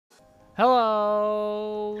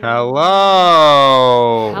Hello. Hello,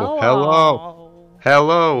 hello, Hello.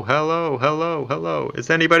 hello, hello, hello, hello. Is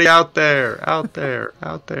anybody out there? Out there,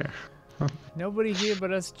 out there. Nobody here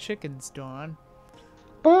but us chickens, Dawn.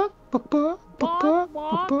 Buck, buck, buck, buck, Bawk, buck,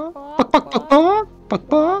 buck, bawk, buck, bawk, buck, buck, buck, bawk, buck, buck,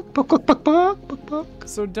 bawk. buck, buck, buck, buck, buck, buck, buck.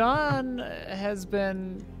 So Dawn has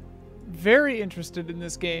been very interested in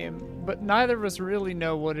this game, but neither of us really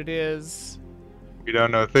know what it is. We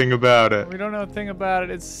don't know a thing about it. We don't know a thing about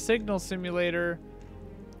it. It's Signal Simulator.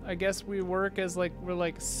 I guess we work as we're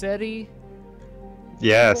like SETI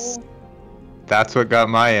Yes, people. that's what got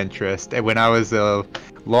my interest. And when I was a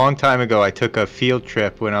long time ago, I took a field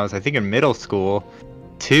trip when I was, I think, in middle school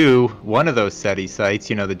to one of those SETI sites,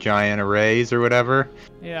 you know, the giant arrays or whatever.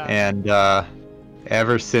 Yeah. And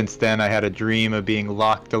ever since then, I had a dream of being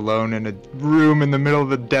locked alone in a room in the middle of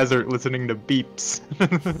the desert listening to beeps.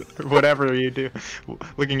 Or whatever you do.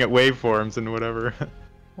 Looking at waveforms and whatever.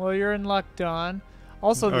 Well, you're in luck, Dawn.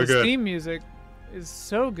 Also, Oh, this good. theme music is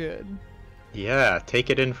so good. Yeah, take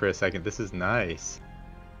it in for a second. This is nice.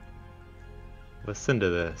 Listen to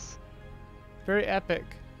this. Very epic.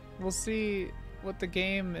 We'll see what the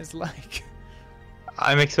game is like.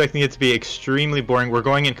 I'm expecting it to be extremely boring. We're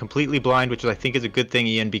going in completely blind, which I think is a good thing,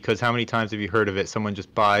 Ian, because how many times have you heard of it? Someone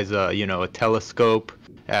just buys a telescope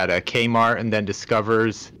at a Kmart and then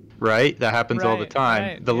discovers, right? That happens all the Right, time.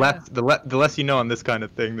 right, The yeah. less the less you know on this kind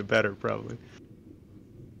of thing, the better, probably.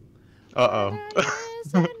 What Uh-oh.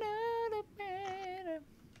 is another better?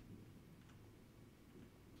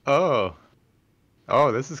 Oh.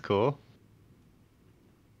 Oh, this is cool.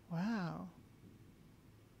 Wow.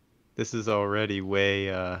 This is already way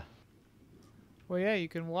Well, yeah, you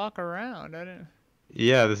can walk around. I didn't.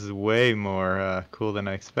 yeah, this is way more cool than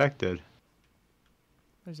I expected.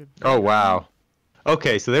 There's a Oh, bedroom. wow.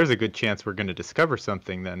 Okay, so there's a good chance we're going to discover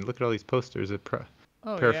something then. Look at all these posters of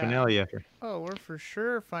Oh yeah. paraphernalia Oh, we're for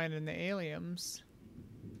sure finding the Alieums.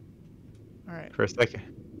 All right. for a second.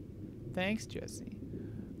 Thanks, Jesse.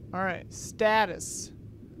 All right. Status.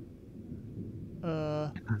 Uh.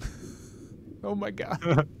 Oh my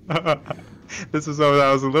God. This is what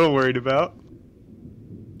I was a little worried about.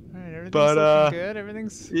 All right. Everything's But looking good.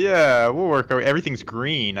 Everything's. yeah, we'll work everything's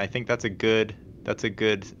green. I think that's a good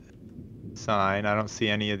sign. I don't see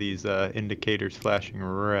any of these indicators flashing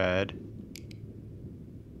red.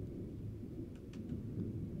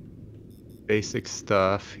 Basic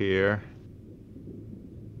stuff here.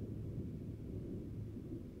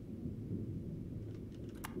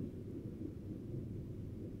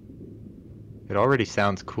 It already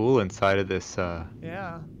sounds cool inside of this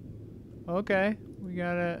Yeah. Okay. We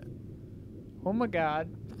got a. Oh my God.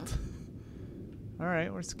 All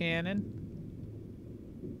right. We're scanning.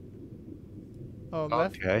 Oh,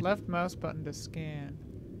 okay. left mouse button to scan.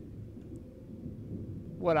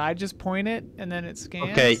 What, I just point it and then it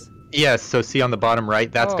Okay. scans? Yes, so see on the bottom right,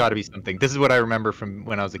 that's got to Oh. be something. This is what I remember from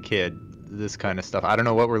when I was a kid. This kind of stuff. I don't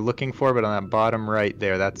know what we're looking for, but on that bottom right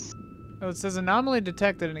there, that's Oh, it says anomaly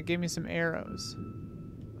detected and it gave me some arrows.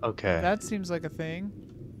 okay. That seems like a thing.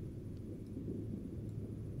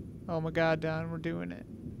 Oh my God, Don, we're doing it.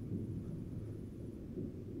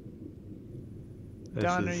 This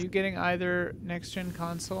Don, are is you getting either next gen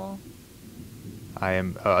console? I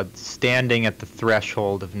am standing at the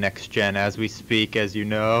threshold of next gen as we speak, as you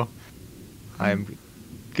know. I'm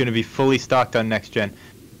going to be fully stocked on next gen.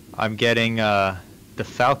 I'm getting the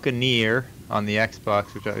Falconeer on the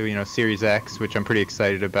Xbox, which Series X, which I'm pretty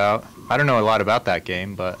excited about. I don't know a lot about that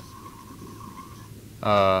game, but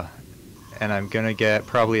uh and I'm gonna get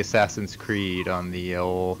probably Assassin's Creed on the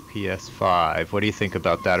old PS5. What do you think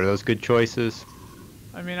about that? Are those good choices?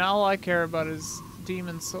 I mean, all I care about is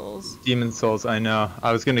Demon Souls. Demon Souls, I know.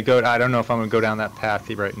 I was gonna go. I don't know if I'm gonna go down that path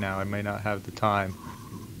right now. I may not have the time.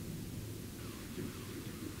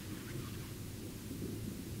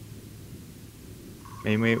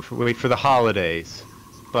 Maybe wait for the holidays.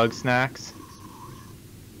 Bug snacks.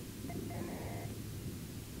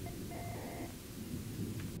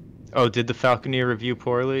 Oh, did the Falconeer review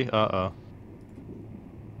poorly? Uh-oh.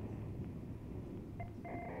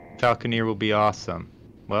 Falconeer will be awesome.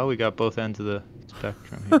 Well, we got both ends of the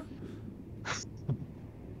spectrum here.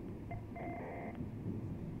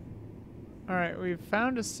 Alright, we've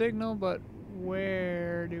found a signal, but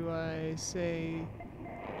where do I say...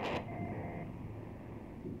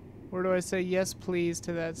 Where do I say yes please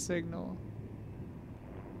to that signal?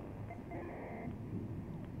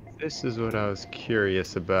 This is what I was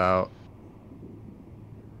curious about.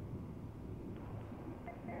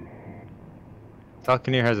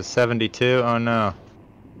 Falconeer has a 72. Oh no.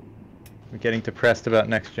 I'm getting depressed about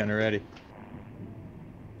next gen already.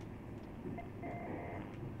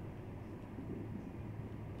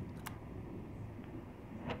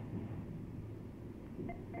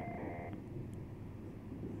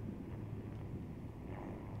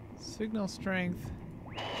 Signal strength.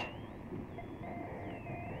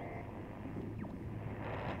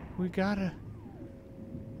 We got a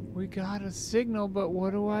signal, but what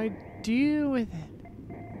do I do with it?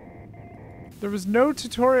 There was no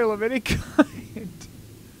tutorial of any kind.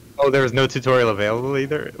 Oh, there was no tutorial available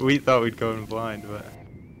either? We thought we'd go in blind, but...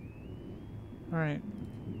 Alright.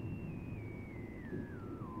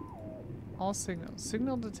 All signals.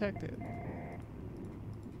 Signal detected.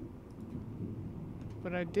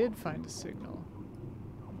 But I did find a signal.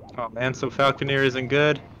 Oh man, so Falconeer isn't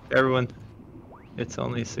good? Everyone... It's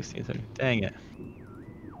only 1630. Dang it.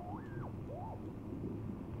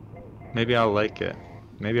 Maybe I'll like it.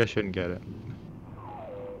 Maybe I shouldn't get it.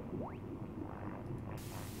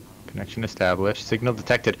 Connection established. Signal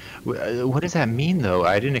detected. What does that mean, though?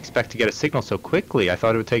 I didn't expect to get a signal so quickly. I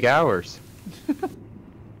thought it would take hours.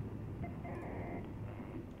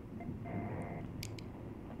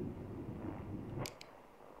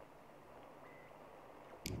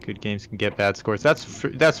 Good games can get bad scores. That's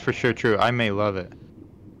for sure true. I may love it.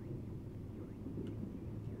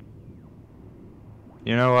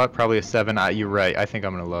 You know what? Probably a 7. You're right. I think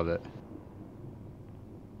I'm gonna love it.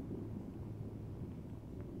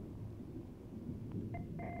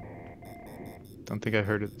 Don't think I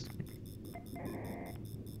heard it.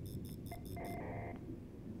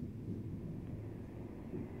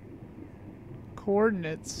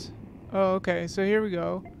 Coordinates. Oh, okay. So here we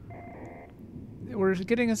go. We're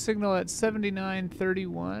getting a signal at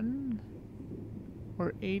 7931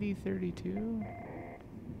 or 8032.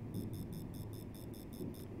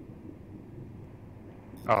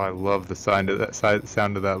 Oh, I love the sound of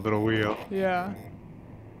that little wheel. Yeah.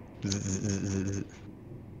 Zzz.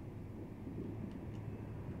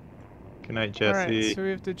 Good night, Jesse. Alright, so we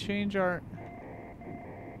have to change our...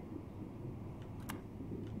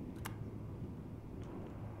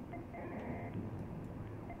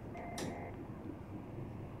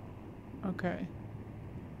 Okay.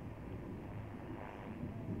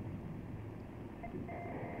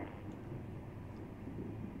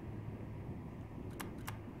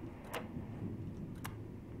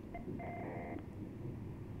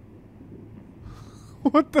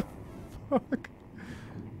 What the fuck?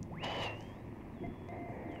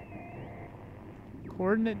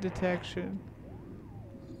 Coordinate detection.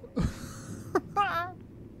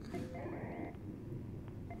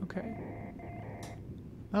 Okay.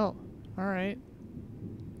 Oh, alright.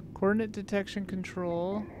 Coordinate detection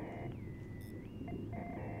control.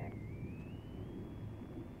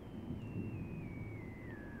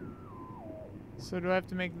 So do I have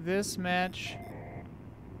to make this match?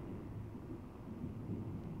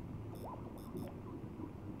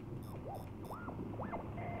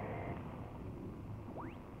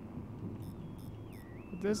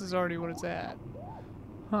 This is already what it's at.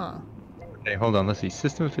 Huh. Okay, hold on. Let's see.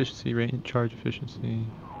 System efficiency, range, charge efficiency,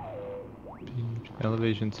 speed,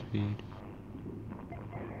 elevation speed.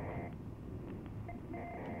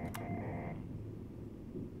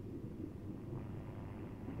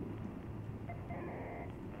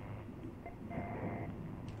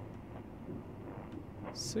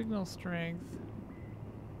 Signal strength.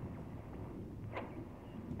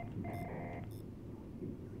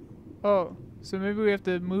 Oh, so maybe we have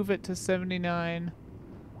to move it to 79.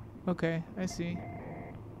 Okay, I see.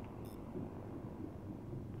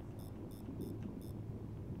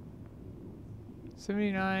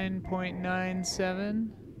 $79.97.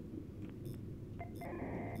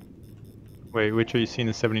 Wait, which are you seeing?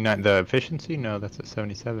 The 79? The efficiency? No, that's at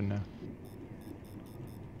 77 now.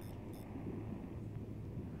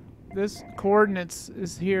 This coordinates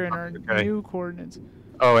is here in our Okay. new coordinates.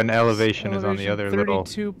 Oh, and elevation is on the other little...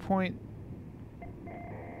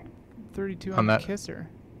 32 On on the that- kisser.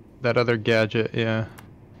 That other gadget, yeah.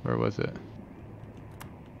 Where was it?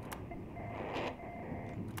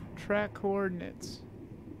 Track coordinates.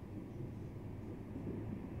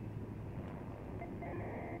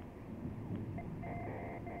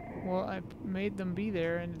 Well, I made them be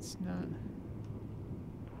there and it's not.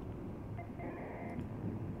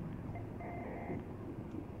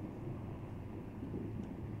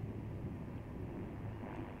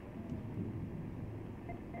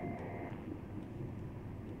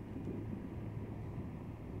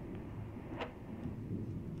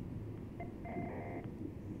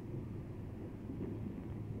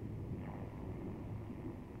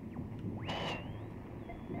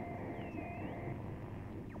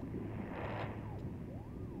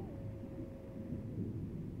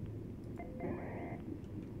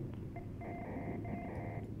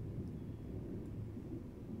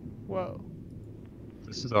 Whoa.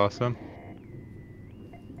 This is awesome.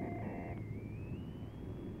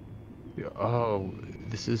 Yeah, oh,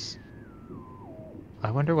 this is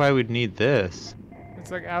I wonder why we'd need this.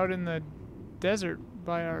 It's like out in the desert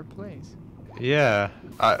by our place. Yeah.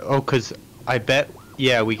 Oh, 'cause I bet,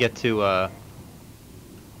 yeah, we get to,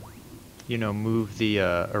 you know, move the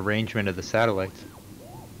arrangement of the satellites.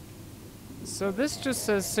 So this just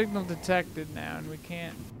says signal detected now, and we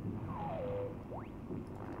can't.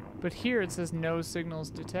 But here it says no signals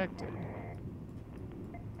detected.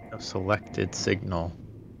 No selected signal.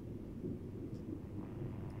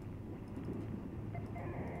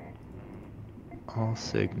 All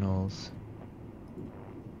signals.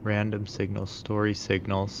 Random signals, story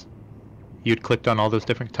signals. You'd clicked on all those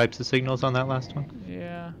different types of signals on that last one?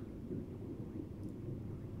 Yeah.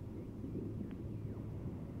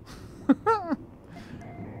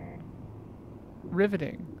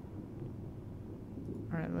 Riveting.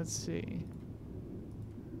 Alright, let's see.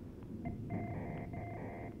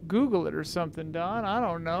 Google it or something, Don. I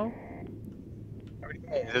don't know.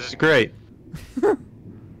 This is great. You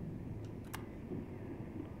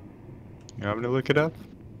want me to look it up?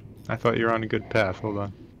 I thought you were on a good path. Hold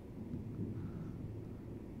on.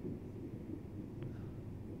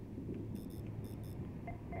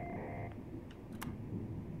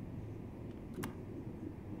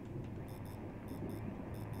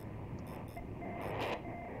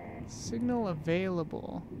 Signal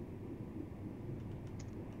available.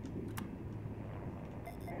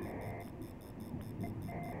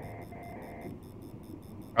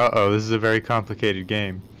 Uh-oh, this is a very complicated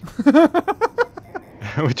game.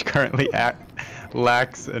 Which currently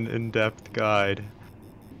lacks an in-depth guide.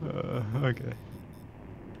 Okay.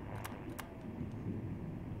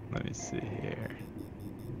 Let me see here.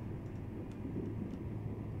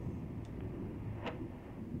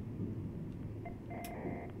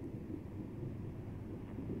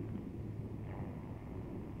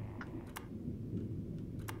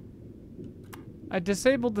 I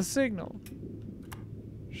disabled the signal.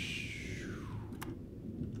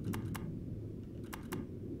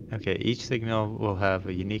 Okay, each signal will have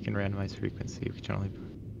a unique and randomized frequency, which only...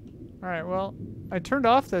 Alright, well, I turned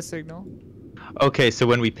off the signal. Okay, so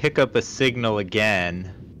when we pick up a signal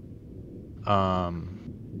again,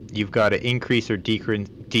 you've got to increase or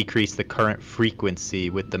decrease the current frequency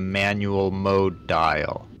with the manual mode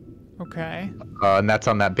dial. Okay. And that's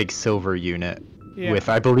on that big silver unit. Yeah. With,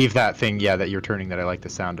 I believe that thing, yeah, that you're turning that I like the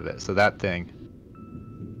sound of it. So that thing.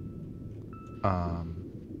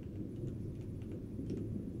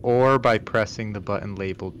 Or by pressing the button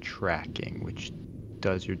labeled tracking, which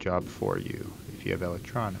does your job for you if you have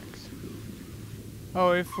electronics.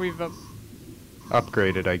 Oh, if we've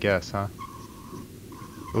Upgraded, I guess, huh?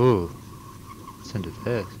 Ooh. Listen to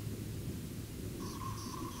this.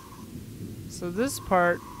 So this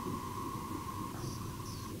part.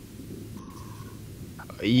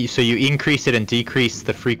 So you increase it and decrease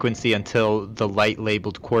the frequency until the light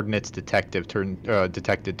labeled coordinates detected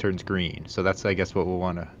turns green. So that's, I guess, what we'll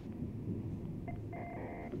want to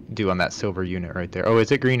do on that silver unit right there. Oh,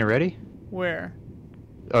 is it green already? Where?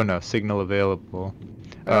 Oh no, signal available.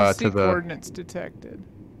 I don't see to the coordinates detected.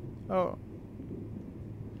 Oh.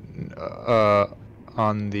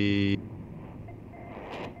 On the.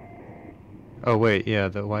 Oh wait, yeah.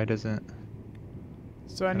 Why doesn't?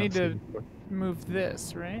 So I need to move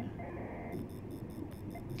this, right?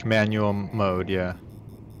 Manual mode, yeah.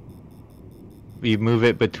 You move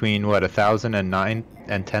it between what, 1,000 and 9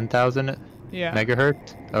 and 10,000 Yeah.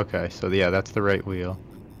 megahertz? Okay, so yeah, that's the right wheel.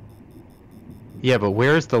 Yeah, but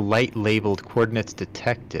where's the light labeled coordinates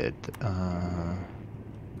detected?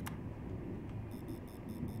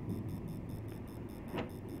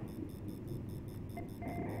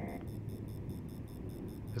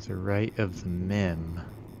 To the right of the MIM.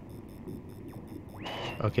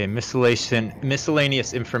 Okay,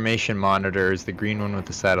 miscellaneous information monitor is the green one with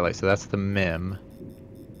the satellite, so that's the MIM.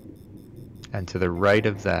 And to the right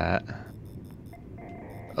of that,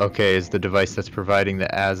 okay, is the device that's providing the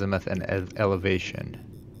azimuth and elevation.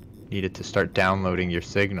 Needed to start downloading your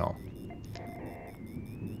signal.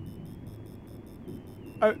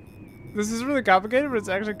 This is really complicated, but it's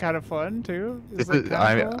actually kind of fun too. It's This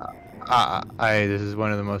like is, this is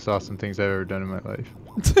one of the most awesome things I've ever done in my life.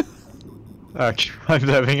 I'm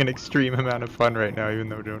having an extreme amount of fun right now, even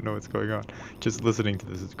though I don't know what's going on. Just listening to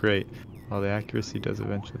this is great. Well, the accuracy does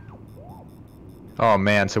eventually. Oh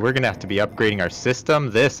man, so we're gonna have to be upgrading our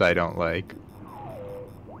system? This I don't like.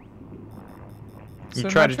 You So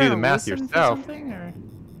try am I to do trying the math listen for yourself. something, or?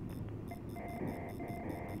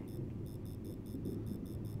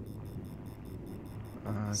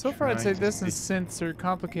 So far, I'd say this and synths are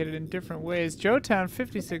complicated in different ways. Joetown,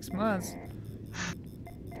 56 months.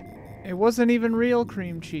 It wasn't even real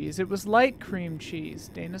cream cheese. It was light cream cheese.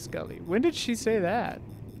 Dana Scully. When did she say that?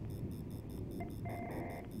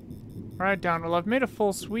 Alright, Don. Well, I've made a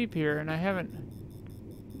full sweep here, and I haven't...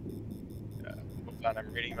 Hold on,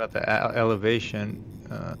 I'm reading about the elevation.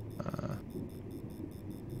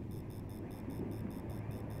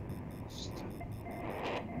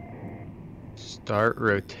 Start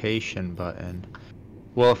rotation button.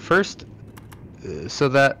 Well, first, so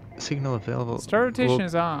that signal available. Start rotation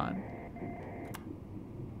is on.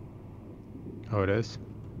 Oh, it is?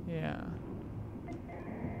 Yeah.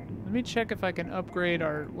 Let me check if I can upgrade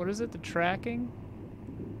our... What is it? The tracking?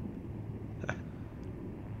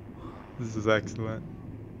 This is excellent.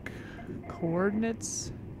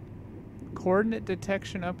 Coordinates? Coordinate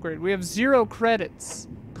detection upgrade. We have 0 credits.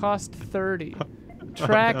 Cost 30.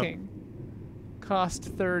 Tracking. Cost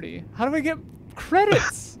 30. How do we get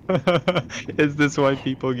credits? Is this why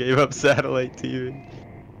people gave up satellite TV?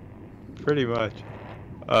 Pretty much.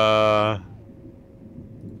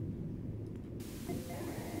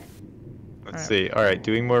 Let's see. All right,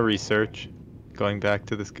 doing more research. Going back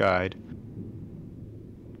to this guide.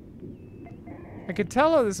 I could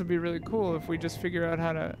tell how this would be really cool if we just figure out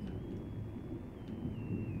how to...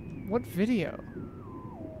 What video?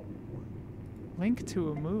 Link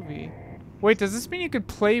to a movie. Wait, does this mean you could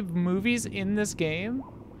play movies in this game?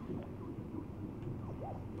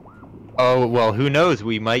 Oh, well, who knows?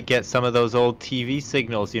 We might get some of those old TV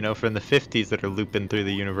signals, you know, from the 50s that are looping through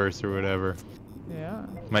the universe or whatever. Yeah.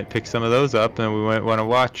 Might pick some of those up, and we might want to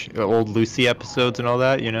watch old Lucy episodes and all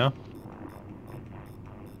that, you know?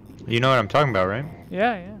 You know what I'm talking about, right?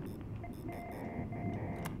 Yeah, yeah.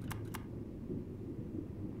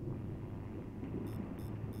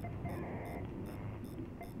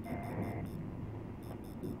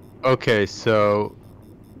 Okay, so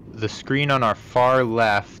the screen on our far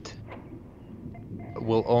left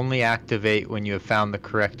will only activate when you have found the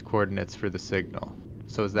correct coordinates for the signal.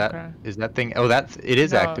 So is that is that thing? Oh, it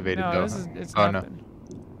is activated no, though. This is, it's oh nothing.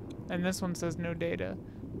 No. And this one says no data.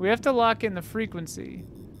 We have to lock in the frequency.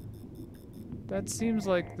 That seems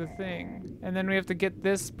like the thing. And then we have to get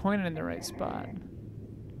this pointed in the right spot.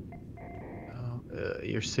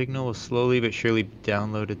 Your signal will slowly but surely be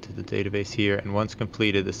downloaded to the database here, and once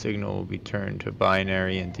completed, the signal will be turned to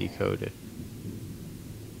binary and decoded.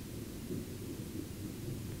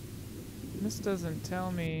 This doesn't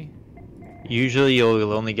tell me... Usually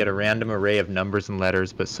you'll only get a random array of numbers and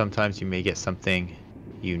letters, but sometimes you may get something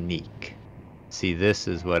unique. See, this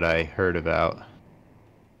is what I heard about.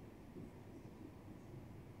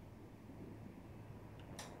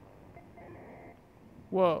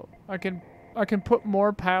 Whoa, I can put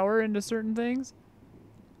more power into certain things?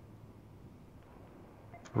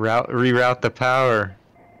 Reroute the power.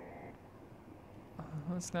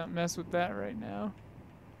 Let's not mess with that right now.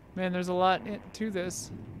 Man, there's a lot to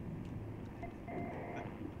this.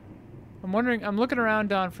 I'm wondering, I'm looking around,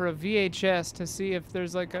 Don, for a VHS to see if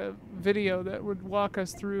there's like a video that would walk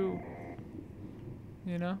us through,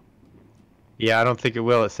 you know? Yeah, I don't think it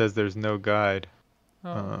will. It says there's no guide.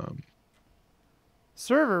 Oh.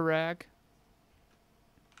 Server rack.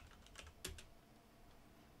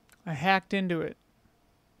 I hacked into it.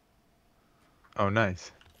 Oh,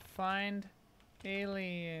 nice. Find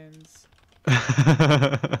aliens.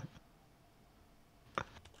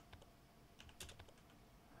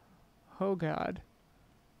 Oh God.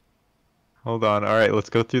 Hold on. All right,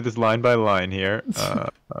 let's go through this line by line here.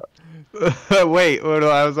 Wait,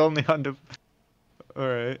 I was only on the... All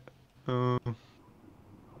right.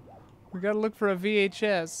 We gotta look for a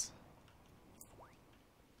VHS.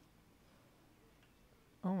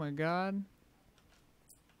 Oh my God.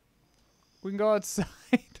 We can go outside.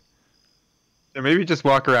 Or maybe just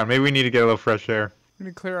walk around. Maybe we need to get a little fresh air. We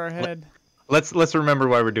need to clear our head. Let's remember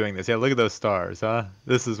why we're doing this. Yeah, look at those stars, huh?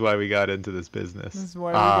 This is why we got into this business. This is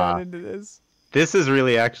why we got into this. This is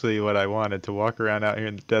really actually what I wanted, to walk around out here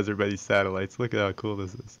in the desert by these satellites. Look at how cool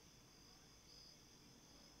this is.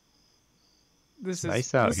 This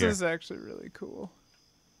nice out here. This is actually really cool.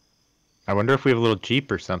 I wonder if we have a little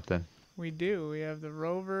Jeep or something. We do. We have the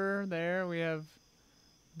Rover there. We have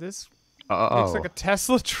this. Oh. Looks like a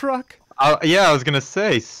Tesla truck. Yeah, I was gonna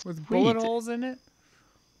say. With sweet. bullet holes in it.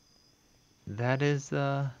 That is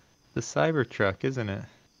the Cybertruck, isn't it?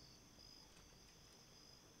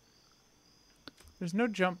 There's no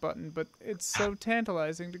jump button, but it's so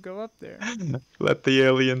tantalizing to go up there. Let the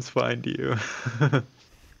aliens find you.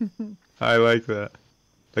 I like that.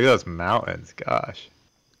 Look at those mountains, gosh.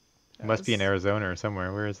 It must be in Arizona or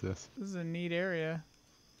somewhere. Where is this? This is a neat area.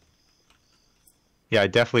 Yeah, I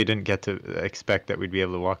definitely didn't get to expect that we'd be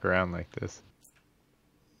able to walk around like this.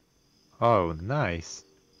 Oh, nice.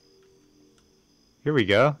 Here we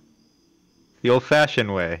go. The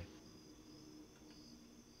old-fashioned way.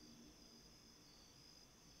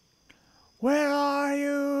 Where are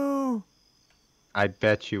you? I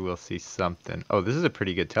bet you will see something. Oh, this is a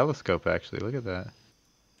pretty good telescope, actually. Look at that.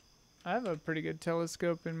 I have a pretty good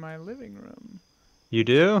telescope in my living room. You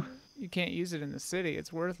do? You can't use it in the city.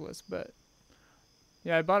 It's worthless, but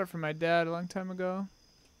yeah, I bought it from my dad a long time ago.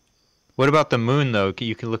 What about the moon, though?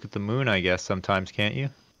 You can look at the moon, I guess, sometimes, can't you?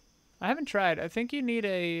 I haven't tried. I think you need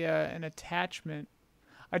an attachment.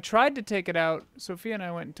 I tried to take it out. Sophia and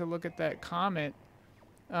I went to look at that comet,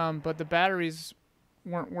 but the batteries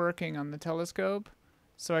weren't working on the telescope,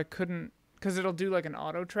 so I couldn't, because it'll do like an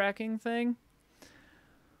auto tracking thing.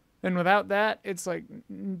 And without that, it's like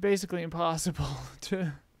basically impossible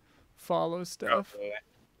to follow stuff. Okay.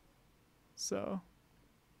 So,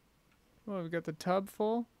 well, we've got the tub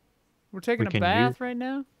full. We're taking We a can bath use right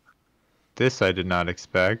now. this. I did not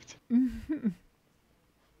expect.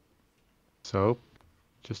 Soap,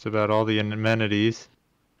 just about all the amenities.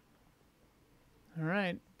 All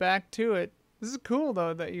right, back to it. This is cool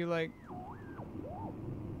though that you like.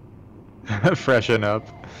 Freshen up.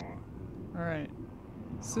 All right,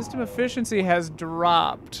 system efficiency has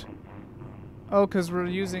dropped. Oh, because we're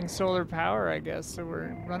using solar power, I guess. So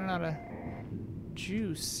we're running out of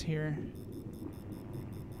juice here.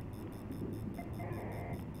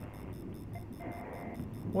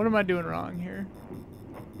 What am I doing wrong here?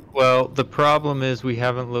 Well, the problem is we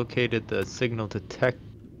haven't located the signal detect.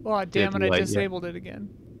 Oh, damn it, I light yet. disabled it again.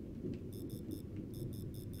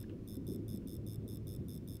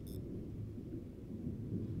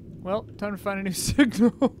 Well, time to find a new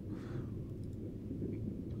signal.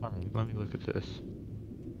 Alright, let me look at this.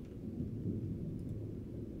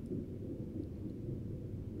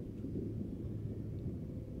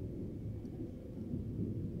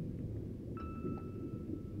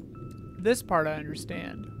 This part I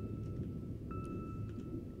understand.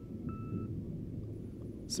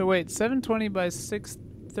 So wait, 720 by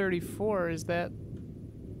 634, is that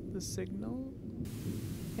the signal?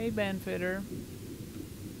 Hey, bandfitter.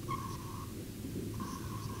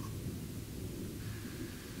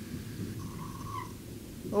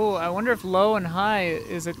 Oh, I wonder if low and high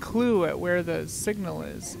is a clue at where the signal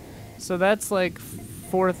is. So that's like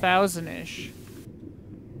 4,000-ish.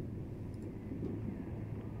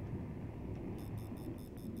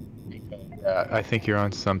 Yeah, I think you're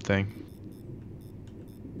on something.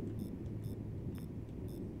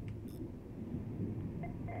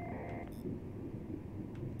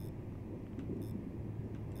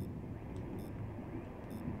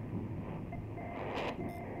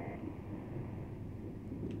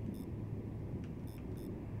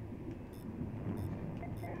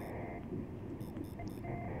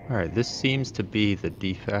 Alright, this seems to be the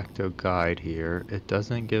de facto guide here. It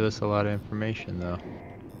doesn't give us a lot of information, though.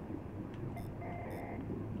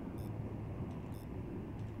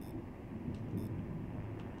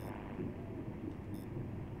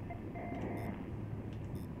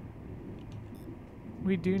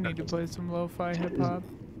 We do need to play some lo-fi hip-hop.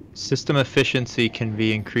 System efficiency can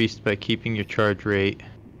be increased by keeping your charge rate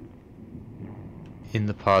in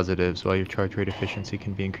the positives, while your charge rate efficiency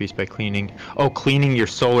can be increased by cleaning your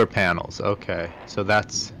solar panels. Okay, so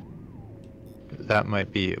that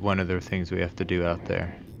might be one of the things we have to do out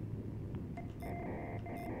there.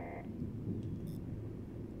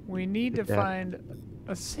 We need to find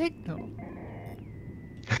a signal.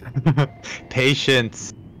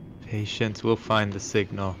 Patience. Patience, we'll find the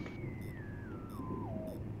signal.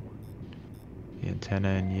 The antenna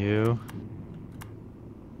and you.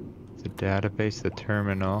 The database, the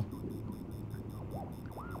terminal.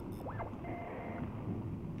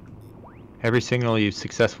 Every signal you've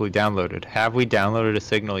successfully downloaded. Have we downloaded a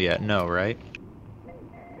signal yet? No, right? I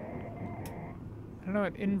don't know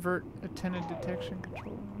what invert antenna detection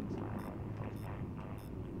control means.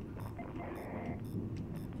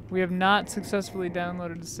 We have not successfully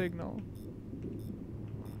downloaded a signal.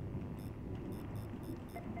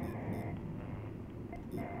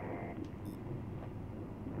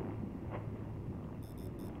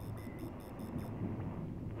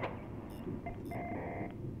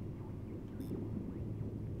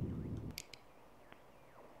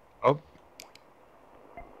 Oh.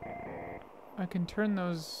 I can turn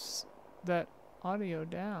that audio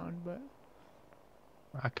down, but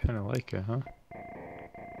I kind of like it, huh?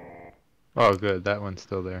 Oh, good. That one's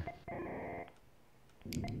still there.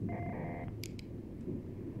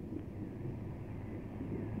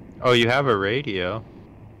 Oh, you have a radio.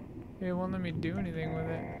 it won't let me do anything with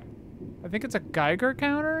it. I think it's a Geiger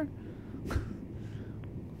counter?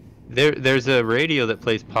 There's a radio that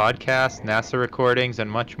plays podcasts, NASA recordings, and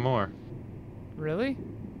much more. Really?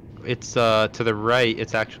 It's to the right.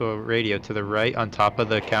 It's actual radio to the right on top of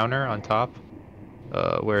the counter on top.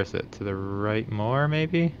 Where is it? To the right more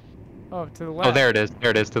maybe? Oh, to the Oh, left. there it is. There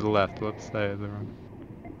it is to the left. Whoops, I had the wrong.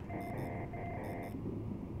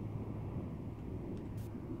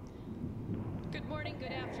 Good morning,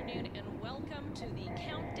 good afternoon, and welcome to the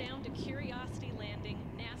Countdown to Curiosity Landing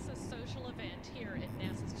NASA social event here at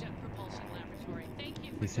NASA's Jet Propulsion Laboratory. Thank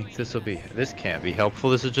you for You think joining this will be? us. This can't be helpful.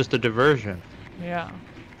 This is just a diversion. Yeah.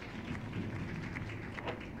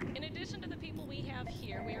 In addition to the people we have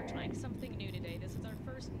here, we are trying something new today. This is our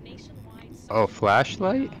first nationwide Oh, social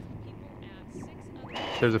flashlight? people at 6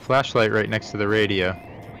 other There's a flashlight right next to the radio.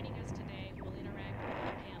 joining us today will interact with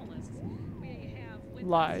our panelists. We have with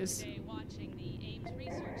Lies. us today watching the Ames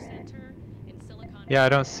Research Center in Silicon Yeah, I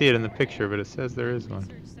don't Valley, see it in the picture, but it says there is one.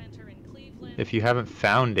 Research Center in Cleveland, If you haven't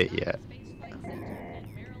found it yet. Space Flight Center in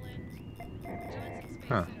Maryland, Johnson Space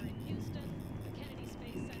Huh. Center in Houston, the Kennedy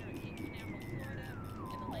Space Center in Cape Canaveral, Florida,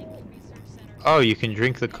 and the Langley Research Center. Oh, you can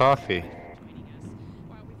drink the coffee. Joining us.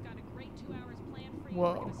 Wow, we've got a great 2 hours planned for you.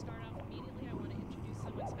 Whoa. We're going to start off immediately. I want to introduce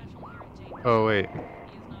someone special here at JPL. Oh, wait. He is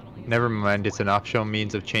not only a Never scientist, mind. It's an optional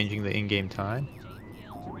means of changing the in-game time.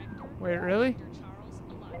 JPL director, Wait, really? Dr. Charles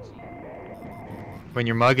Alachi. When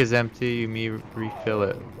your mug is empty, you may refill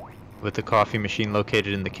it with the coffee machine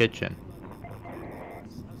located in the kitchen.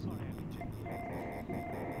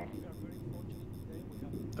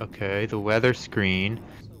 Okay, the weather screen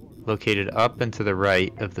located up and to the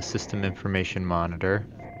right of the system information monitor.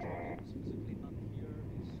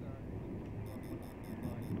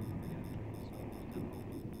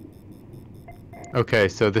 Okay,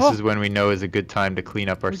 so this Oh. is when we know is a good time to clean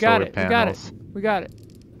up our We got solar it. We got it. panels. We got it.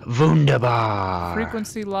 Wunderbar!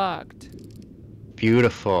 Frequency locked.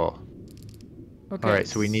 Beautiful. Okay. Alright,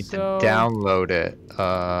 so we need to so- download it.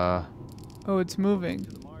 Oh, it's moving.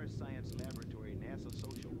 To the Mars Science Laboratory, NASA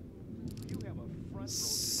Social. You have a front row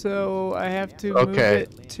So I have to move Okay.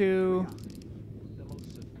 it to. the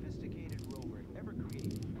most sophisticated rover ever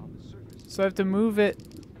created on the surface. So I have to move it.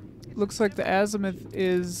 Looks like the azimuth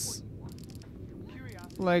is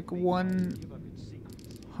Curiosity like may give up its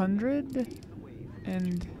secrets. 100 The way for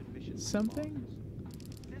and human missions something.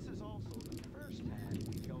 to This is also the first time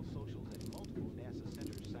we've held socials at multiple NASA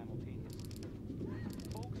centers simultaneously.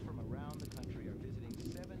 Folks from around the country are visiting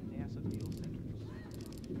 7 NASA field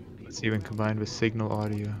centers. It's even combined with signal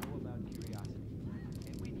audio. Know about curiosity,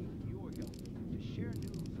 and we need your help to share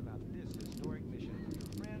news about this historic mission with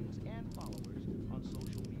your friends and followers on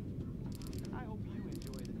social media. I hope you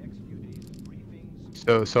enjoy the next few days of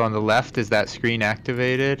briefings. So on the left, is that screen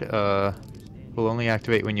activated? Will only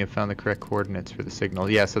activate when you have found the correct coordinates for the signal.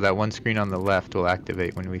 Yeah, so that one screen on the left will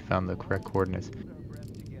activate when we found the correct coordinates. Hold our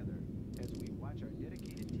breath together as we watch our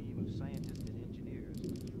dedicated team of scientists and engineers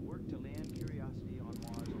work to land Curiosity on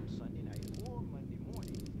Mars on Sunday night or Monday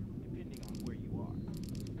morning, depending on where you are.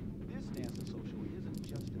 This NASA social isn't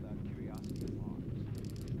just about Curiosity on Mars.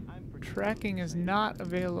 I'm particularly Tracking is excited not because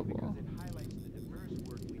available. it highlights the diverse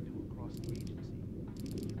work we do across the agency.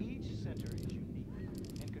 Each center is unique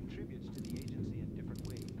and contributes to the agency in different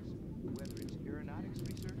ways, whether it's aeronautics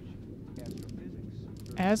research, astrophysics,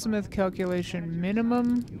 earth Azimuth science, calculation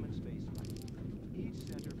minimum. human spaceflight. Each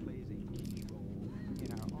center plays a key role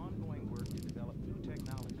in our ongoing work to develop new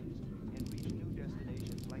technologies and reach new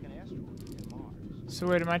destinations like an asteroid and Mars. So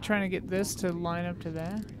wait, am I trying to get this to line up to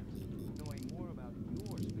that? Knowing more about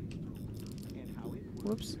your space program and how it works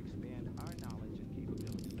Whoops. to expand our knowledge and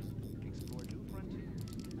capabilities, explore new frontiers,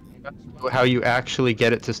 and How you actually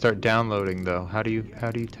get it to start downloading, though? How do you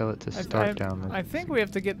tell it to start downloading? I think we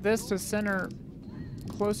have to get this to center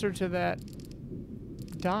closer to that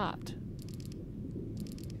dot.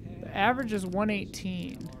 The average is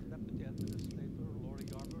 118.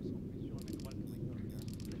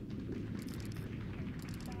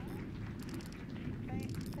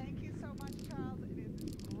 Thank you so much, Charles. It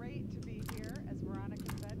is great to be here. As Veronica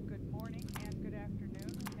said, good morning and good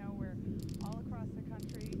afternoon. We know we're all across the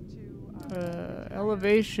country to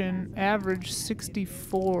Elevation average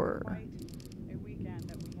 64. quite a weekend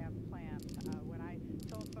that we have planned. When I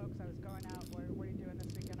told folks I was going out, what are you doing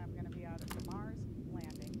this weekend? I'm going to be out at the Mars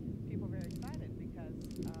landing. People are very excited because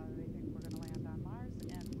they think we're going to land on Mars,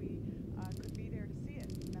 and we could be there to see it.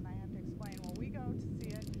 And then I have to explain, well, we go to see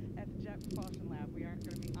it at the Jet Propulsion Lab. We aren't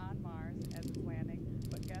going to be on Mars as it's landing,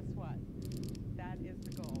 but guess what? That is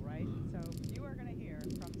the goal, right? So you are going to hear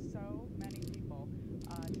from so many people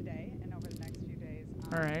today and over the next few days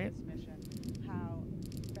on All right. this mission how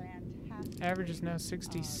fantastic Average is now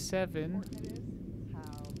 67. important it is,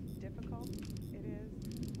 how difficult it is,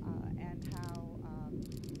 and how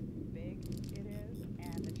big it is,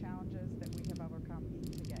 and the challenges that we have overcome.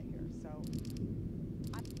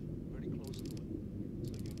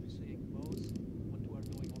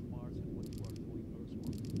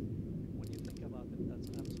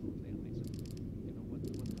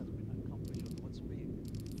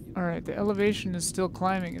 Alright, the elevation is still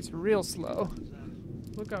climbing. It's real slow.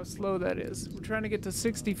 Look how slow that is. We're trying to get to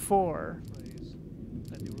 64.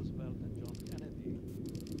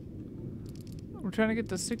 We're trying to get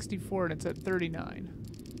to 64 and it's at 39.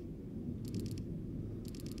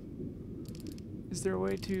 Is there a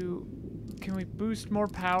way to... Can we boost more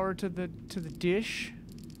power to the dish?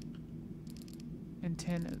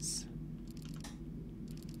 Antennas.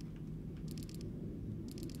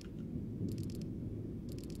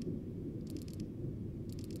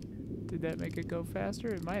 Did that make it go faster?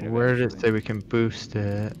 It might have. Where did it actually. say we can boost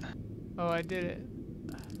it? Oh, I did it.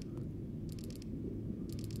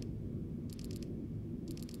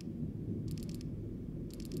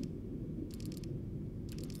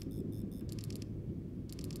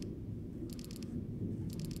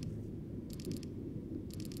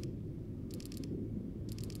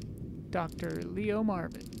 Dr. Leo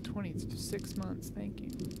Marvin, 26 months, thank you.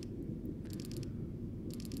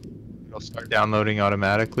 It'll start downloading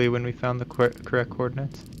automatically when we found the correct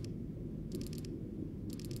coordinates.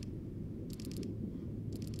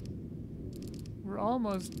 We're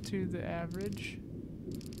almost to the average.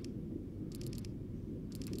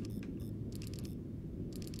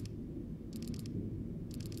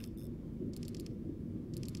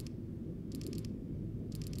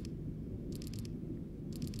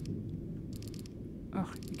 Ugh,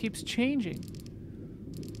 it keeps changing.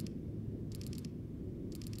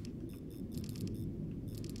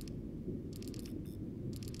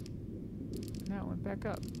 Now it went back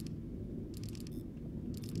up.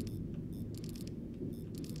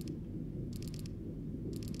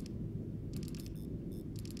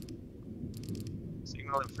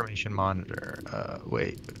 Signal information monitor.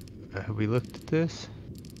 Wait. Have we looked at this?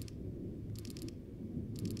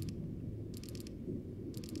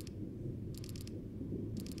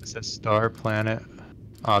 It says star, planet,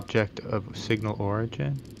 object of signal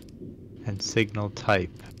origin, and signal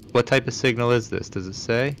type. What type of signal is this? Does it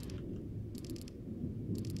say?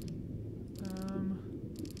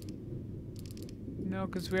 No,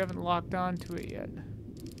 because we haven't locked on to it yet.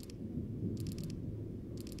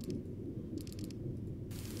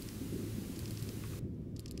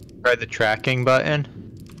 Try the tracking button.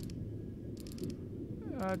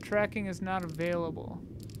 Tracking is not available.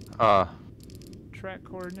 Track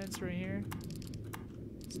Coordinates right here.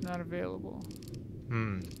 It's not available.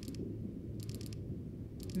 Hmm.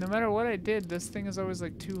 No matter what I did, this thing is always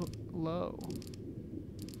like too low.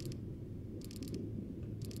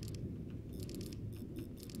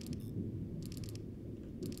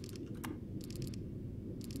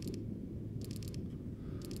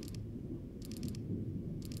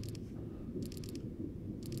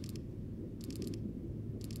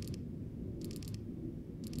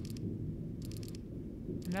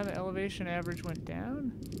 Now the elevation average went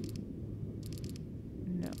down?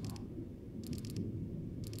 No.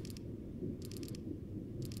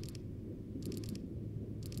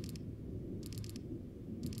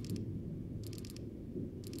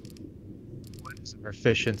 What is our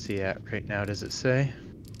efficiency at right now? Does it say?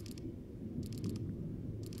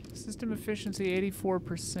 System efficiency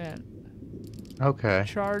 84%. Okay.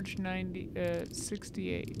 Charge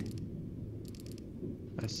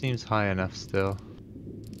 68. That seems high enough still.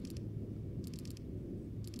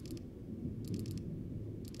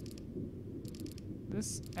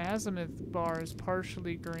 This azimuth bar is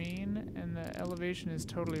partially green and the elevation is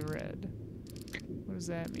totally red. What does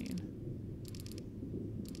that mean?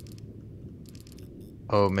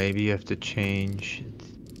 Oh, maybe you have to change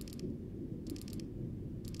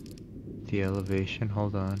the elevation.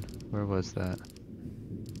 Hold on. Where was that?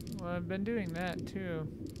 Well, I've been doing that too.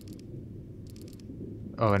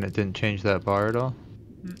 Oh, and it didn't change that bar at all?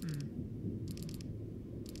 Mm-mm.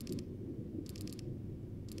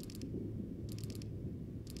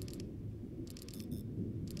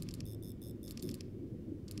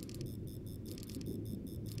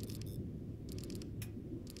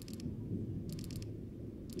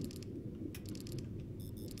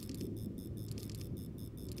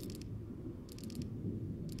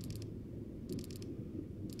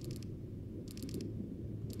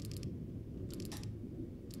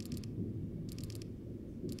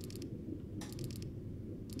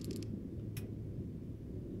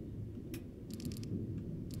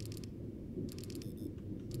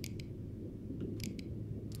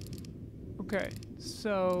 Okay,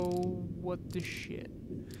 so what the shit?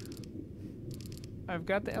 I've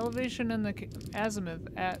got the elevation and the azimuth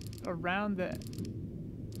at around the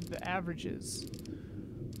averages,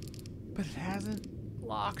 but it hasn't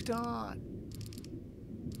locked on.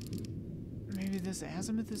 Maybe this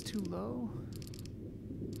azimuth is too low?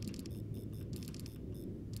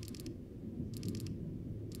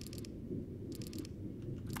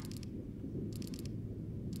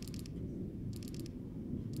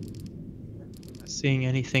 seeing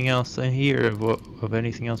anything else in here of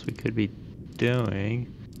anything else we could be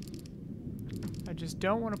doing. I just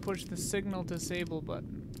don't want to push the signal disable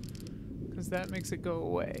button, because that makes it go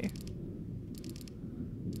away.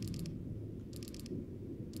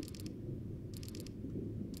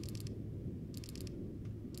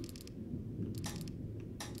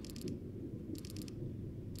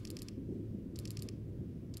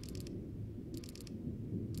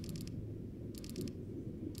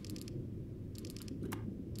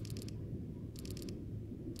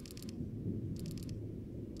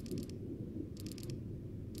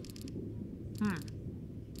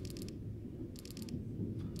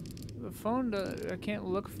 The phone, I can't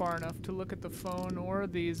look far enough to look at the phone or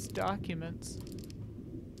these documents.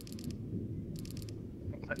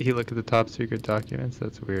 You look at the top secret documents?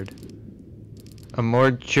 That's weird. A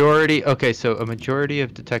majority... Okay, so a majority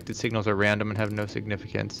of detected signals are random and have no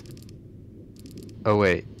significance. Oh,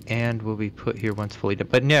 wait. And will be put here once fully done.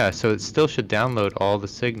 But yeah, so it still should download all the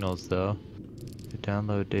signals, though. The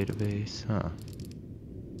download database, huh.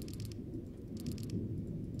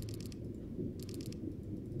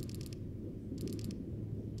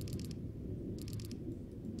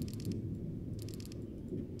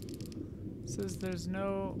 Says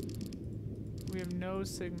we have no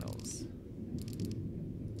signals.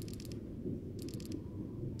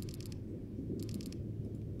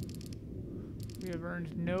 We have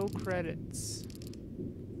earned no credits.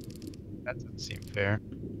 That doesn't seem fair.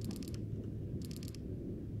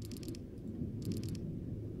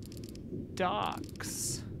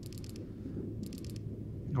 Docs.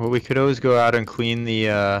 Well, we could always go out and clean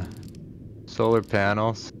the solar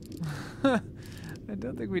panels. I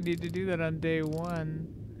don't think we need to do that on day one.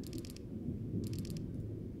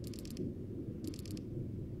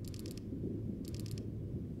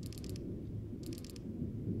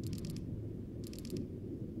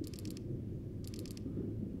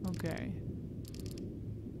 Okay.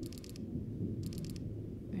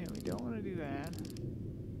 Yeah, we don't want to do that.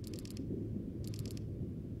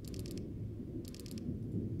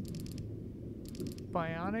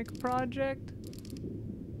 Bionic project?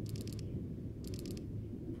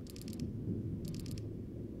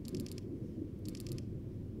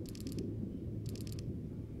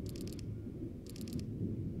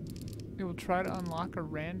 It will try to unlock a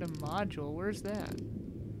random module. Where's that?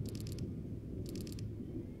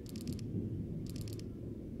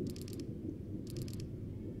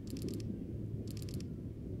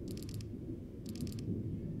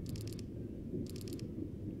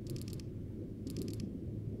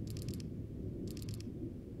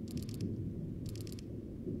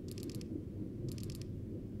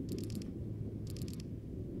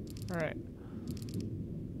 Alright.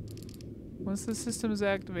 Once the system is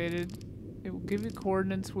activated, it will give you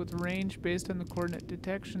coordinates with range based on the coordinate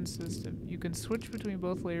detection system. You can switch between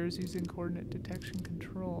both layers using coordinate detection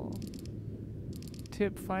control.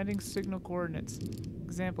 Tip: finding signal coordinates.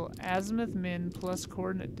 Example: azimuth min plus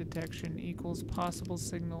coordinate detection equals possible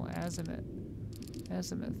signal azimuth.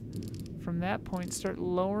 From that point, start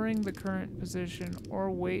lowering the current position or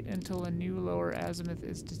wait until a new lower azimuth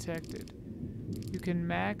is detected. You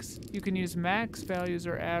can use max values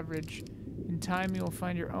or average. In time, you will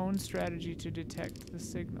find your own strategy to detect the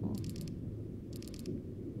signal.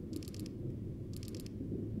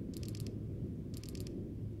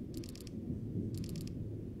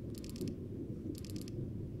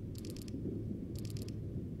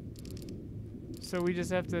 So we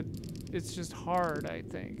just have to, it's just hard, I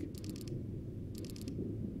think.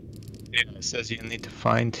 Yeah, it says you need to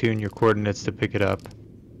fine-tune your coordinates to pick it up.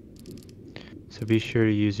 So be sure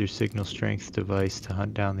to use your signal strength device to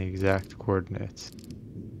hunt down the exact coordinates.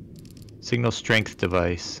 Signal strength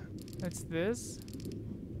device. That's this?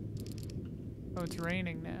 Oh, it's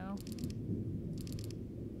raining now.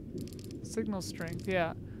 Signal strength,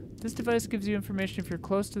 yeah. This device gives you information if you're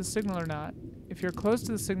close to the signal or not. If you're close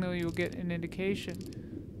to the signal, you will get an indication.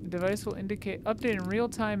 The device will update in real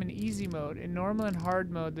time in easy mode. In normal and hard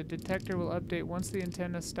mode, the detector will update once the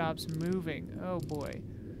antenna stops moving. Oh boy.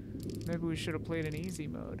 Maybe we should have played in easy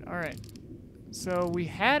mode. Alright. So we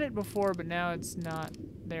had it before, but now it's not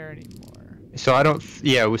there anymore. So I don't,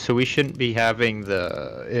 yeah, so we shouldn't be having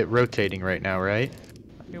it rotating right now, right?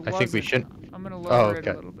 I think we should. I'm gonna lower it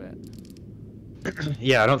okay. a little bit.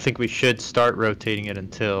 Yeah, I don't think we should start rotating it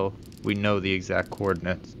until we know the exact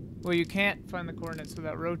coordinates. Well, you can't find the coordinates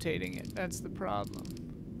without rotating it. That's the problem.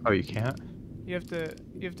 Oh, you can't? You have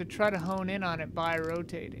to try to hone in on it by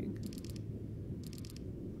rotating.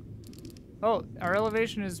 Oh, our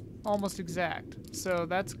elevation is almost exact, so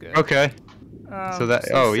that's good. Okay. So that,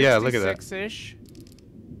 oh yeah, look at that. 66-ish.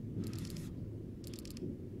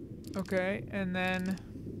 Okay, and then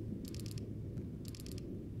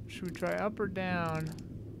should we try up or down?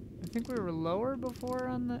 I think we were lower before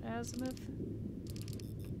on the azimuth.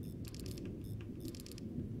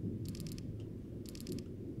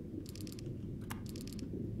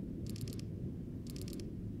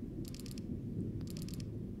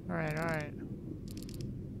 Alright, alright.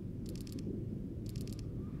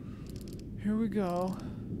 Here we go.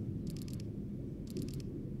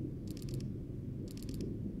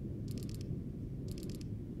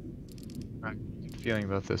 Good feeling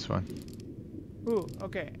about this one. Ooh,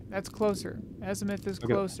 okay, that's closer. Azimuth is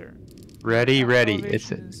Okay. closer. Ready, ready.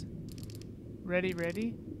 It's Elevation is ready,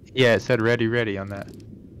 ready? yeah. It said ready, ready on that.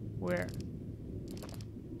 Where?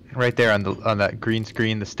 Right there on that green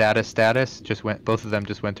screen. The status just went. Both of them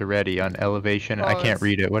just went to ready on elevation. I can't it's-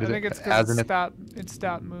 read it. What is I think it? it's because Azimuth. it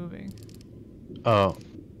stopped moving. Oh.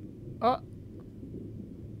 Oh,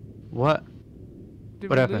 What? did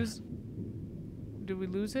What we happened? lose? Did we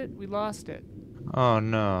lose it? We lost it. Oh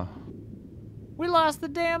no. We lost the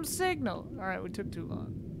damn signal. All right, we took too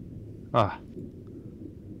long. Ah.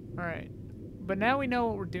 All right, but now we know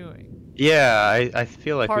what we're doing. Yeah, I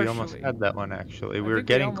feel like we almost Partially. had that one actually. I We were think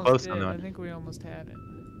getting almost close did. on that I one. think we almost had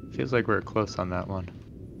it. Feels like we're close on that one.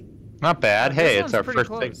 Not bad. This Hey, it's one's our pretty first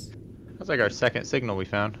close. signal. That's like our second signal we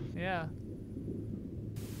found. Yeah.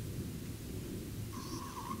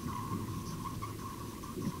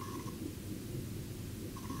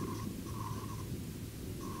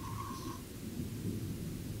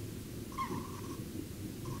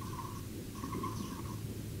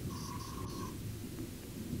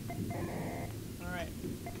 All right.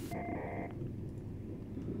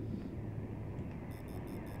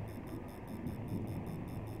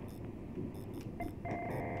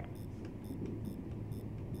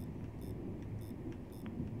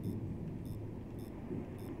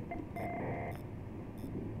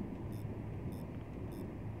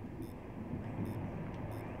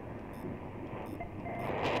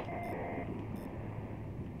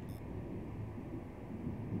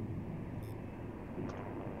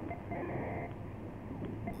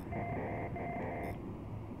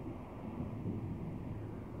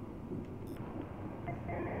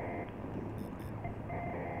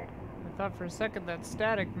 I thought for a second that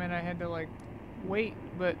static meant I had to like wait,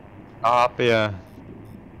 but Up, yeah.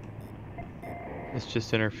 It's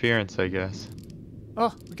just interference, I guess.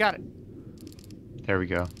 oh, we got it. There we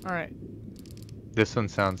go. All right. This one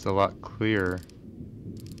sounds a lot clearer.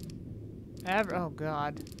 Oh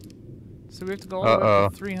God. So we have to go all the way Uh-oh.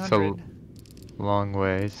 up to 300. So long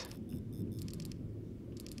ways.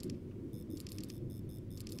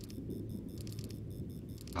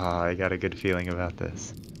 Ah, I got a good feeling about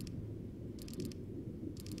this.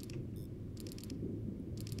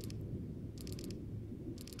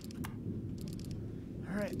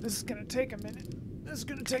 All right, this is gonna take a minute. This is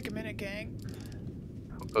gonna take a minute, gang.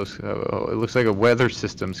 It looks like a weather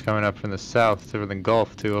system's coming up from the south over the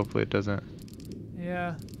Gulf too. Hopefully it doesn't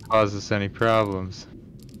Yeah, cause us any problems.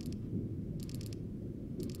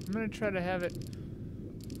 I'm gonna try to have it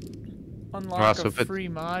unlock so a if it- free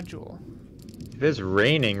module. It is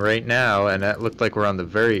raining right now, and that looked like we're on the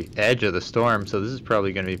very edge of the storm, so this is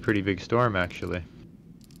probably going to be a pretty big storm, actually.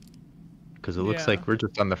 Because it looks Yeah. like we're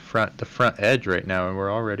just on the front edge right now, and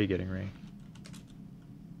we're already getting rain.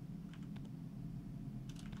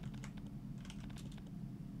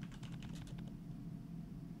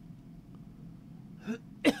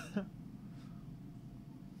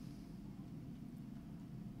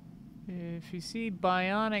 If you see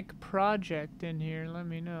Bionic Project in here, let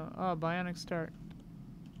me know. Oh, Bionic Start.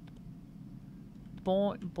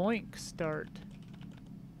 Boink Start.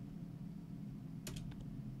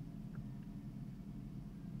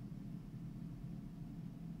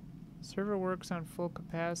 Server works on full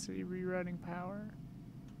capacity, rerouting power.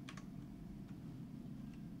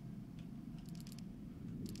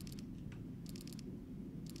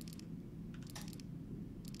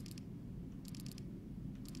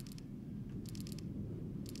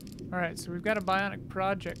 Alright, so we've got a Bionic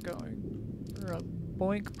project going. Or a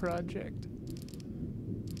Boink project.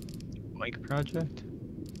 Like project?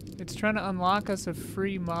 It's trying to unlock us a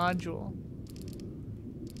free module.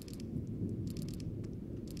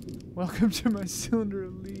 Welcome to my cylinder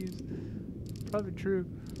of leaves. Probably true.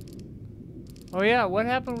 Oh yeah, what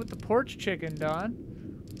happened with the porch chicken, Don?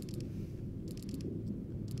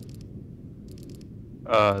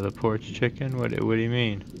 The porch chicken? What do you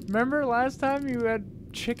mean? Remember last time you had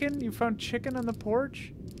chicken? You found chicken on the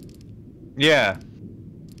porch? Yeah.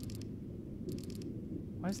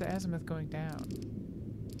 Why is the azimuth going down?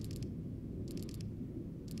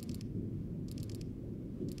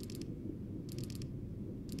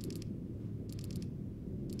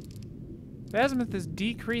 The azimuth is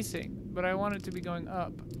decreasing, but I want it to be going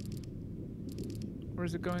up. Or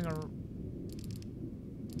is it going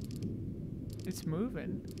It's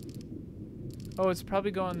moving. Oh, it's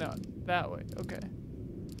probably going that way. Okay.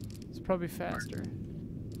 It's probably faster.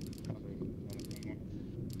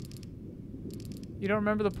 You don't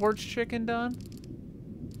remember the porch chicken, Don?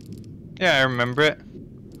 Yeah, I remember it.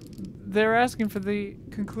 They're asking for the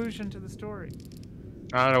conclusion to the story.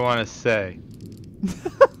 I don't want to say.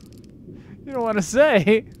 You don't want to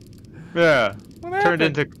say? Yeah. What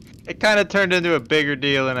happened? It kind of turned into a bigger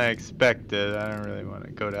deal than I expected. I don't really want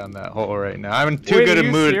to go down that hole right now. I'm in too Wait, good are a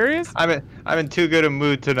you mood. serious? I'm in too good a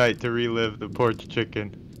mood tonight to relive the porch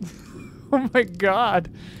chicken. Oh my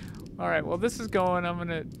god. Alright, well this is going. I'm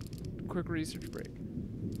gonna quick research break.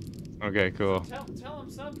 Okay, cool. Tell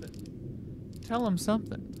him something. Tell him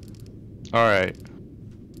something. All right.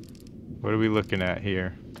 What are we looking at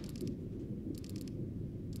here?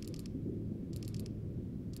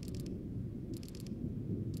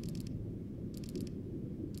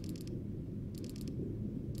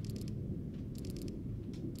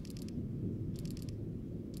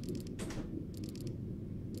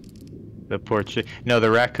 The porch. No, the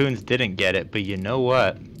raccoons didn't get it, but you know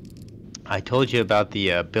what? I told you about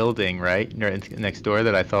the building, right, next door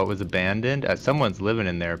that I thought was abandoned. Someone's living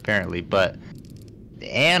in there apparently, but the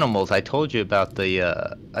animals. I told you about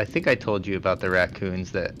the. I think I told you about the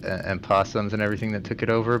raccoons that and possums and everything that took it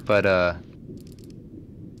over. But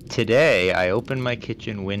today I opened my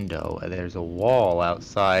kitchen window. There's a wall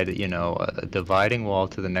outside, you know, a dividing wall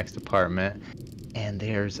to the next apartment, and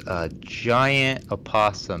there's a giant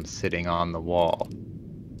opossum sitting on the wall.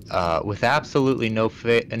 With absolutely no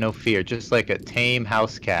fear, just like a tame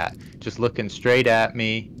house cat, just looking straight at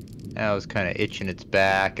me. And I was kind of itching its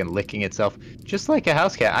back and licking itself, just like a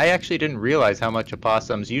house cat. I actually didn't realize how much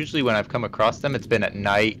opossums, usually when I've come across them, it's been at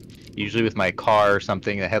night, usually with my car or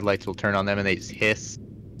something, the headlights will turn on them and they just hiss.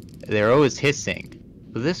 They're always hissing.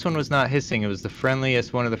 But this one was not hissing. It was the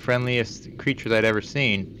friendliest, one of the friendliest creatures I'd ever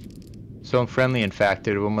seen. So friendly, in fact,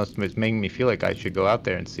 it almost was making me feel like I should go out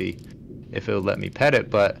there and see if it would let me pet it.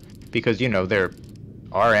 But because, you know, there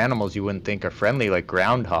are animals you wouldn't think are friendly, like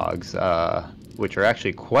groundhogs, which are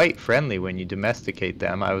actually quite friendly when you domesticate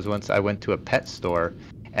them. I went to a pet store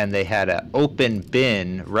and they had an open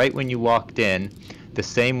bin right when you walked in, the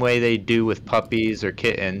same way they do with puppies or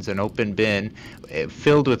kittens, an open bin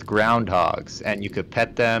filled with groundhogs, and you could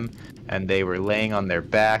pet them and they were laying on their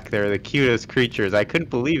back. They're the cutest creatures. I couldn't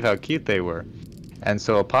believe how cute they were. And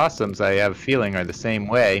so opossums, I have a feeling, are the same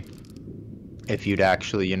way. If you'd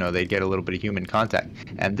actually, you know, they'd get a little bit of human contact.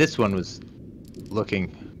 And this one was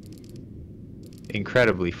looking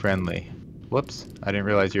incredibly friendly. Whoops, I didn't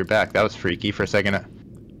realize you were back. That was freaky. For a second,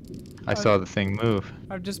 I saw the thing move.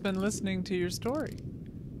 I've just been listening to your story.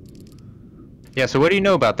 Yeah, so what do you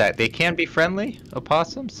know about that? They can be friendly,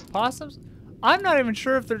 opossums? Possums? I'm not even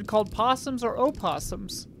sure if they're called possums or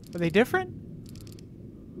opossums. Are they different?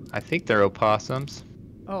 I think they're opossums.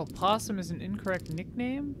 Oh, possum is an incorrect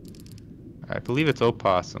nickname? I believe it's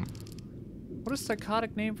opossum. What a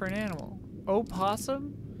psychotic name for an animal.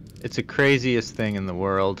 Opossum? It's the craziest thing in the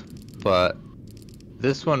world, but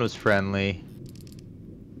this one was friendly.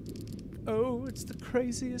 Oh, it's the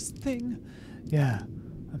craziest thing. Yeah.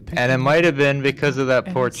 And it might have been because of that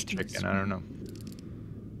and porch it's still chicken, I don't know.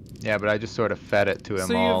 Yeah, but I just sort of fed it to him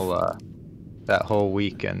So all that whole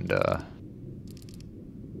week, and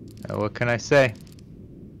what can I say?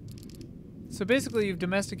 So basically you've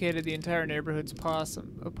domesticated the entire neighborhood's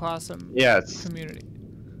opossum Yeah, community.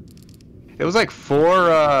 it was like 4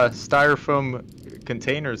 styrofoam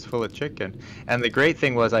containers full of chicken, and the great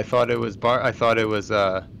thing was I thought it was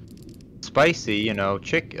spicy, you know,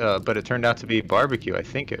 but it turned out to be barbecue. I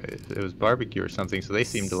think it was barbecue or something, so they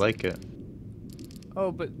seemed to like it. Oh,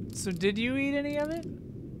 but so did you eat any of it?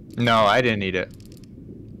 No, I didn't eat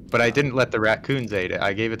it. But I didn't let the raccoons eat it.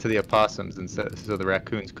 I gave it to the opossums, and so the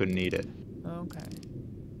raccoons couldn't eat it. Okay.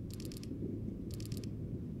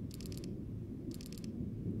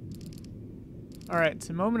 Alright, it's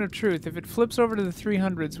a moment of truth. If it flips over to the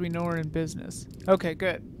 300s, we know we're in business. Okay,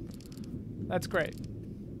 good. That's great.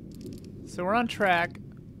 So we're on track.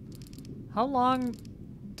 How long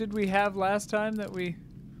did we have last time that we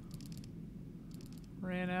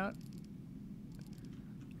ran out?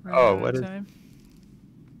 Oh, what is time?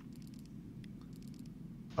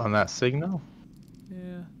 on that signal?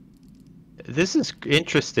 Yeah. This is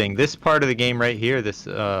interesting. This part of the game right here, this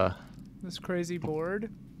crazy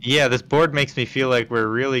board. yeah, this board makes me feel like we're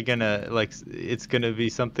really gonna, like, it's gonna be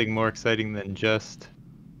something more exciting than just...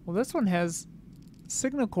 Well, this one has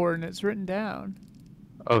signal coordinates written down.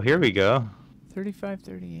 Oh, here we go.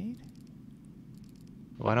 3538.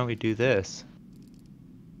 Why don't we do this?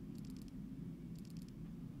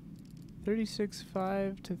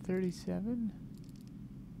 36.5 to 37?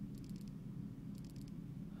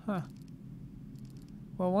 Huh.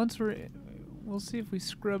 Well, we'll see if we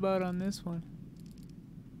scrub out on this one.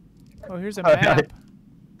 Oh, here's a map.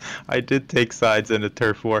 I did take sides in a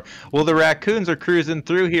turf war. Well, the raccoons are cruising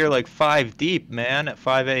through here like 5 deep, man. At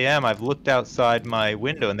 5 a.m. I've looked outside my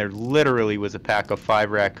window, and there literally was a pack of 5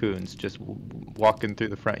 raccoons just walking through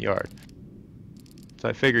the front yard. So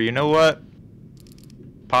I figure, you know what?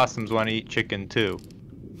 Possums want to eat chicken too.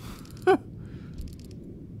 All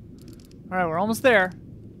right, we're almost there.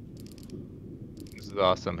 This is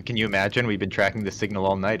awesome. Can you imagine? We've been tracking the signal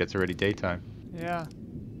all night. It's already daytime. Yeah.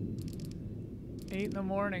 8 in the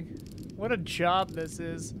morning. What a job this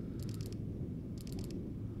is.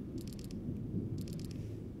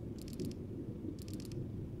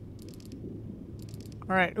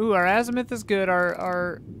 All right. Ooh, our azimuth is good.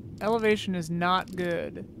 Our elevation is not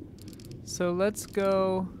good. So let's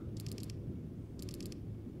go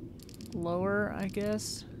lower, I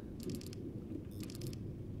guess.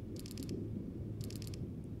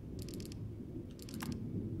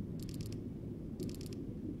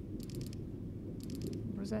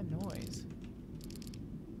 Where's that noise?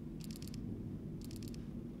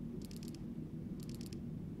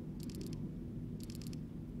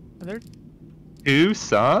 Are there 2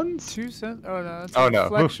 suns? 2 suns? Oh no, that's Oh, a no.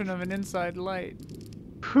 reflection of an inside light.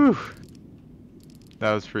 Whew.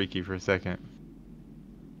 That was freaky for a second.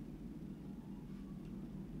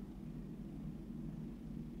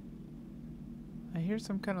 I hear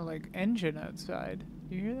some kind of like engine outside.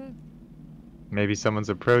 Do you hear that? Maybe someone's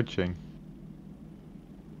approaching.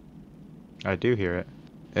 I do hear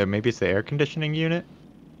it. Maybe it's the air conditioning unit?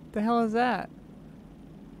 The hell is that?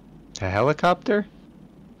 A helicopter?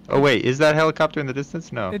 Oh wait, is that helicopter in the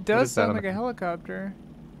distance? No. It What does is that sound on like the- a helicopter.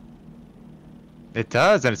 It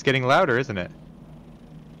does, and it's getting louder, isn't it?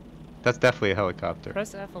 That's definitely a helicopter.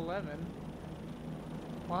 Press F11.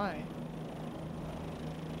 Why?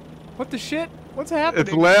 What the shit? What's happening?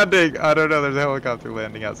 It's landing! I don't know, there's a helicopter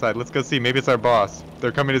landing outside. Let's go see. Maybe it's our boss.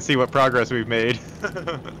 They're coming to see what progress we've made.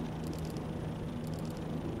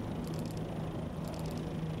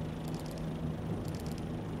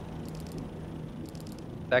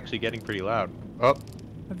 It's actually getting pretty loud. Oh,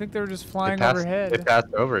 I think they were just it flying passed, overhead. it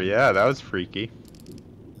passed over. Yeah, that was freaky.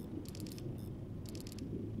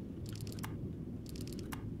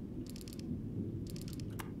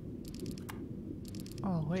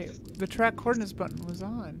 Oh wait, the track coordinates button was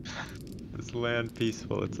on. This land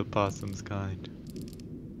peaceful, it's a possum's kind.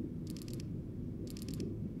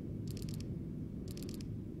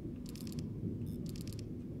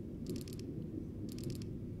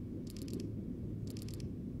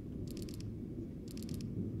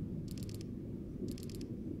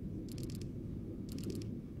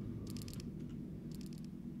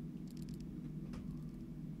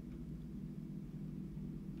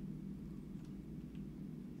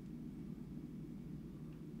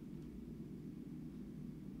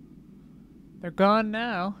 They're gone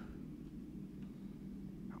now.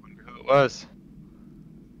 I wonder who it was.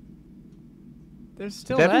 There's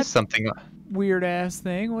still That that is something weird ass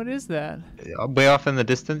thing. What is that? way off in the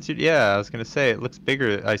distance. Yeah, I was gonna say it looks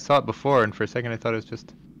bigger. I saw it before, and for a second I thought it was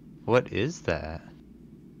just. What is that?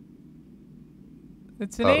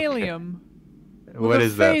 It's an Okay. alien with What a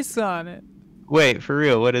is that? face on it. Wait, for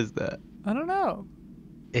real, what is that? I don't know.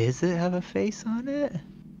 Is it have a face on it?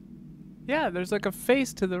 Yeah, there's like a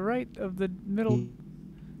face to the right of the middle.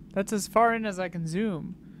 That's as far in as I can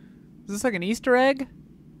zoom. Is this like an Easter egg?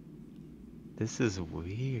 This is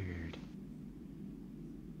weird.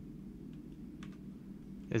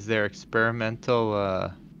 Is there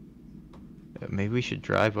experimental, maybe we should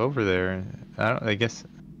drive over there. I guess.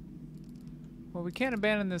 Well, we can't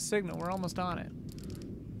abandon this signal. We're almost on it.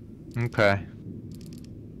 Okay.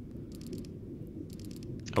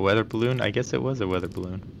 A weather balloon? I guess it was a weather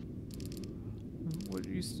balloon.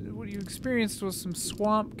 What you experienced was some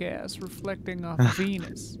swamp gas reflecting off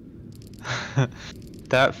Venus.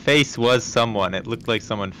 That face was someone. It looked like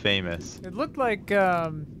someone famous. It looked like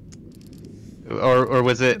Or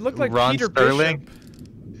was it, it looked like Ron Peter Sterling?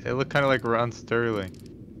 Bishop. It looked kind of like Ron Sterling.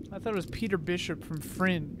 I thought it was Peter Bishop from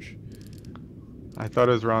Fringe. I thought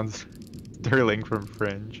it was Ron Sterling from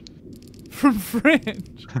Fringe. From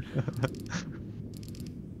Fringe.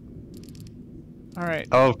 All right.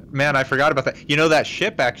 Oh man, I forgot about that. You know, that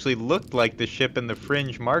ship actually looked like the ship in the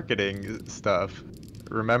Fringe marketing stuff.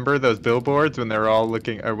 Remember those billboards when they were all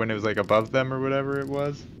looking, or when it was like above them or whatever it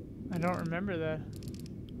was? I don't remember that.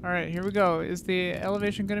 All right, here we go. Is the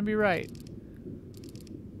elevation going to be right?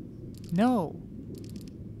 No.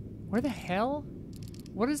 Where the hell?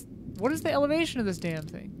 What is the elevation of this damn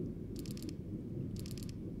thing?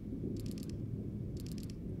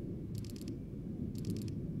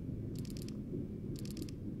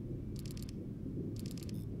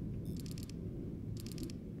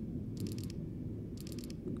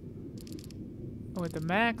 Oh, wait, the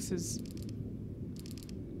max is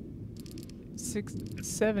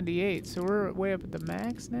 678, so we're way up at the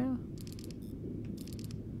max now?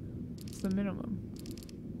 What's the minimum?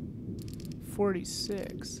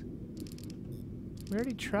 46. We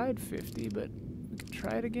already tried 50, but we could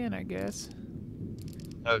try it again, I guess.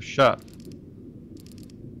 Oh, shut.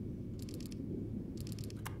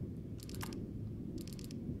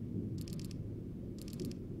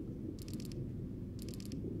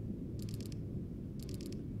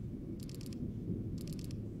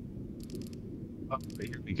 Oh,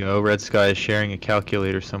 here we go. Red Sky is sharing a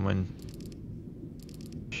calculator. Someone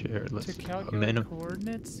shared. To Let's calculate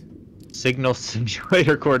coordinates? signal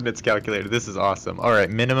simulator coordinates calculator. This is awesome. All right,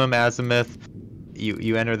 minimum azimuth.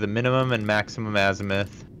 You enter the minimum and maximum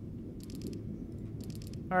azimuth.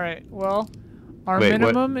 All right. Well, our Wait, what?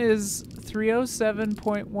 minimum is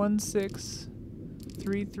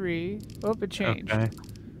 307.1633. Oh, it changed. Okay.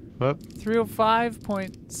 Whoop.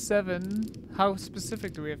 305.7. How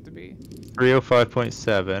specific do we have to be?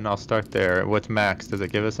 305.7. I'll start there. What's max? Does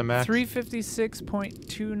it give us a max?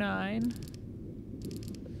 356.29.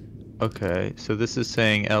 Okay, so this is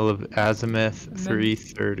saying azimuth And then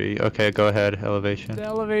 330. Okay, go ahead. Elevation. the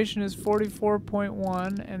elevation is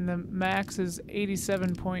 44.1, and the max is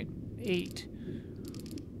 87.8.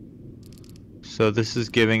 So this is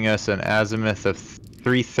giving us an azimuth of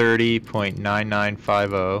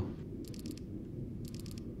 330.9950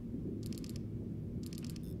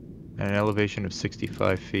 and an elevation of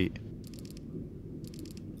 65 feet.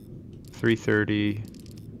 330,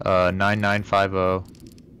 9950,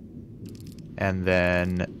 and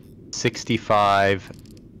then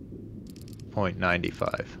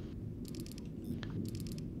 65.95.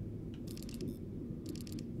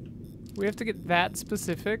 We have to get that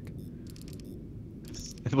specific.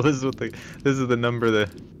 Well, this is the number the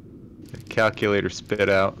calculator spit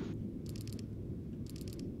out.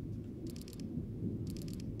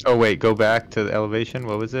 Oh wait, go back to the elevation.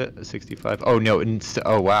 What was it? 65. Oh no.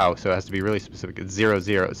 Oh wow. So it has to be really specific. It's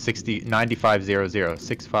 00 60 9500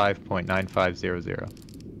 65.9500.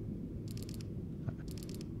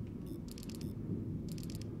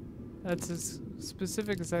 That's as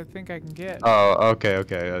specific as I think I can get. Oh, okay,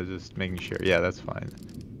 okay. I was just making sure. Yeah, that's fine.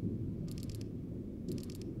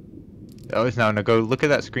 Oh, it's now go look at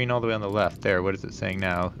that screen all the way on the left there. What is it saying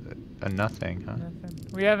now? A nothing, huh?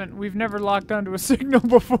 Nothing. We've never locked onto a signal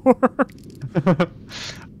before.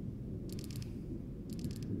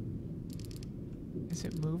 Is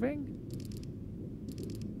it moving?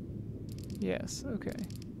 Yes, okay.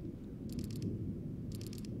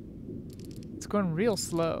 It's going real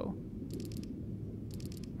slow.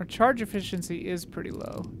 Our charge efficiency is pretty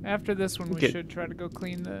low. After this one, we should try to go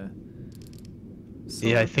clean the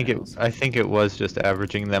solar Yeah, panels. I think it was just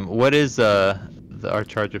averaging them. What is our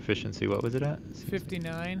charge efficiency? What was it at?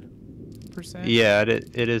 59%. Yeah,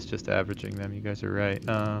 it is just averaging them. You guys are right.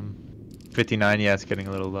 59. Yeah, it's getting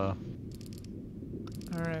a little low.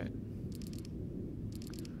 All right.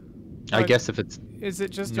 I But guess if it's is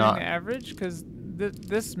it just not- doing the average? Because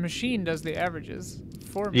this machine does the averages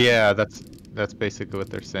for me. yeah, that's basically what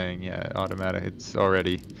they're saying. Yeah, automatic. It's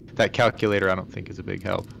already that calculator. I don't think is a big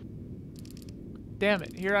help. Damn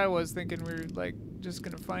it! Here I was thinking we were like just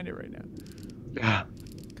gonna find it right now. Yeah.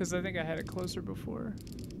 Because I think I had it closer before.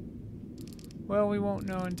 Well, we won't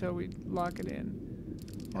know until we lock it in.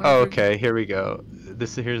 Wonder Oh, if we okay. Here we go.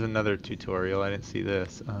 Here's another tutorial. I didn't see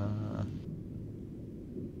this.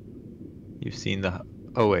 You've seen the.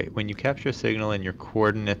 Oh wait, when you capture a signal and your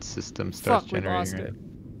coordinate system starts Fuck, we lost generating. it.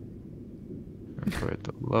 Record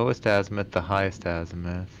the lowest azimuth, the highest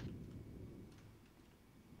azimuth.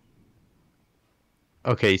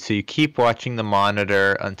 Okay, so you keep watching the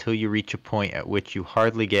monitor until you reach a point at which you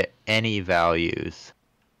hardly get any values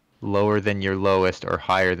lower than your lowest or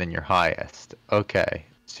higher than your highest. Okay,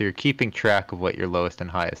 so you're keeping track of what your lowest and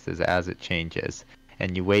highest is as it changes,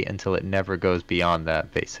 and you wait until it never goes beyond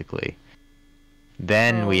that, basically.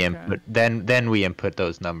 Then Oh, we okay. input then we input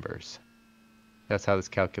those numbers. That's how this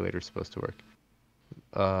calculator is supposed to work.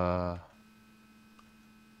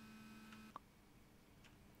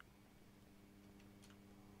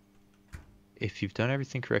 If you've done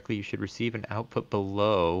everything correctly, you should receive an output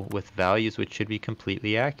below with values which should be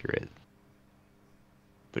completely accurate.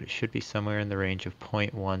 But it should be somewhere in the range of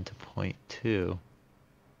 0.1 to 0.2.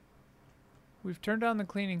 We've turned on the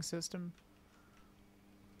cleaning system.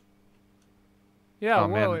 Yeah, Oh,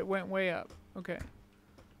 whoa, man. it went way up. Okay.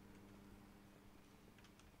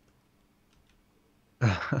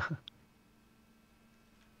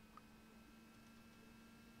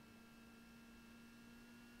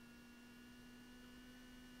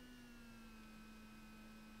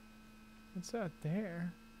 What's out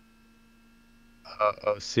there?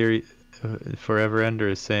 Oh, Series Forever Ender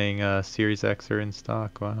is saying Series X are in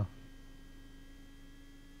stock. Wow.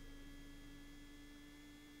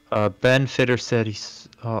 Ben Fitter said he's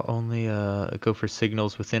only go for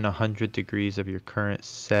signals within 100 degrees of your current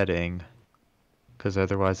setting, because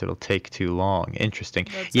otherwise it'll take too long. Interesting.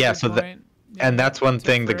 That's a Yeah, good so that point. and Yeah, that's one take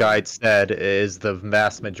thing the forever. guide said is the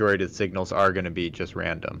vast majority of the signals are going to be just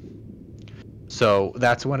random. So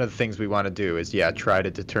that's one of the things we want to do is, yeah, try to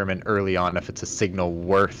determine early on if it's a signal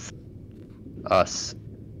worth us,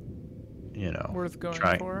 Worth going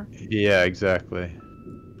trying. for. Yeah, exactly.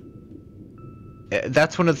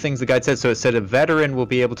 That's one of the things the guide said. So it said a veteran will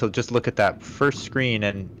be able to just look at that first screen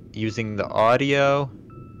and using the audio,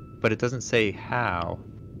 but it doesn't say how.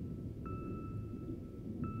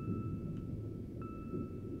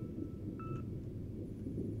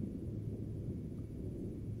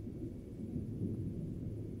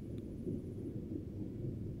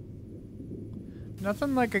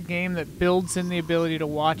 Nothing like a game that builds in the ability to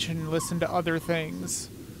watch and listen to other things.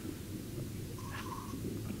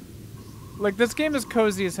 Like, this game is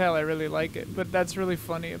cozy as hell. I really like it, but that's really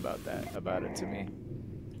funny about it to me.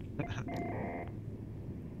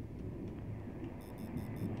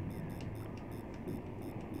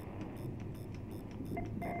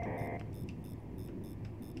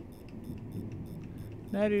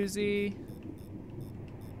 Night, Uzi.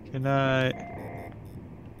 Good night.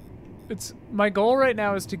 It's my goal right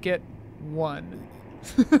now is to get one.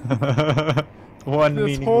 One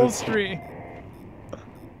This whole meaningless. stream.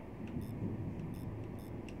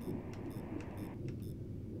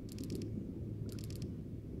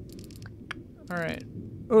 All right.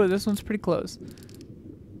 Oh, this one's pretty close.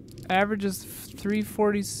 Average is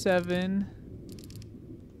 347.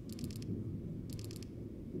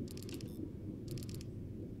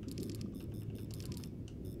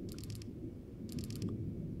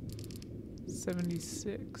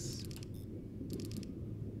 $76.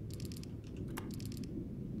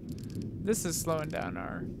 This is slowing down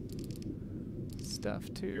our stuff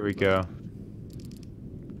too. Here we go.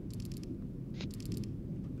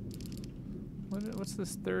 What's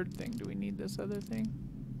this third thing? Do we need this other thing?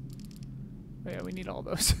 Oh yeah, we need all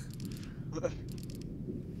those.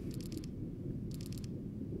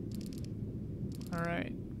 All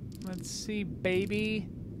right. Let's see, baby.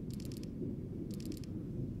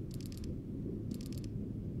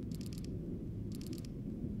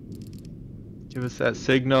 Give us that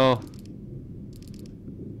signal.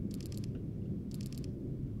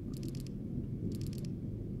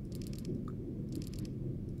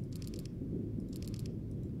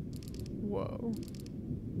 Whoa.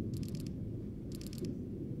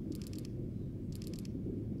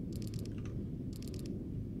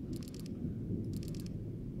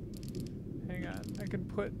 Hang on. I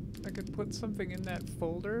could put something in that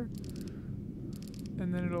folder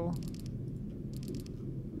and then it'll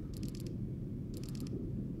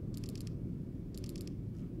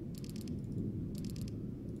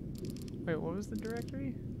Wait, what was the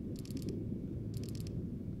directory?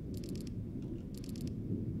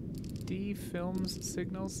 D Films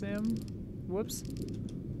Signal Sim. Whoops.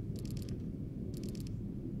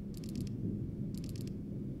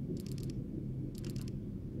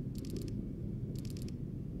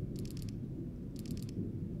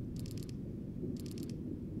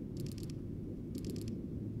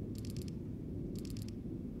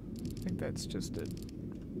 I think that's just an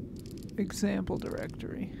example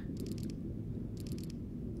directory.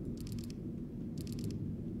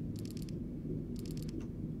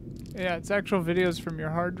 Yeah, it's actual videos from your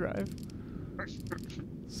hard drive.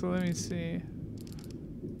 So let me see.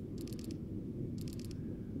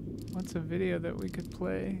 What's a video that we could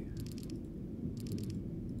play?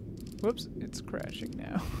 Whoops, it's crashing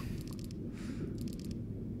now.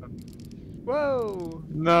 Whoa!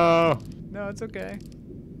 No. No, it's okay.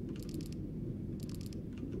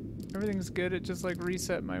 Everything's good, it just like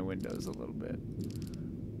reset my windows a little bit.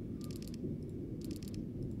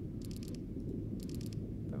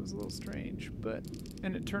 That was a little strange, but...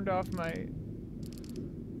 And it turned off my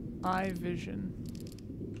eye vision.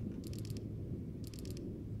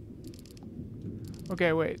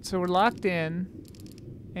 Okay, wait, so we're locked in,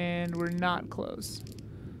 and we're not close.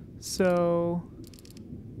 So...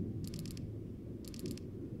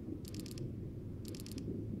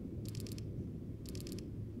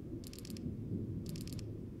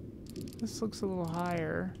 This looks a little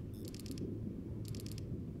higher.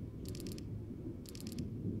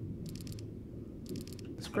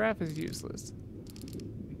 This graph is useless.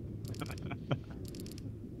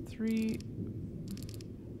 3.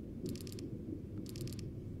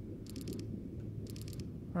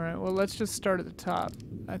 Alright, well, let's just start at the top.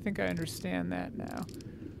 I think I understand that now.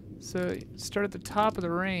 So, start at the top of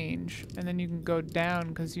the range, and then you can go down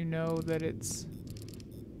because you know that it's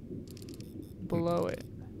below it.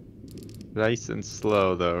 Nice and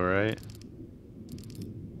slow, though, right?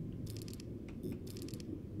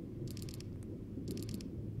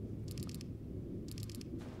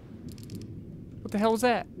 What the hell was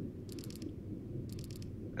that?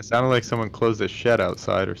 It sounded like someone closed a shed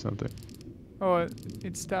outside or something. Oh,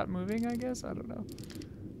 it stopped moving, I guess? I don't know.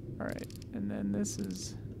 Alright, and then this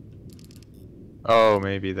is... Oh,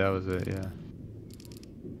 maybe that was it, yeah.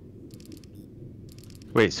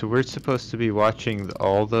 Wait, so we're supposed to be watching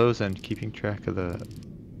all those and keeping track of the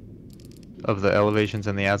elevations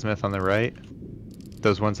and the azimuth on the right?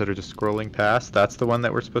 Those ones that are just scrolling past? That's the one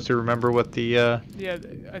that we're supposed to remember what the, Yeah,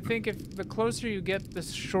 I think if the closer you get, the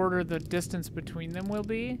shorter the distance between them will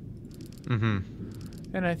be. Mm-hmm.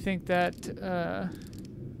 And I think that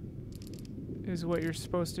is what you're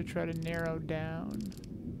supposed to try to narrow down.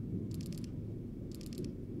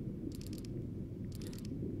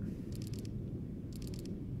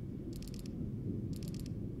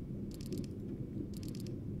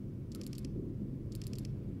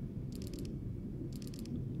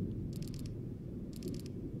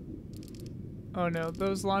 Oh no,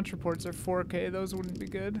 those launch reports are 4K. Those wouldn't be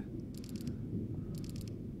good.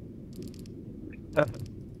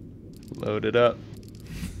 Load it up.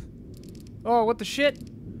 Oh, what the shit?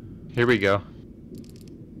 Here we go.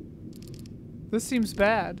 This seems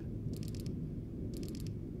bad.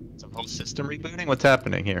 Some whole system rebooting? What's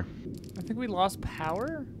happening here? I think we lost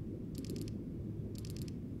power?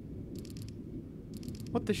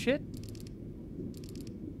 What the shit?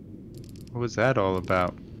 What was that all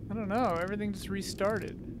about? I don't know. Everything just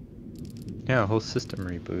restarted. Yeah, whole system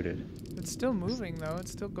rebooted. It's still moving though.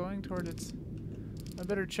 It's still going toward its... I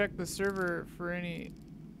better check the server for any...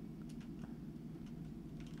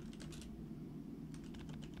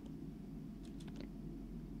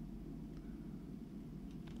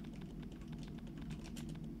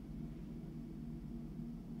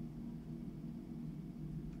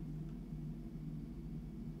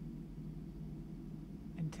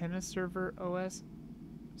 Antenna server OS...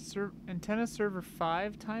 Antenna server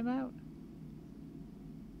 5 timeout?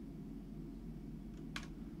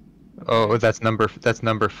 Oh, that's number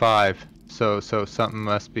 5. So something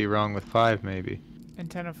must be wrong with 5 maybe.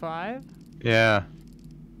 Antenna 5? Yeah.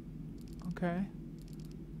 Okay.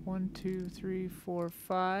 1, 2, 3, 4,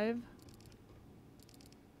 5.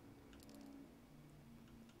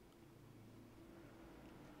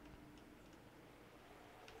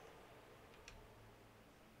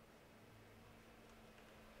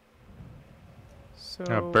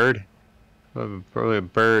 So Bird. Well, probably a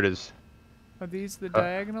bird is... are these the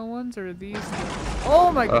diagonal ones or are these the...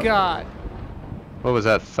 Oh my god! What was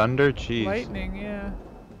that? Thunder? Jeez. Lightning, yeah.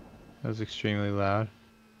 That was extremely loud.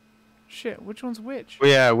 Shit, which one's which? Well,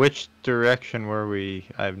 yeah, which direction were we?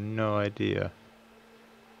 I have no idea.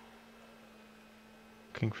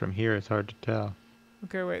 Looking from here, it's hard to tell.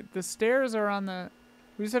 Okay, wait. The stairs are on the...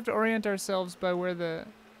 We just have to orient ourselves by where the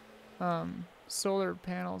solar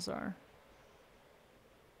panels are.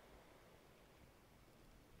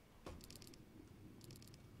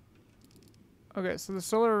 Okay, so the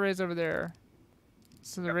solar array's over there.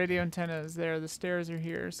 So the radio antenna is there. The stairs are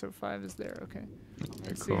here. So 5 is there. Okay.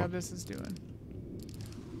 Let's see how this is doing.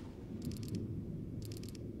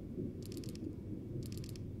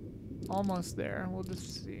 Almost there. We'll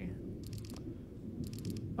just see.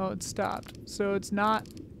 Oh, it stopped. So it's not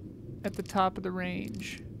at the top of the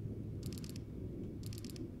range.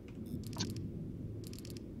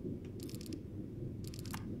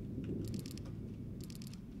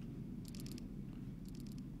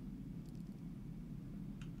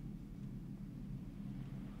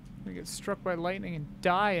 We get struck by lightning and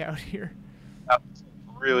die out here. That's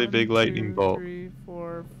a really big lightning bolt. 3,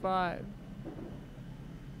 4, 5.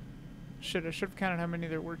 Shit, I should have counted how many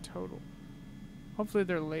there were total. Hopefully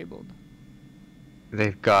they're labeled.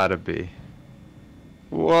 They've gotta be.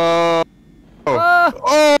 Whoa! Ah!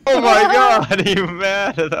 Oh my god, are you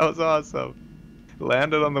mad? That was awesome.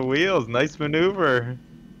 Landed on the wheels, nice maneuver.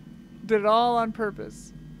 Did it all on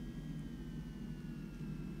purpose.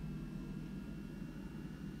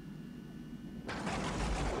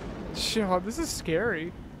 Shit, this is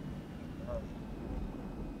scary.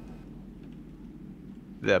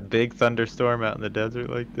 That big thunderstorm out in the desert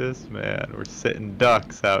like this, man, we're sitting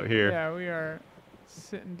ducks out here. Yeah, we are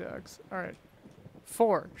sitting ducks. All right.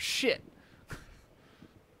 4. Shit.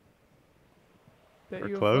 That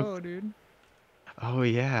We're close. UFO, dude. Oh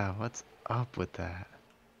yeah, what's up with that?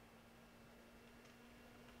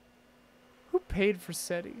 Who paid for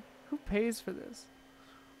SETI? Who pays for this?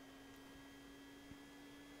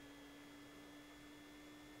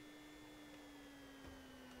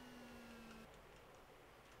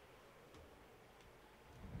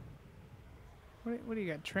 What do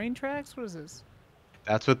you got? Train tracks? What is this?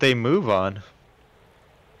 That's what they move on.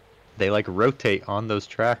 They like rotate on those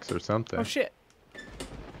tracks or something. Oh shit.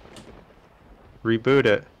 Reboot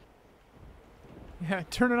it. Yeah,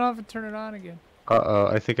 turn it off and turn it on again. Uh-oh,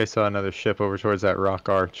 I think I saw another ship over towards that rock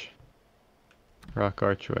arch. Rock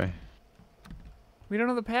archway. We don't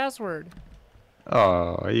know the password.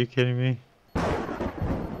 Oh, are you kidding me?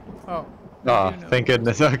 Oh. we Oh, do know thank the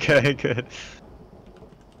goodness. Okay, good. password.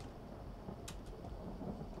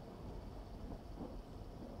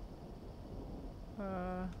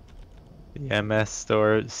 The MS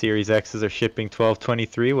store Series X's are shipping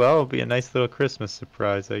 12/23. Well, it'll be a nice little Christmas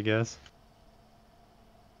surprise, I guess.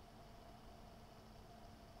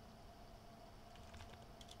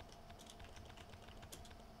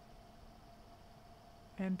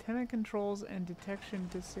 Antenna controls and detection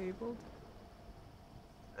disabled.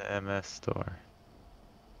 The MS store.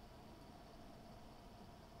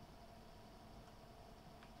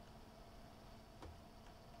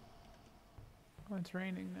 Oh, it's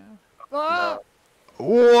raining now. Ah!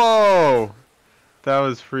 Whoa! That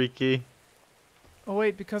was freaky. Oh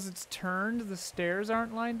wait, because it's turned, the stairs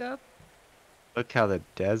aren't lined up? Look how the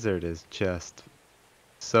desert is just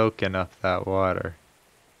soaking up that water.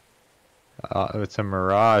 It's a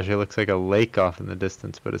mirage. It looks like a lake off in the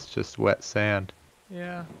distance, but it's just wet sand.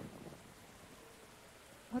 Yeah.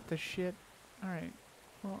 What the shit? Alright.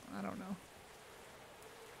 Well, I don't know.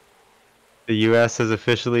 The US has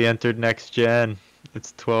officially entered next gen.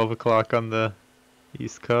 It's 12 o'clock on the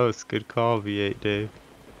East Coast. Good call, V8 Dave.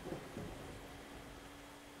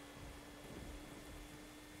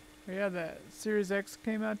 Oh, yeah, that Series X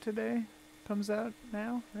came out today. Comes out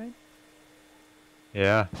now, right?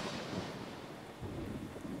 Yeah.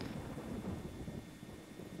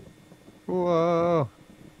 Whoa.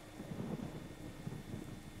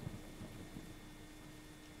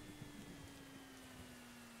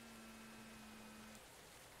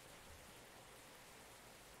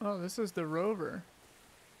 Oh, this is the rover.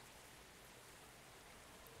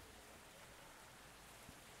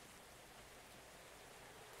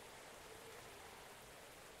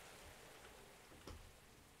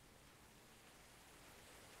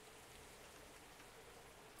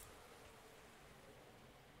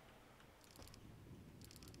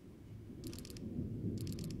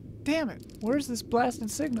 Damn it! Where's this blasted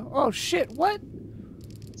signal? Oh shit! What?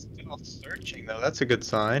 Still searching though. That's a good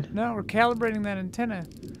sign. No, we're calibrating that antenna.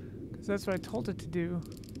 Because that's what I told it to do.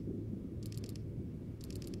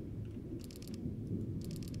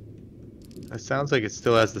 It sounds like it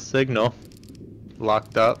still has the signal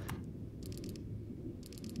locked up.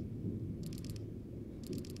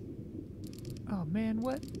 Oh man,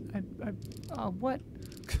 what? Oh, what?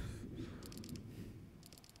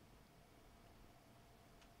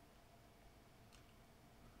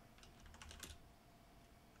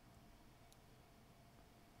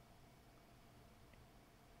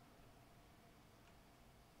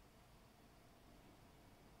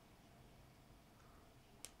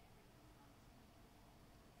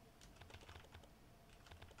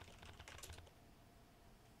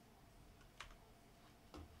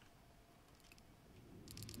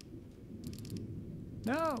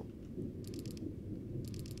 No!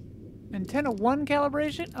 Antenna 1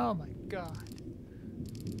 calibration? Oh my god.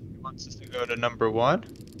 Wants us to go to number 1?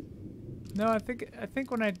 No, I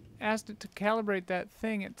think when I asked it to calibrate that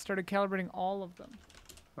thing, it started calibrating all of them.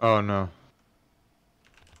 Oh no.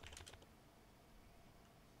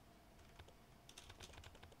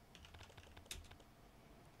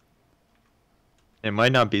 It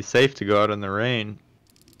might not be safe to go out in the rain.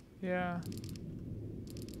 Yeah.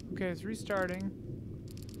 Okay, it's restarting.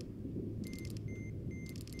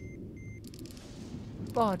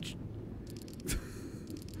 Fudge.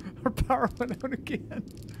 Our power went out again.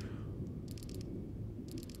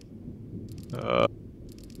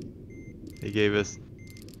 He gave us.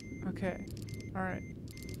 Okay. Alright.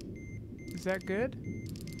 Is that good?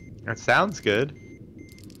 That sounds good.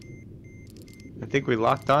 I think we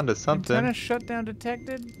locked onto something. Antenna shutdown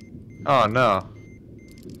detected? Oh no.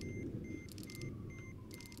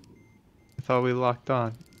 I thought we locked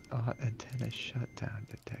on. Oh, antenna shutdown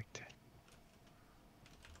detected.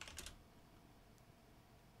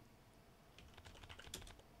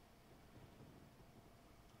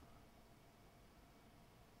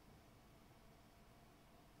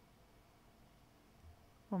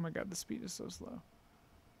 Oh my god, the speed is so slow.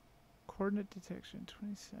 Coordinate detection,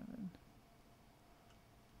 27.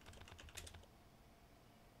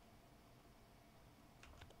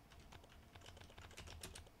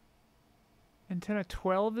 Antenna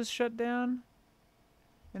 12 is shut down.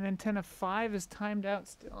 And antenna 5 is timed out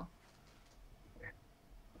still.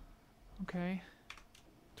 Okay.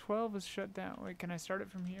 12 is shut down. Wait, can I start it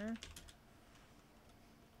from here?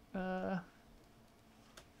 I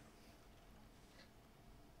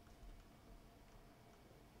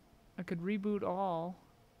could reboot all.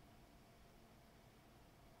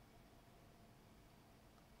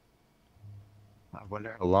 I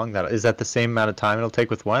wonder how long that is. That the same amount of time it'll take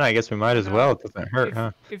with one? I guess we might as well. It doesn't hurt,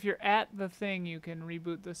 huh? If you're at the thing, you can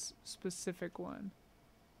reboot this specific one.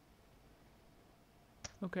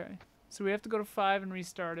 Okay. So we have to go to 5 and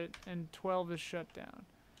restart it, and 12 is shut down.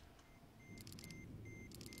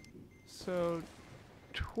 So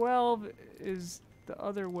 12 is the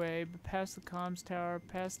other way, but past the comms tower,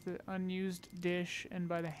 past the unused dish, and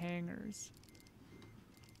by the hangars.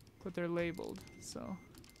 But they're labeled, so.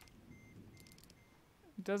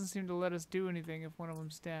 It doesn't seem to let us do anything if one of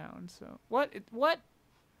them's down, so. What? What?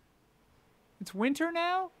 It's winter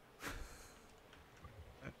now?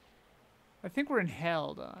 I think we're in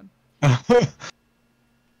hell, Don.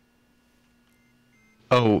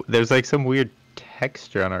 Oh, there's like some weird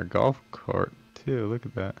texture on our golf court, too. Look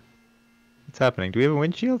at that. What's happening? Do we have a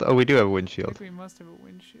windshield? Oh, we do have a I windshield. think we must have a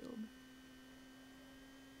windshield.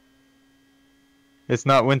 It's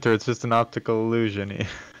not winter, it's just an optical illusion.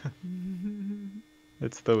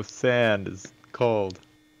 It's the sand is cold.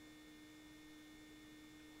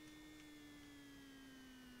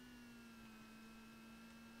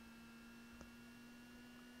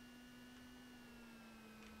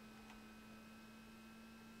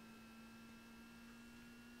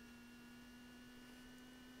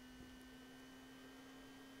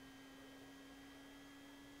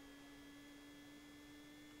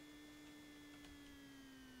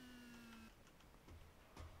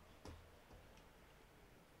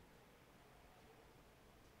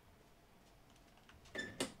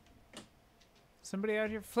 Somebody out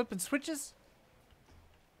here flipping switches?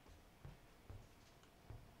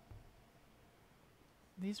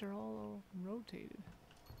 These are all rotated.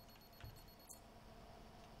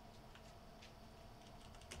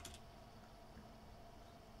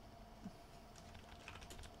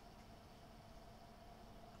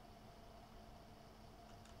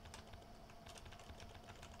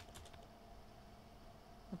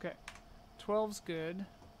 Okay. 12's good.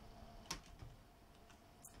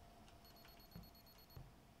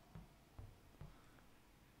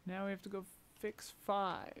 Now we have to go fix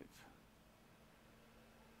 5.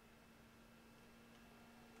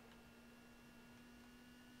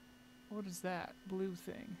 What is that blue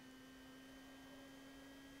thing?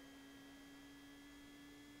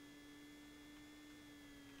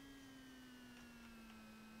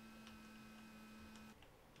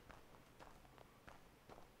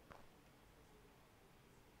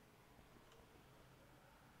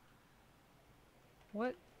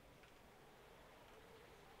 What?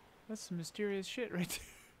 That's some mysterious shit right there.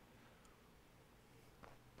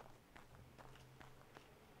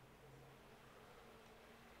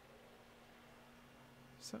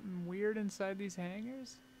 Something weird inside these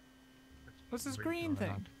hangars? What's this green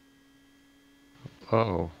thing?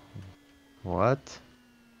 Oh. What?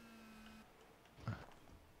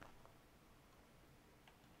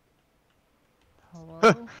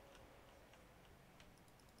 Hello?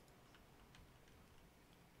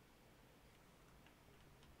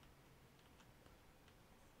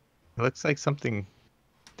 It looks like something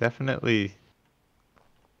definitely...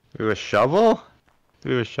 We have a shovel? Do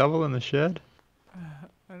we have a shovel in the shed?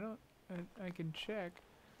 I don't... I can check.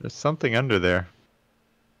 There's something under there.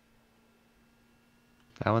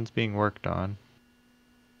 That one's being worked on.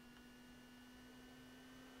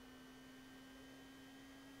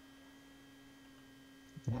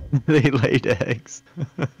 They laid eggs.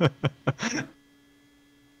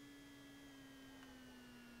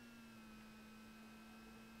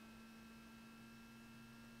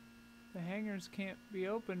 The hangars can't be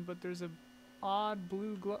opened, but there's a odd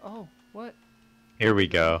blue glow. Oh, what? Here we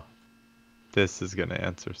go. This is gonna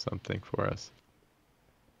answer something for us.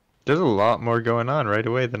 There's a lot more going on right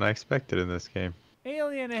away than I expected in this game.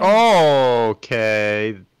 Alien eggs!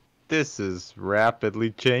 Okay, this is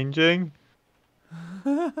rapidly changing.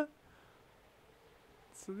 So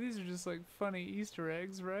these are just like funny Easter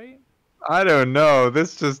eggs, right? I don't know.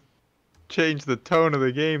 This just changed the tone of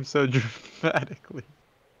the game so dramatically.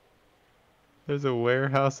 There's a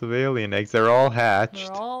warehouse of alien eggs. They're all They're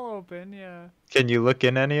hatched. all open, yeah. Can you look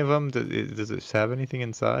in any of them? Does it have anything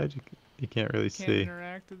inside? You can't really Can't see.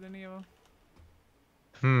 interact with any of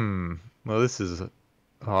them. Well, this is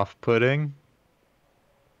off-putting.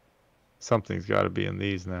 Something's got to be in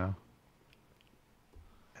these now.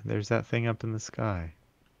 And there's that thing up in the sky.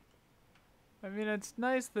 I mean, it's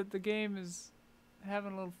nice that the game is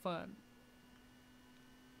having a little fun.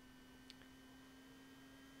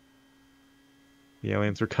 The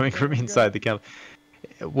aliens were coming There from we go. inside the camp.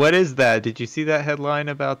 What is that? Did you see that headline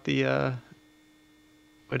about the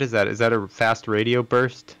what is that? Is that a fast radio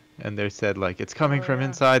burst? And they said like it's coming Oh, from yeah.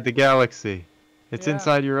 inside the galaxy. It's Yeah.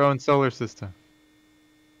 inside your own solar system.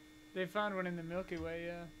 They found one in the Milky Way,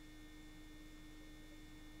 yeah.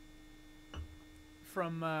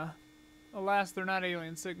 From, alas, they're not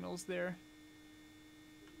alien signals. They're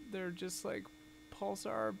just like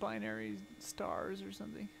pulsar binary stars or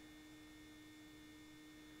something.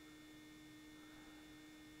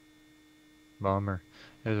 Bummer.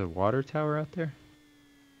 There's a water tower out there.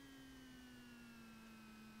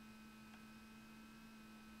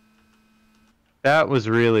 That was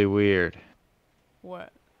really weird.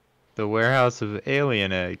 What? The warehouse of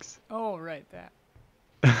alien eggs. Oh, right, that.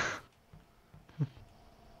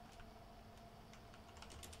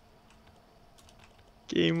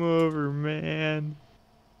 Game over, man.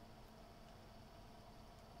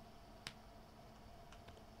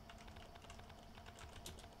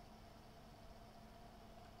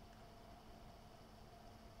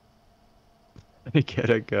 I get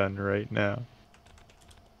a gun right now.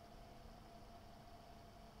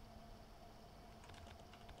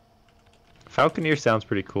 Falconeer sounds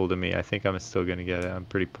pretty cool to me. I think I'm still gonna get it. I'm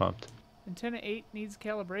pretty pumped. Antenna 8 needs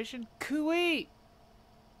calibration. Kuwait!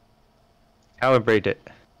 Calibrate it.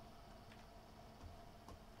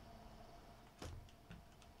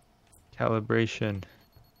 Calibration.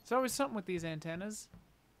 There's always something with these antennas.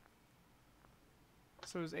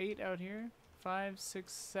 So is 8 out here? 5,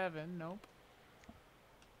 6, 7. Nope.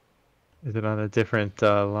 Is it on a different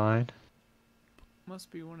line?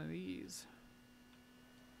 Must be one of these.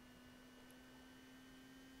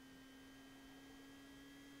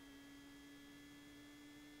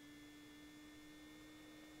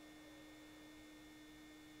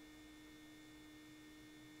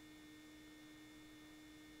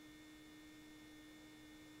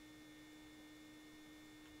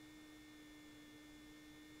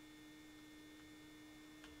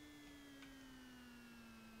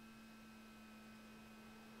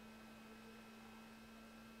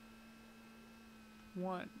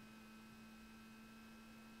 One.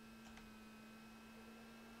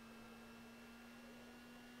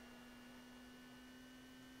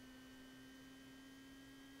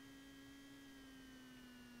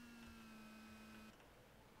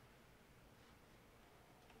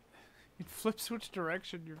 It flips which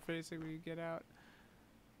direction you're facing when you get out.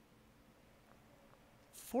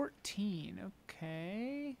 14,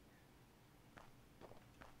 okay.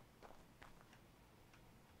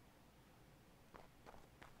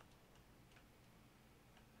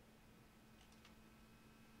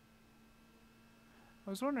 I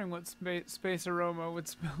was wondering what space aroma would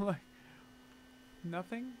smell like.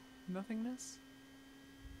 Nothing? Nothingness?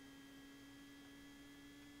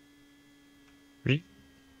 Re-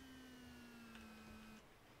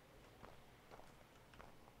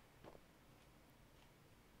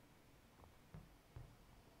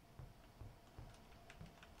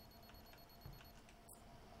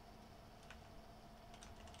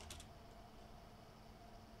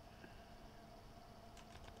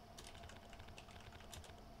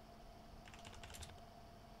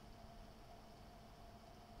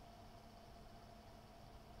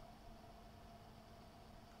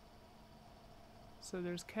 So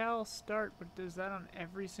there's cal start, but is that on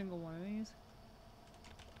every single one of these?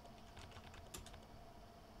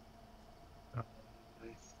 I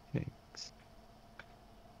think so.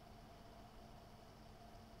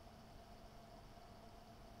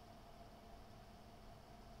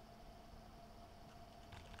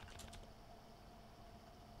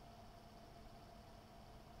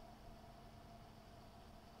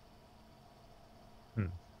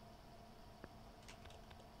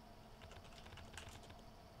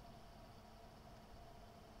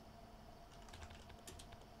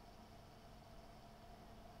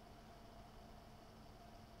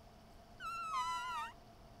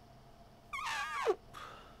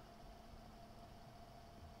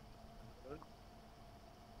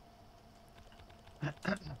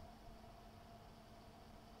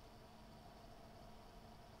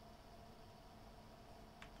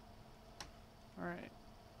 Alright.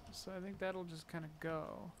 So I think that'll just kind of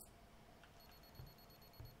go.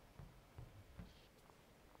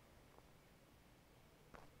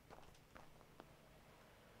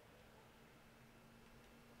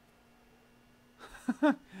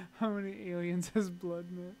 How many aliens has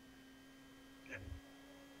blood met?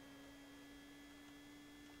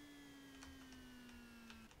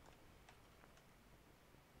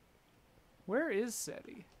 Where is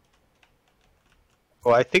SETI?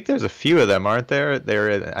 Well, I think there's a few of them, aren't there?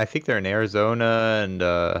 I think they're in Arizona and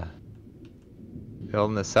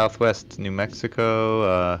in the southwest New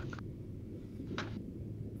Mexico.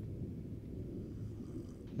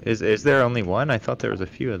 Is there only one? I thought there was a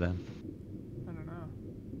few of them. I don't know.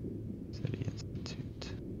 City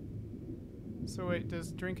Institute. So wait,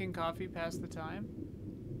 does drinking coffee pass the time?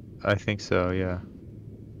 I think so, yeah.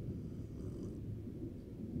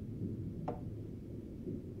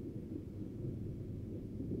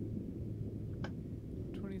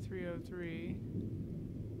 $23.03.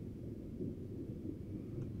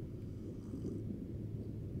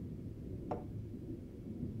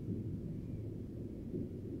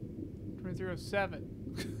 $23.07.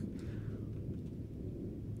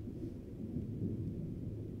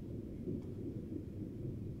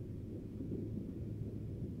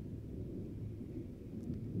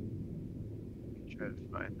 Try to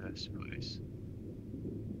find this place.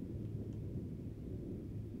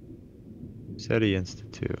 SETI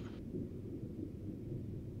Institute.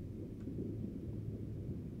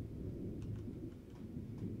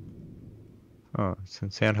 Oh, it's in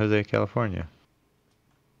San Jose, California.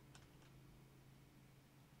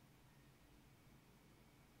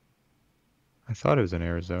 I thought it was in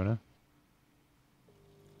Arizona.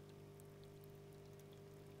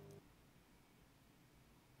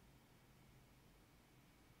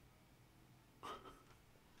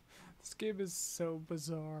 This game is so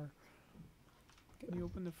bizarre. Can you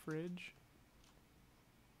open the fridge?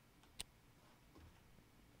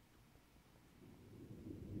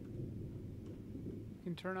 You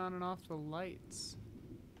can turn on and off the lights.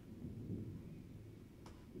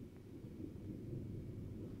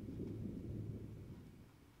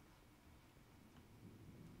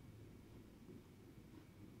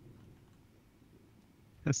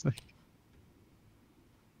 It's like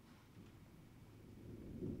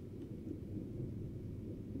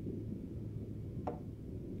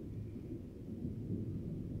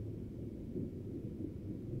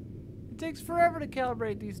It takes forever to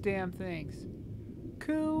calibrate these damn things.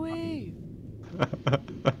 Cooey!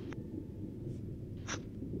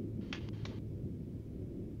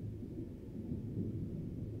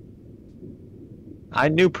 I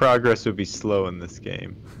knew progress would be slow in this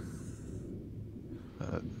game.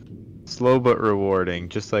 Slow but rewarding,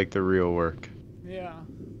 just like the real work. Yeah.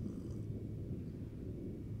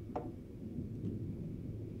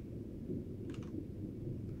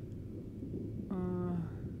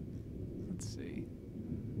 Let's see.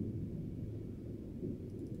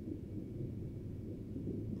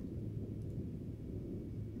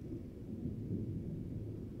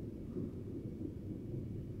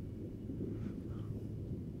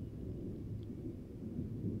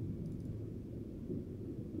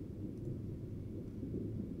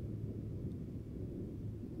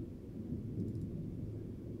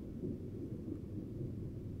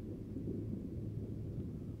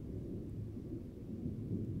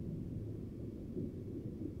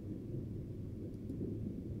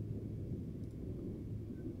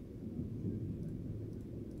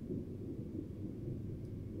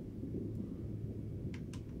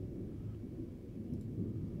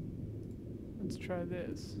 Let's try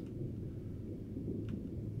this.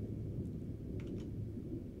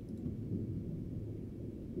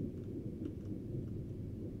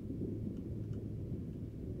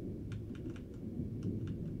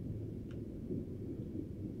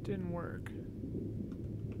 Didn't work.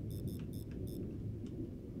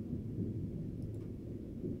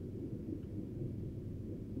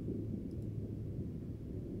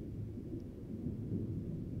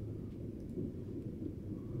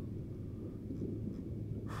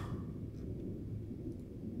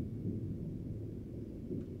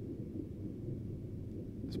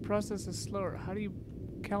 This process is slower. How do you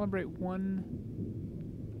calibrate one?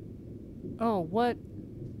 Oh, what?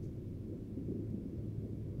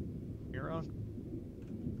 You're wrong.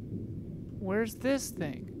 Where's this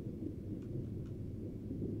thing?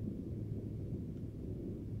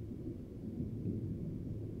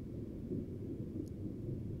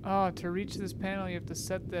 Oh, to reach this panel, you have to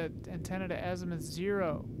set the antenna to azimuth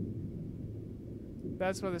 0.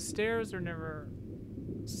 That's why the stairs are never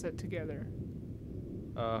set together.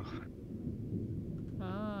 Ah,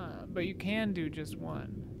 but you can do just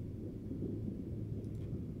one.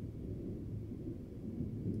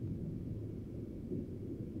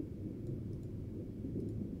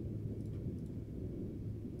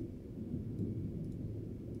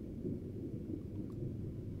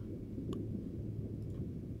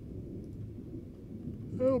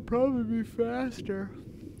 It'll probably be faster.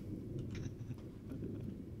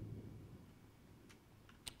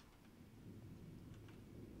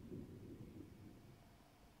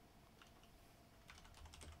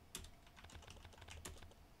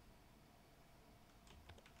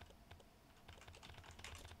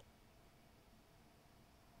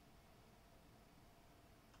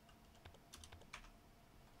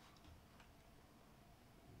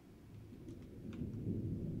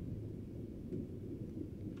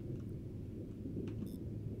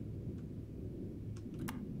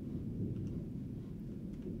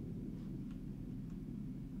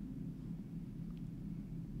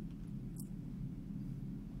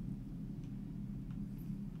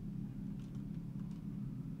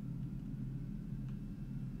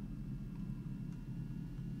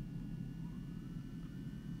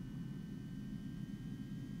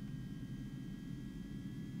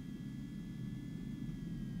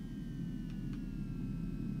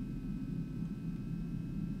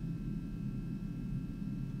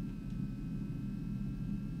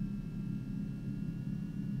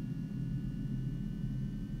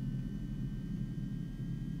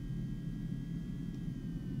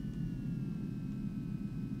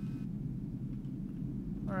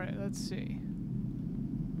 Alright, let's see.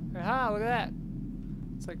 Aha, look at that.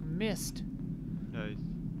 It's like mist. Nice.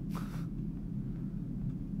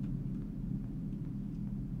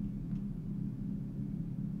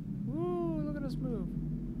 Woo, look at us move.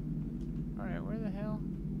 Alright, where the hell?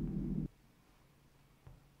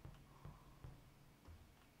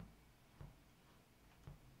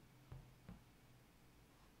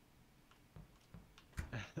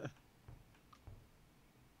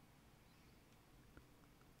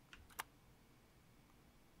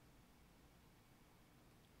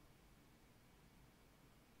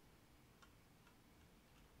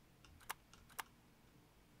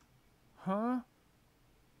 Huh?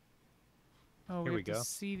 Oh, Here we we have to go.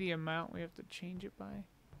 see the amount we have to change it by.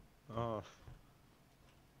 Oh.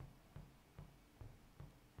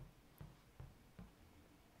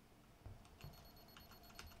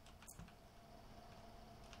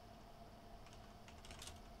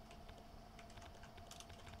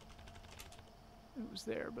 It was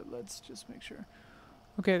there, but let's just make sure.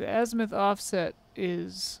 Okay, the azimuth offset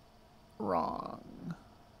is wrong.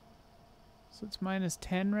 So it's minus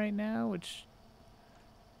 10 right now, which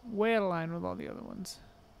way out of line with all the other ones.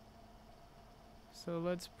 So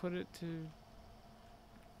let's put it to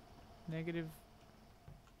negative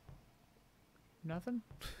nothing.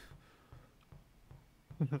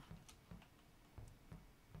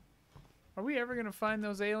 Are we ever gonna find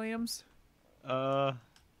those aliens? We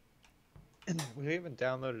haven't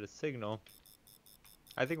downloaded a signal.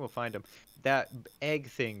 I think we'll find them. That egg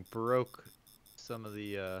thing broke some of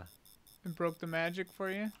the, It broke the magic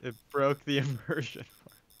for you? it broke the immersion.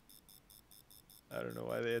 I don't know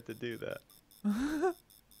why they had to do that.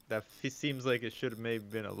 That seems like it should have maybe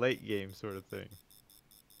been a late game sort of thing.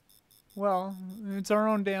 Well, it's our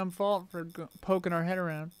own damn fault for poking our head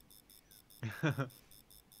around.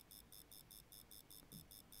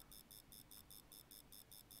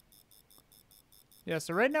 Yeah,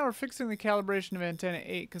 so right now we're fixing the calibration of antenna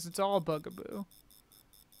 8 because it's all bugaboo.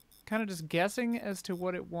 Kind of just guessing as to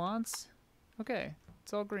what it wants. Okay,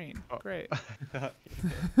 it's all green. Oh. Great.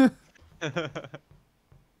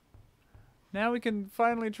 Now we can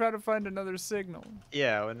finally try to find another signal.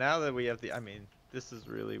 Yeah, well now that we have the, I mean, this is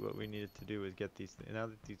really what we needed to do is get these, now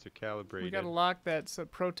that these are calibrated. We gotta lock that so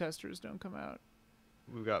protesters don't come out.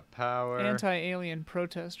 We've got power. Anti-alien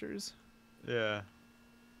protesters. Yeah.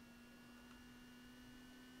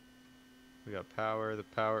 We got power, the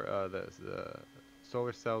power, the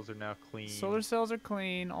solar cells are now clean. Solar cells are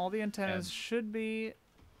clean. All the antennas And should be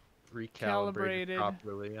recalibrated calibrated.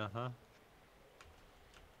 properly, uh-huh.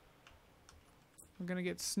 We're gonna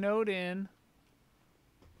get snowed in.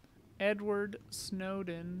 Edward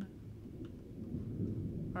Snowden.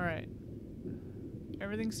 Alright.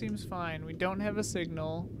 Everything seems fine. We don't have a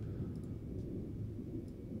signal.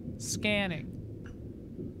 Scanning.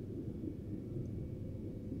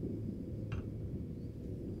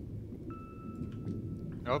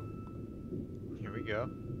 Oh. Here we go.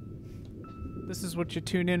 This is what you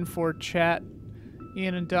tune in for, chat.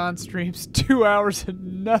 Ian and Don streams 2 hours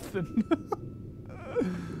and nothing.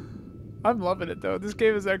 I'm loving it though. This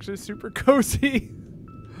game is actually super cozy.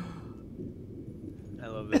 I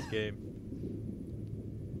love this game.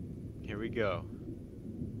 Here we go.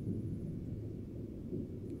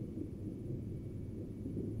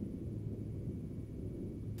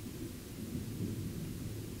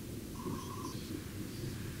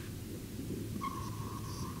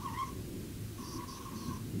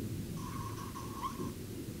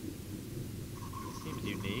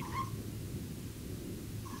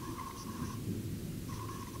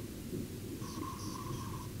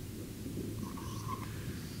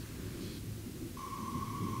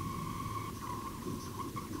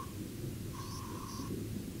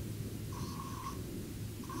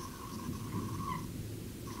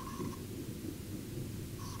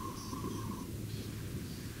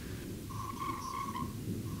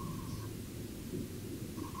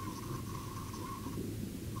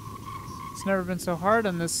 It's never been so hard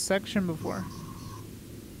on this section before.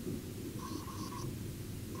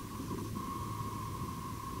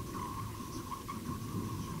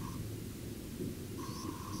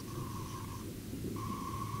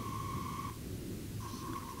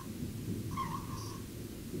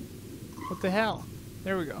 What the hell?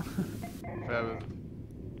 There we go.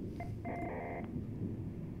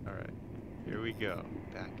 Alright, here we go.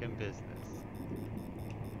 Back in business.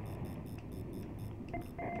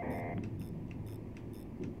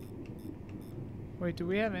 Wait, do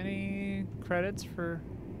we have any credits for...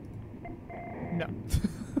 No.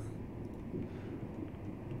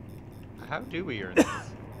 How do we earn this?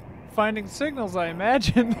 Finding signals, I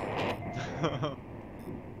imagine.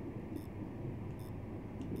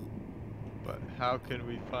 But how can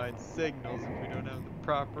we find signals if we don't have the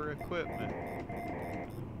proper equipment?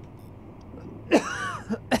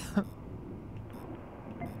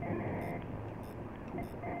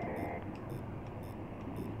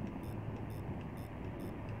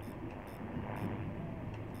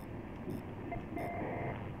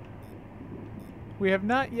 We have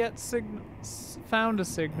not yet found a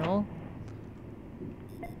signal.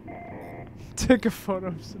 Take a photo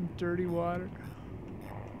of some dirty water.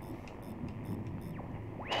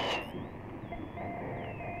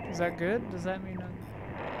 Is that good? Does that mean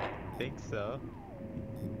I think so.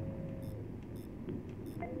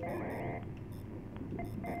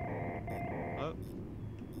 Oh,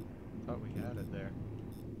 thought we had it there.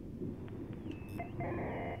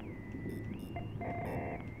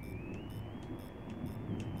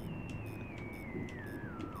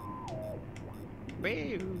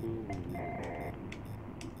 Woo!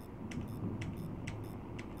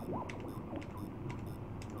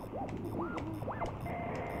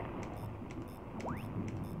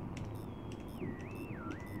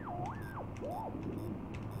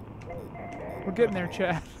 we're getting there,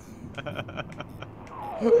 Chad?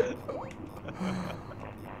 Oh.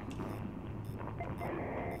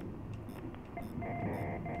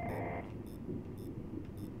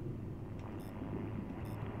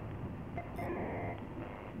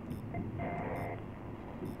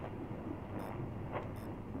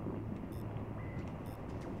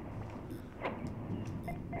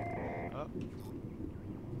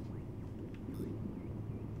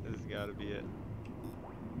 This has got to be it.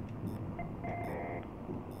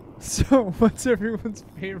 So, what's everyone's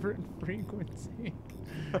favorite frequency?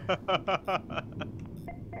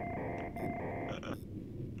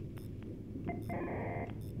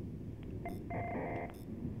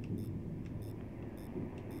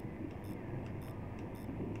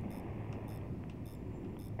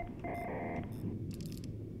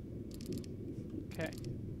 Okay.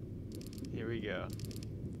 Here we go.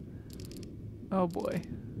 Oh boy.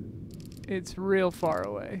 It's real far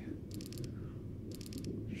away.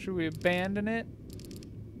 Should we abandon it?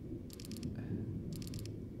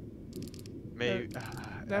 Maybe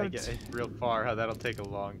that I would get it's real far. How that'll take a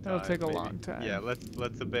long time. That'll take a maybe. long time. Yeah,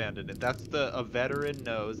 let's abandon it. That's a veteran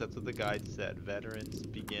knows. That's what the guide said. Veterans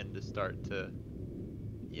begin to start to,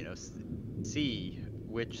 you know, see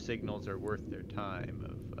which signals are worth their time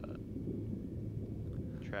of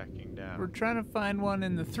tracking down. We're trying to find one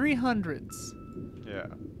in the 300s. Yeah.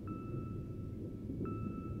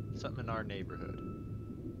 Something in our neighborhood.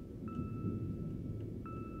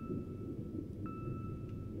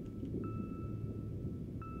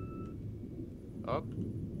 Oh.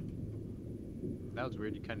 That was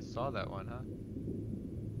weird. You kind of saw that one, huh?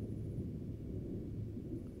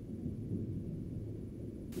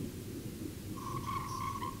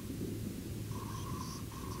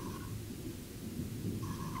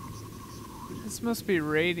 This must be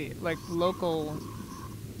radio, like local,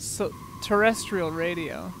 terrestrial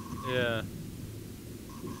radio. Yeah.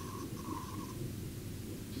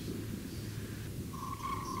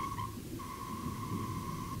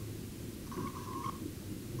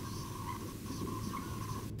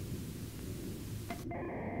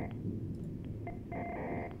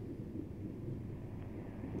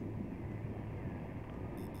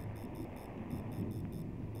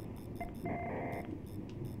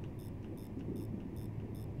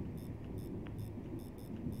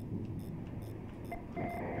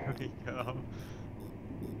 There we go.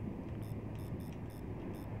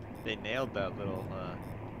 They nailed that little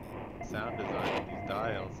sound design with these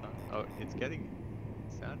dials, huh? Oh, it's sounding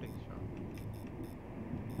strong.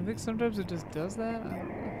 I think sometimes it just does that. I don't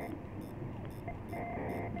know.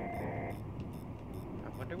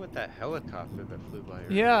 I wonder what that helicopter that flew by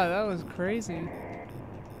earlier. Yeah, that was crazy.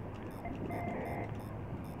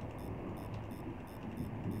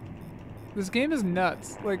 This game is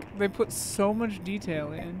nuts. Like, they put so much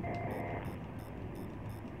detail in.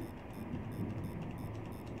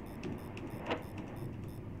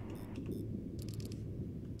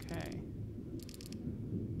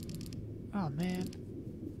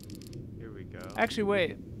 go. Actually,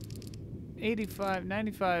 wait. 85,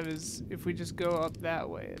 95 is if we just go up that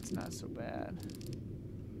way. It's not so bad.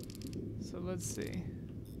 So let's see.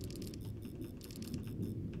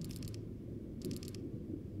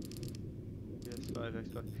 PS5,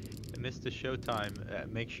 Xbox. I missed the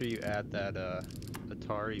showtime. Make sure you add that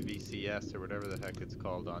Atari VCS or whatever the heck it's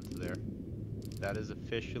called onto there. That is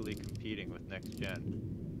officially competing with next gen.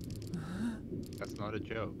 That's not a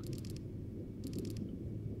joke.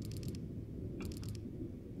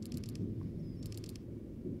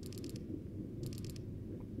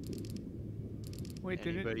 Wait,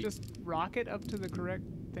 did it Anybody- just rocket up to the correct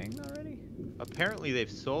thing already? Apparently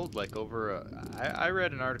they've sold like over I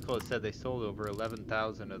read an article that said they sold over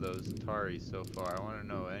 11,000 of those Ataris so far. I want to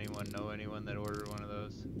know anyone that ordered one of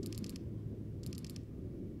those?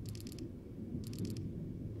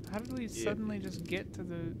 How did we Yeah. suddenly just get to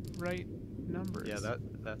the right numbers? Yeah,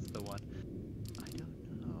 that's the one. I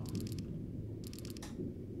don't know.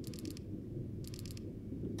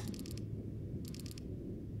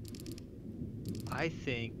 I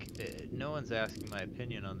think no one's asking my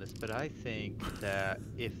opinion on this, but I think that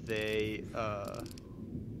if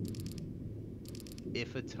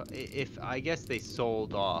I guess they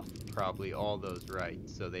sold off probably all those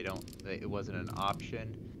rights, so it wasn't an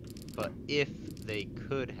option. But if they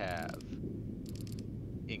could have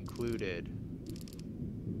included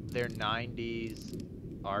their 90s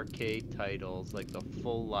arcade titles, like the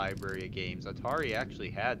full library of games. Atari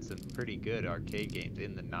actually had some pretty good arcade games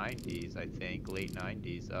in the 90s, I think, late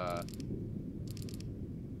 90s.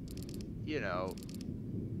 You know,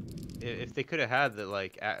 if they could have had the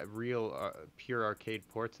like real pure arcade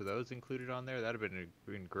ports of those included on there, that'd have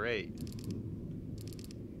been great.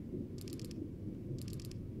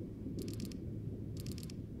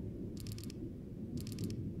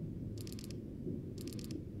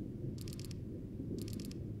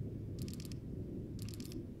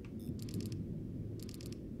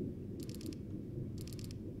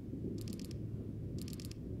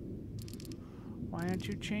 Why aren't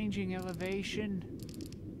you changing elevation?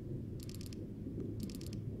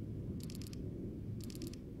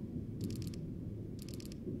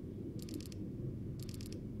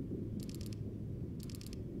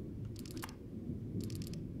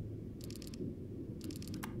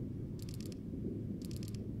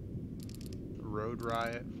 Road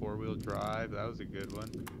Riot, 4-wheel drive, that was a good one.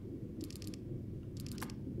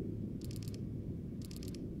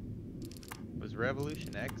 Was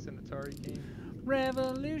Revolution X an Atari game?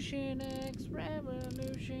 Revolution X,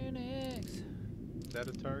 Revolution X. Is that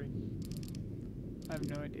Atari? I have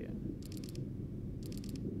no idea.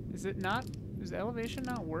 Is it not? Is elevation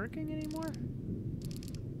not working anymore?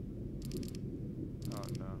 Oh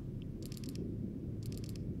no.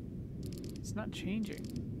 It's not changing.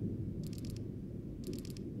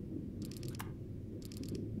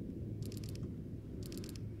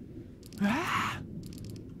 Ah!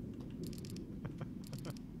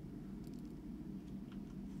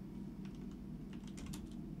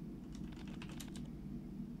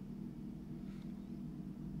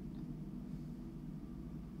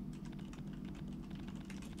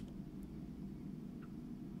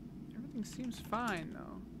 Everything seems fine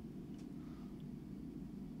though.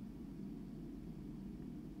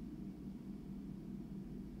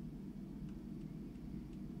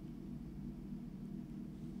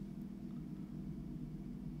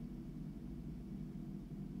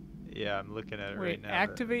 Yeah, I'm looking at it Wait, right now.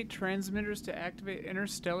 activate transmitters to activate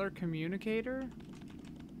interstellar communicator?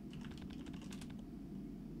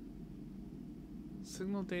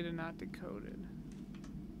 Signal data not decoded.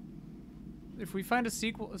 If we find a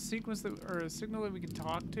sequence that, or a signal that we can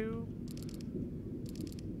talk to.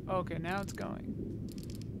 Okay, now it's going.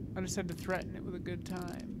 I just had to threaten it with a good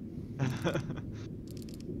time.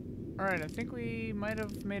 Alright, I think we might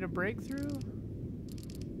have made a breakthrough.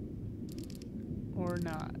 Or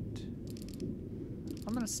not.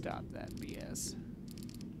 I'm gonna stop that BS.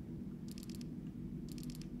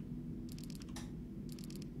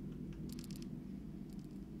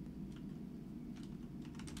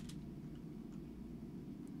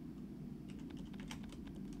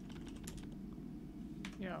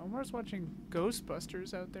 Yeah, Omar's watching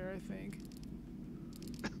Ghostbusters out there, I think.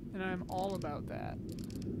 And I'm all about that.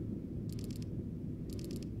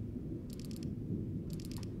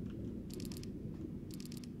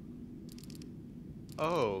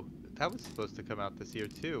 Oh, that was supposed to come out this year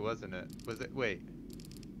too, wasn't it? Was it? Wait.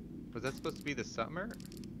 Was that supposed to be the summer?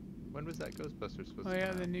 When was that Ghostbusters supposed Oh to yeah,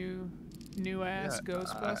 come the out? new ass Yeah,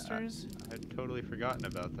 Ghostbusters. I'd totally forgotten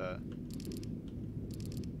about that.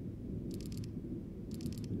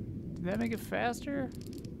 Did that make it faster?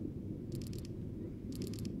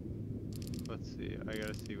 see. I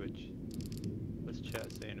gotta see what's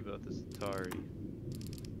chat saying about this Atari.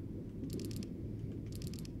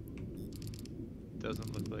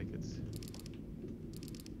 Doesn't look like it's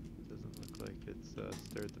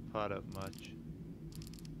stirred the pot up much.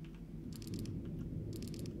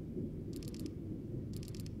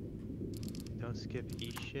 Don't skip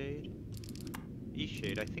Eastshade.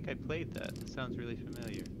 Eastshade, I think I played that. That sounds really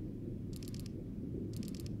familiar.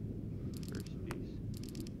 First piece.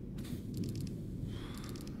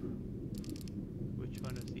 Which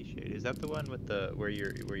one is Eastshade? Is that the one with the where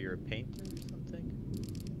you're a painter or something?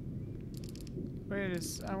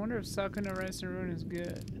 Wait, I wonder if Sakuna Rice and Ruin is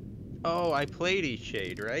good. Oh, I played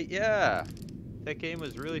Eastshade, right? Yeah. That game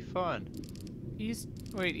was really fun.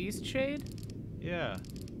 Eastshade? Yeah.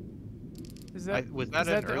 Is that was that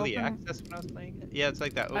is an the early open- access when I was playing it? Yeah, it's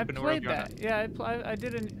like that I open played world. that. Yeah, I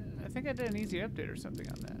think I did an easy update or something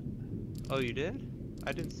on that. Oh, you did?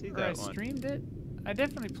 I didn't see Or that I one. streamed it. I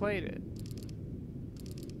definitely played it.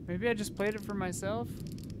 Maybe I just played it for myself.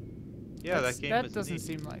 Yeah, that game was doesn't neat.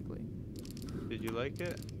 seem likely. Did you like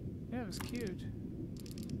it? Yeah, it was cute.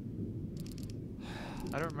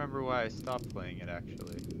 I don't remember why I stopped playing it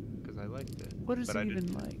actually, because I liked it. What is but it I even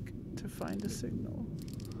didn't- like to find a signal?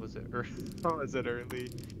 Was it early? Was it early?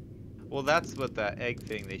 Well, that's what that egg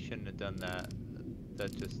thing. They shouldn't have done that.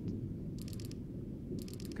 That just.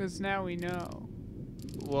 Because now we know.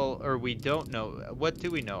 Well, or we don't know. What do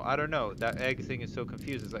we know? I don't know. That egg thing is so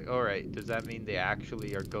confused. It's like, all right, does that mean they actually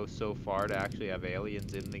go so far to actually have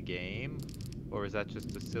aliens in the game, or is that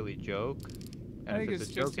just a silly joke? I And think if it's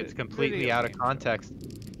it's a joke, just a it's completely video out of game context.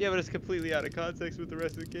 Yeah, but it's completely out of context with the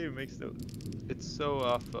rest of the game. It makes no. It's so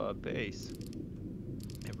off base.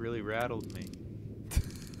 It really rattled me.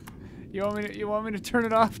 You want me to turn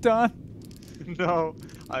it off, Don? No,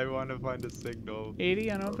 I want to find a signal.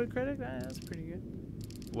 80 on OpenCritic? That's pretty good.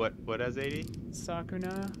 What has 80?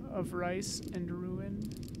 Sakuna of Rice and Ruin.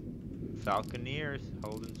 Falconeers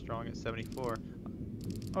holding strong at 74.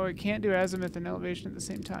 Oh, it can't do azimuth and elevation at the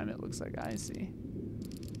same time, it looks like. I see.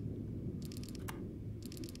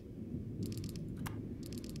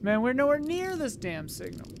 Man, we're nowhere near this damn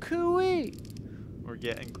signal. Cooey! We're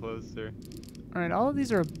getting closer. Alright, all of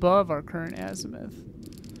these are above our current azimuth.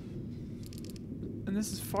 And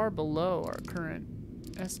this is far below our current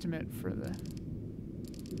estimate for the...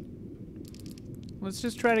 Let's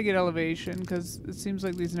just try to get elevation, because it seems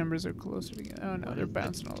like these numbers are closer together. Oh no, What they're is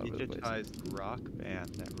bouncing all over the place. digitized rock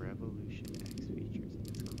band that Revolution X features in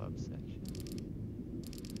its club section?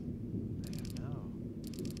 I don't know.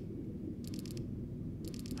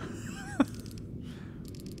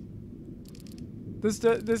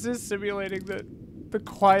 This is simulating the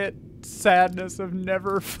quiet sadness of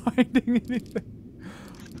never finding anything.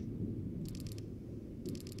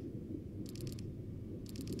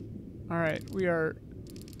 All right, we are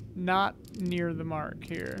not near the mark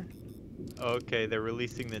here. Okay, they're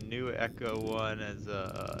releasing the new Echo One as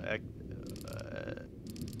a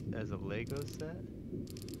Lego set.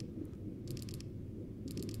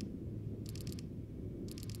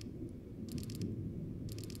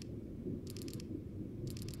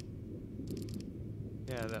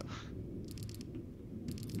 Yeah, that.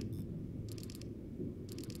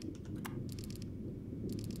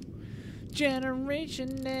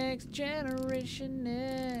 Generation next, generation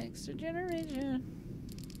next, or generation.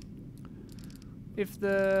 If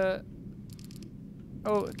the...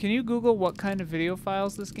 Oh, can you Google what kind of video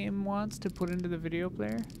files this game wants to put into the video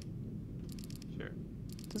player? Sure.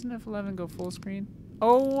 Doesn't F11 go full screen?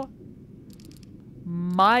 Oh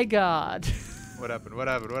my god. What happened? What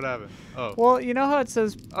happened? What happened? Oh. Well, you know how it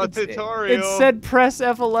says... A It tutorial. said press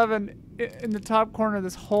F11 in the top corner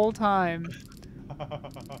this whole time.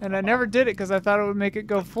 And I never did it because I thought it would make it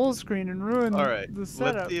go full screen and ruin All right. the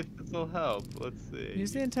setup. Let's see if this will help. Let's see.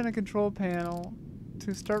 Use the antenna control panel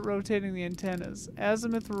to start rotating the antennas.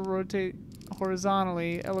 Azimuth will rotate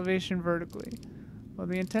horizontally, elevation vertically. While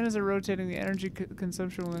the antennas are rotating, the energy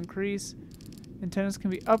consumption will increase. Antennas can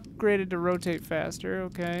be upgraded to rotate faster.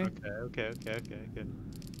 Okay. Okay.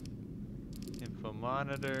 Info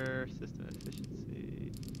monitor, system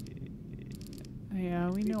efficiency. Yeah,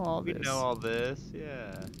 we know all We this. know all this,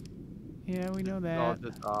 yeah. Yeah, we know It's all that.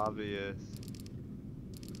 just obvious.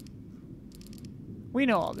 We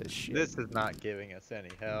know all this shit. This is not giving us any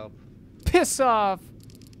help. Piss off,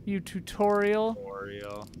 you tutorial.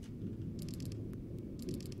 Tutorial.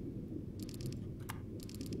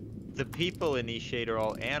 The people in Eastshade are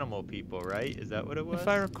all animal people, right? Is that what it was? If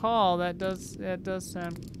I recall, that does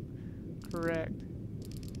sound correct.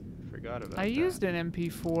 Forgot about that. I used an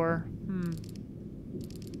MP4.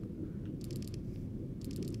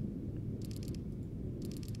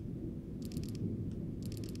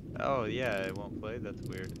 Oh yeah, it won't play. That's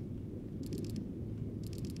weird.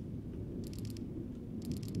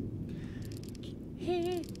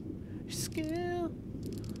 Hey, school.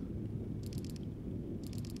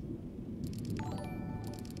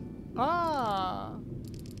 Ah,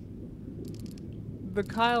 the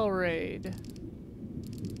Kyle raid.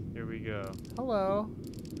 Here we go. Hello.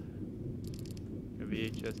 The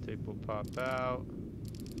VHS tape will pop out.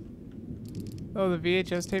 Oh, the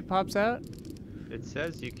VHS tape pops out? It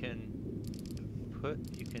says you can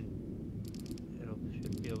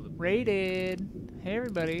should be able to Rated. Hey,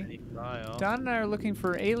 everybody. any file. Don and I are looking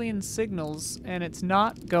for alien signals, and it's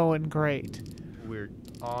not going great. We're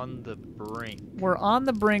on the brink. We're on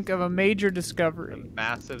the brink of a major A discovery.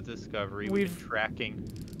 massive discovery. We've We've- been tracking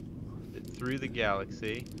it through the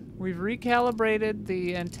galaxy. We've recalibrated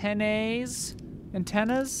the antennas.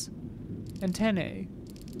 Antennae.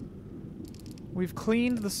 We've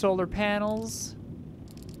cleaned the solar panels.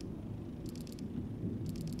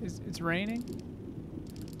 It's raining?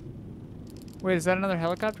 Wait, is that another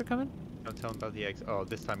helicopter coming? Don't tell them about the eggs. Oh,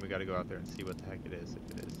 this time we gotta go out there and see what the heck it is,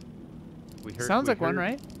 if it is. We heard. Sounds we like one, heard-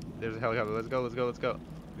 right? There's a helicopter. Let's go, let's go, let's go.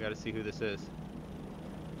 We gotta see who this is.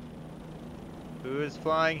 Who is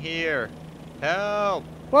flying here? Help!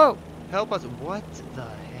 Whoa! Help us! What the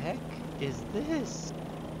heck is this?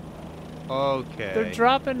 Okay. They're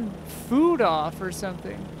dropping food off or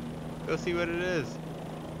something. Go see what it is.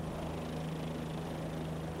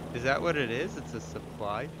 Is that what it is? It's a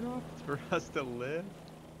supply drop for us to live?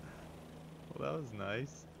 Well, that was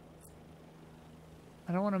nice.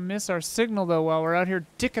 I don't want to miss our signal, though, while we're out here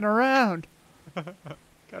dicking around.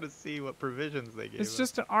 Gotta see what provisions they gave It's us.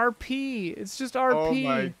 just an RP. It's just Oh RP.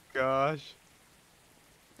 my gosh.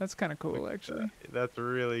 That's kind of cool, actually. That's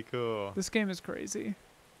really cool. This game is crazy,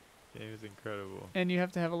 Game is incredible. and you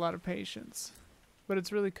have to have a lot of patience. But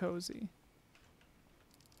it's really cozy.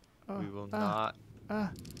 Oh, We will not. All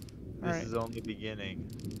This right. is only beginning.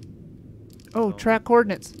 Oh, track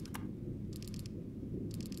coordinates.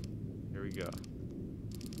 Here we go.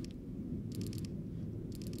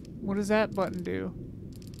 What does that button do?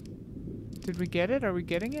 Did we get it? Are we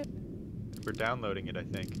getting it? We're downloading it, I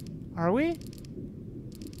think. Are we?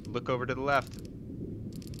 Look over to the left.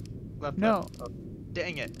 Left. No. Left. Oh,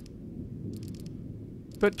 dang it.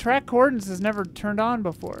 But track coordinates is never turned on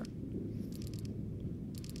before.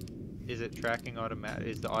 Is it tracking automatic?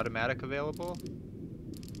 Is the automatic available?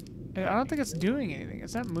 I don't think it's doing anything.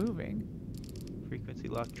 It's not moving. Frequency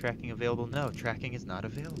lock tracking available? No, tracking is not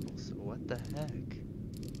available. So what the heck?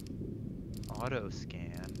 Auto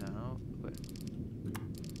scan? No. What?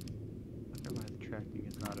 Wonder why the tracking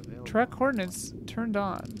is not available. Track coordinates turned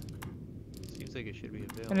on. Seems like it should be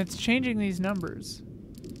available. And it's changing these numbers.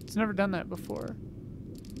 It's never done that before.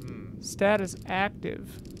 Hmm. Status active.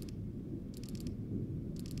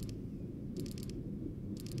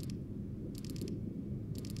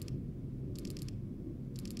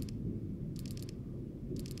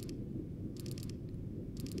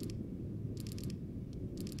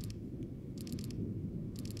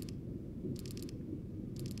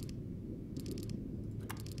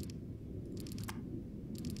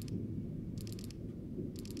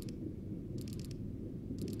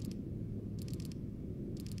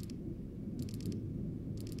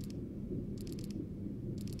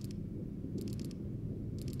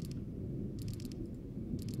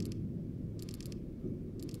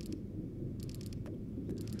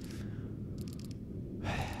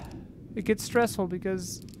 It gets stressful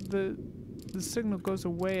because the signal goes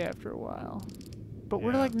away after a while. But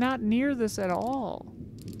we're Yeah. like not near this at all.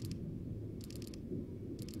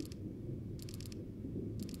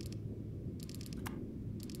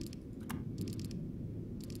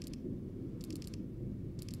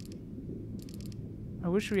 I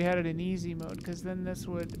wish we had it in easy mode, because then this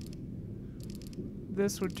would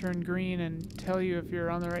turn green and tell you if you're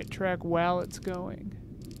on the right track while it's going.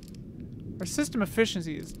 Our system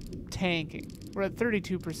efficiency is tanking. We're at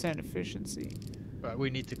 32% efficiency. But we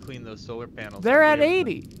need to clean those solar panels. They're so at we have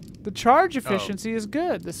 80. The charge efficiency is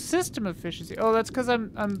good. The system efficiency. Oh, that's because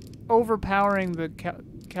I'm overpowering the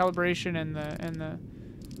calibration and the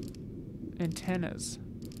antennas.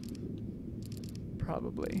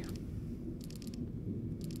 Probably.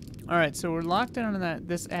 All right, so we're locked in on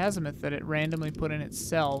this azimuth that it randomly put in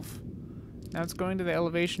itself. Now it's going to the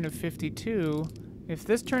elevation of 52. If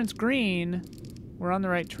this turns green, we're on the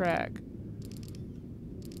right track.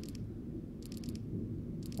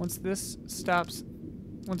 Once this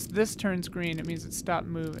turns green, it means it stopped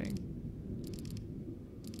moving.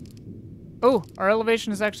 Oh, our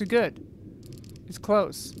elevation is actually good. It's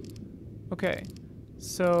close. Okay,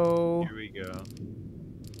 so Here we go.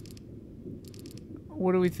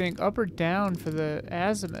 What do we think? Up or down for the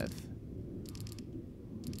azimuth?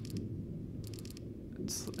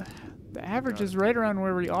 It's, the average is right around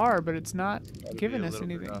where we are, but it's not Gotta be giving a us little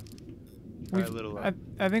bit anything. up. Try a little up.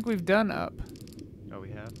 I think we've done up. Oh, we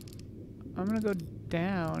have? I'm gonna go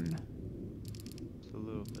down. Just a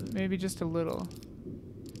little bit. Maybe just a little.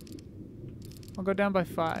 I'll go down by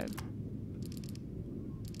 5.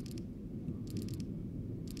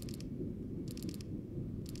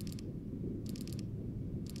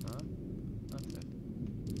 Huh? Nothing.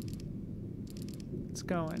 It's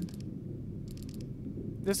going.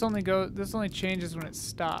 This only changes when it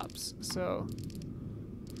stops, so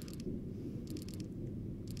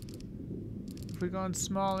if we go in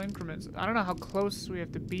small increments, I don't know how close we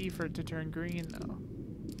have to be for it to turn green though.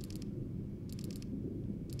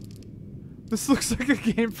 This looks like a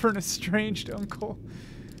game for an estranged uncle.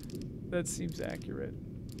 That seems accurate.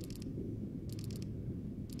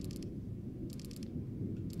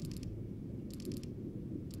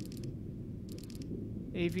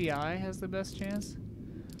 AVI has the best chance.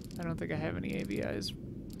 I don't think I have any AVIs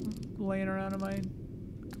laying around on my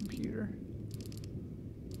computer.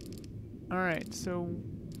 Alright, so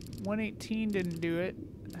 118 didn't do it.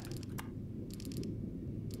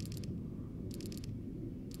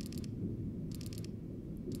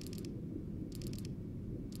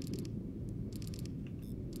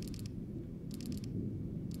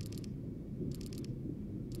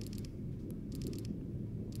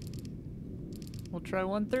 We'll try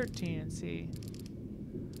 113 and see.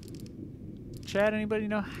 Chat, anybody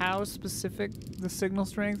know how specific the signal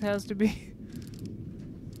strength has to be?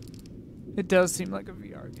 It does seem like a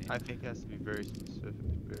VR game. I think it has to be very specific.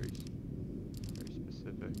 Very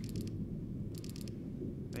specific.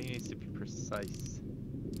 I think it needs to be precise.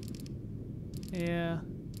 Yeah.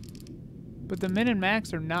 But the min and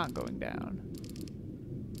max are not going down.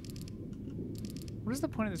 What is the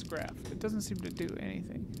point of this graph? It doesn't seem to do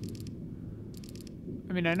anything.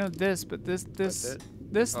 I mean, I know this, but this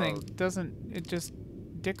thing doesn't. It just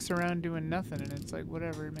dicks around doing nothing, and it's like,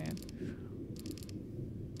 whatever, man.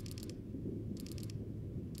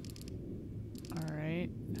 All right.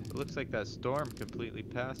 It looks like that storm completely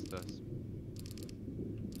passed us.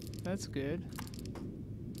 That's good.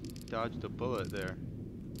 Dodged a bullet there.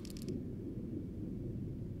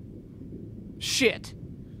 Shit.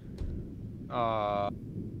 Aw.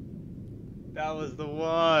 That was the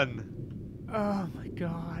one. Oh my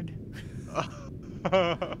god.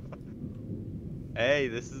 Hey,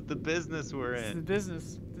 this is the business we're This is the in.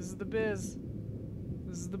 business. This is the biz.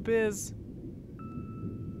 This is the biz.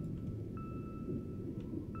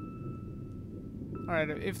 Alright,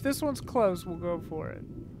 if this one's close, we'll go for it.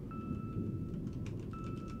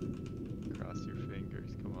 Cross your fingers.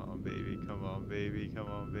 Come on, baby. Come on, baby. Come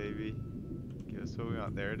on, baby. Give us what we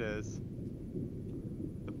want. There it is.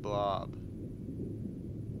 The blob.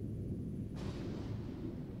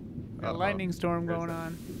 Got a Uh-oh. lightning storm There's going a-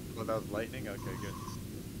 on. Oh, that was lightning? Okay, good.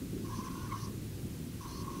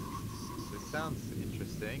 This sounds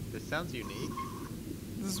interesting. This sounds unique.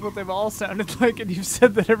 This is what they've all sounded like, and you've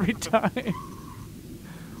said that every time.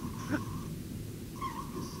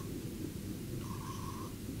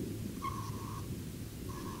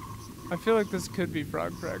 I feel like this could be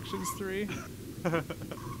Frog Fractions 3.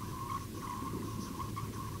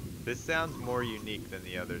 This sounds more unique than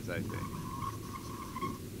the others, I think.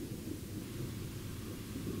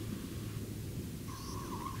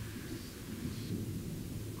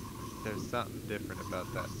 There's something different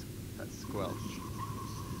about that squelch.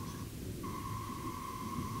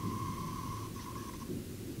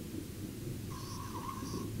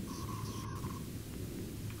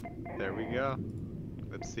 There we go.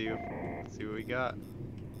 Let's see what we got.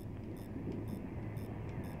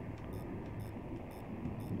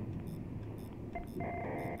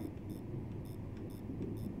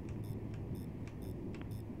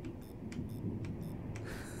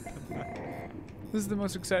 This is the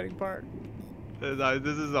most exciting part. This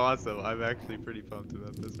is awesome. I'm actually pretty pumped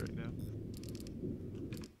about this right now.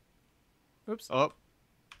 Oops. Oh,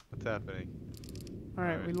 what's happening?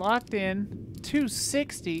 Alright, alright. we locked in.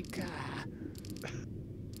 260. God.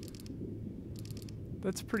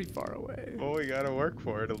 That's pretty far away. Well, we gotta work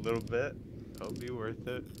for it a little bit. It'll be worth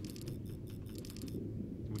it.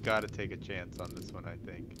 We gotta take a chance on this one, I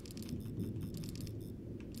think.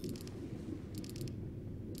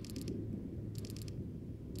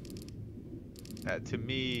 To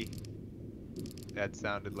me, that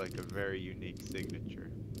sounded like a very unique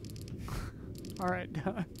signature. Alright,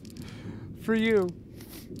 for you.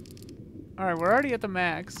 Alright, we're already at the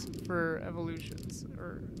max for evolutions,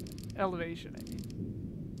 or elevation, I mean.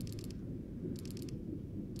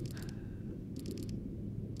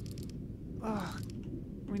 Ugh.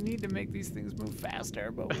 We need to make these things move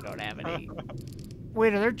faster, but we don't have any.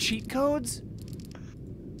 Wait, are there cheat codes?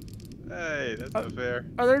 Hey, that's not fair.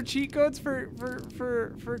 Are there cheat codes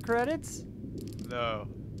for credits? No.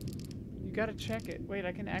 You gotta check it. Wait,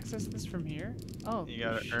 I can access this from here? Oh. You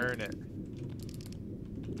gotta shit. earn it.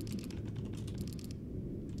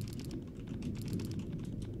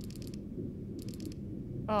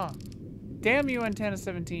 Oh. Damn you, Antenna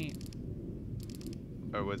 17.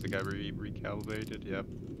 Oh, was the guy recalibrated? Yep.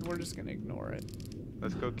 We're just gonna ignore it.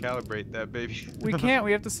 Let's go calibrate that baby. We can't.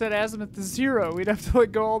 We have to set azimuth to 0. We'd have to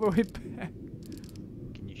like go all the way back.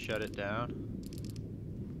 Can you shut it down?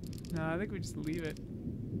 No, I think we just leave it.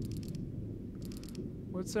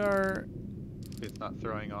 What's our It's not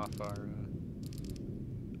throwing off our.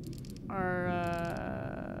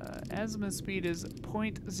 azimuth speed is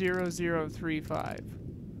 0.0035.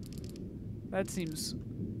 That seems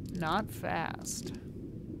not fast.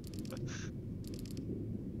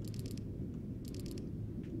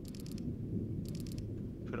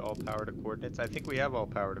 Put all power to coordinates. I think we have all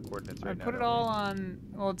power to coordinates right I now. put it don't all on.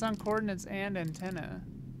 Well, it's on coordinates and antenna.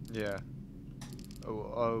 we? Yeah.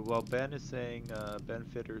 Oh, well, Ben is saying. Ben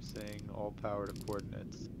Fitter is saying all power to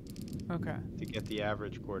coordinates Okay. to get the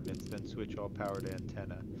average coordinates. Then switch all power to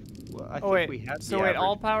antenna. Well, I Oh think wait. we have. So the wait,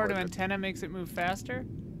 all average power to coordinates. antenna makes it move faster?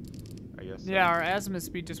 I guess. So. Yeah, our azimuth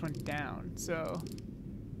speed just went down. So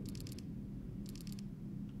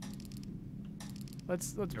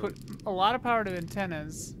let's put a lot of power to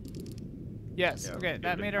antennas. Yes. Yeah, Okay, give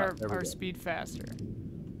that it a made shot. There we our go. speed faster.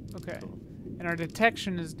 Okay. Cool. And our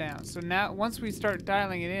detection is down. So now once we start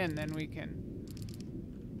dialing it in, then we can.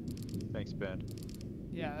 Thanks, Ben.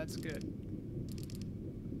 Yeah, that's good.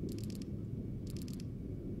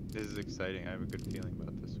 This is exciting. I have a good feeling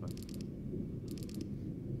about this one.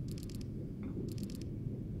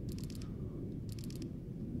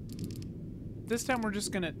 This time we're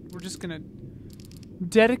just gonna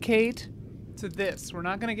dedicate to this. We're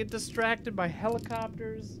not gonna get distracted by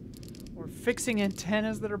helicopters or fixing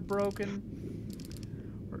antennas that are broken.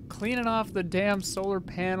 We're cleaning off the damn solar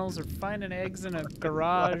panels or finding eggs in a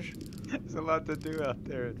garage. There's a lot to do out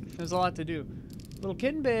there. There's a lot to do. Little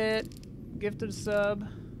Kitten Bit, gifted sub.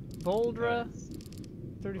 Voldra, Nice.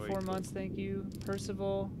 34 Very cool. months, thank you.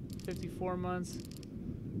 Percival, 54 months.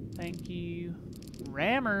 Thank you.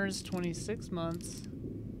 Rammers, 26 months.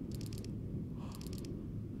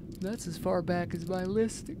 That's as far back as my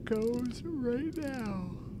list goes right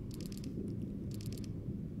now.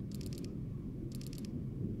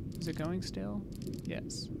 Is it going still?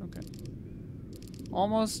 Yes. Okay.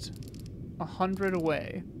 Almost 100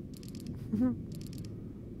 away.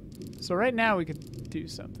 So right now we could do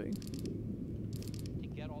something. To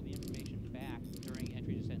get all the information back during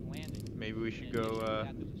entry, descent, and landing. Maybe we should And go initially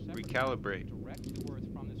that was a separate recalibrate. direct to Earth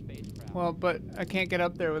from the spacecraft. Well, but I can't get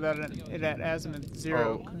up there without it at azimuth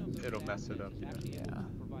 0. Oh, it'll mess it up, yeah. Yeah.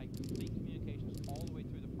 Provide complete communications all the way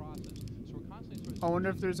through the process. So we're constantly sort of I wonder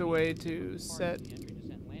if there's a way to part of set the entry,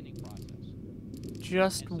 descent, landing process.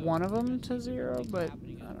 just And so one of them there's to 0, things but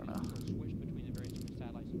happening I and don't we know. sort of switch between the various different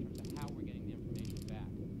satellites in terms of how we're getting the information back.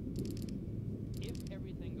 If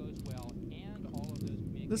everything goes well and all of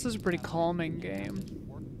those This is a pretty calming game.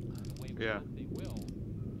 work the way we Yeah. hope they will,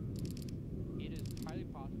 it is highly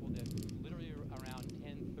possible that literally around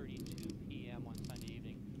 10:32 p.m. on Sunday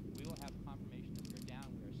evening, we will have confirmation that we are down,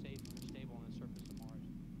 we are safe, we are stable on the surface of Mars.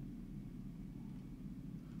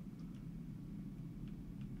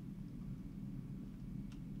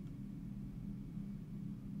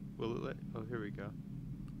 Will it let? Oh, here we go.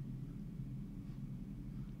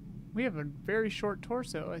 We have a very short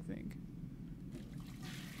torso, I think.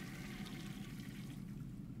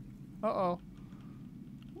 Uh-oh.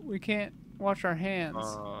 We can't wash our hands.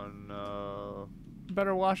 Oh no.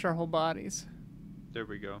 Better wash our whole bodies. There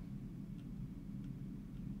we go.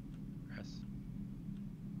 Press.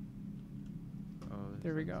 Oh,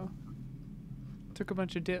 There we go. Took a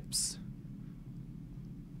bunch of dips.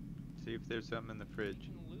 See if there's something in the fridge.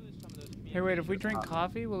 We can lose some of those Hey, wait, if we drink communications,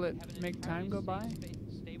 coffee, will it have an make time go by? entirely safe,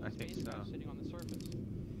 stable I think spacecraft so. sitting on the surface,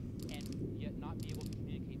 and yet not be able to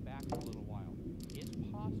communicate back for a little while. It's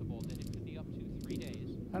possible that it could be up to 3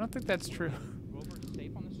 days. I don't think that's true. Rover is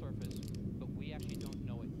safe on the surface, but we actually don't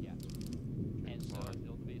know it yet. And so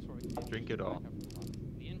it'll be sort of Drink it all. back up for a while.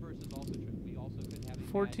 The inverse is also true. We also could have a bad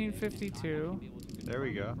day and not 1452. actually be able to There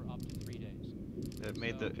we confirm go. for up to 3 days. It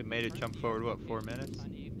made So it made it jump currently forward what, it's 4 on minutes?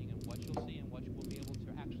 Sunday evening, and what you'll see and what you will be able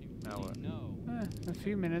to actually Now really what? know. A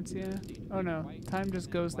few minutes, yeah. Oh no, time just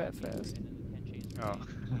goes that fast. Oh.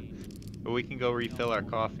 But we can go refill our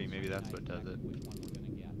coffee. Maybe that's what does it. Which one we're going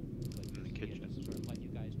to get. But In the just, kitchen. Just to sort of let you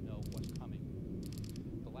guys know what's coming.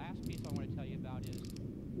 The last piece I want to tell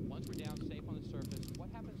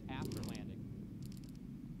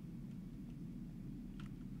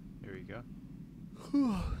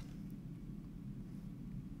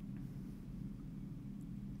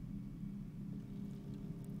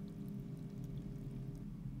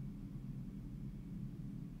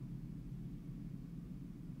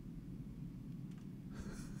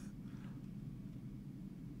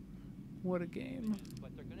What a game.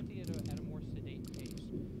 But they're going to be at a more sedate pace.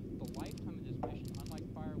 The lifetime of this mission, unlike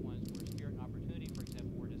prior ones where Spirit and Opportunity, for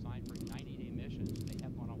example, were designed for 90-day missions, they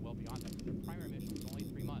have gone on well beyond that. Their primary mission was only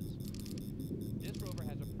 3 months. This rover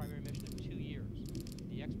has a primary mission of 2 years.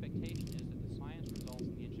 The expectation is that the science results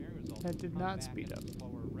and the engineering results That will did come not back speed at up a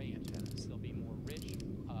slower rate. antennas. They'll be more rich,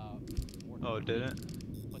 more Oh, it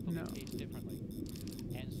didn't? but they'll No. be paced differently.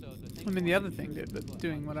 And so the thing I mean, we the want other to thing ensure did, is but to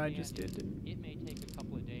doing what I just understand did is didn't. it may take a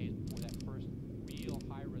couple of days before that first real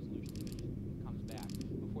high-resolution image comes back,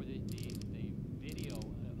 before the video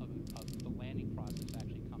of the landing process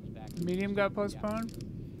actually comes back. Medium got postponed?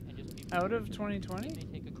 And just be Out of prepared for that. 2020? It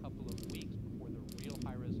may take a couple of weeks before the real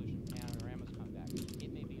high-resolution panoramas come back.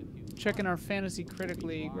 It may be a few Checking our months Fantasy before Critic we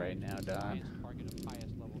League drive right now, to the Don. science target of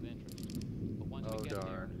highest level of interest. But once Oh, we get there,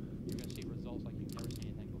 darn. you're going to see results like you've never seen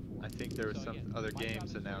anything before. I think there were So some again, other my job games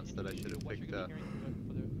is to announced that I introduce should you have to what picked you're up. gonna be hearing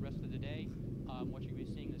for the rest of the day, what you're going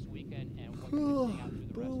to be seeing this weekend, and what you're going to be seeing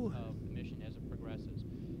out through the rest of the mission as it progresses.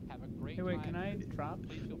 Have a great Hey, wait, time. can I drop?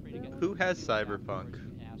 Please feel free to get Who has to me afterwards Cyberpunk?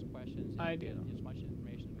 and ask questions and I get do. as much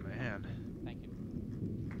information as we can. Man. Thank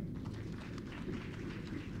you.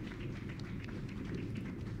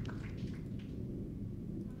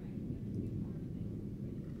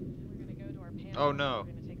 We're going to go to our panel. Oh, no.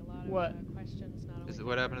 We're going to take a lot of What? questions. Not only Is it from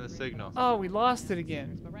what happened to our the group, but signal? also Oh, from we our lost it listeners.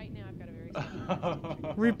 again. But right now I've got a very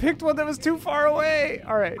special We picked one that was too far away.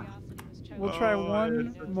 All right. Curiosity was chosen. We'll try Oh, I one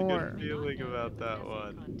had such a more. good feeling about that Essay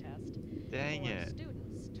one. contest Dang for it.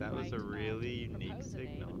 students to That was a write, really to unique propose a name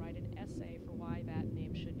signal. and write an essay for why that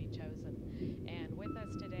name should be chosen. And with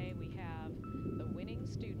us today we have the winning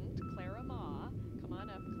student, Clara Ma. Come on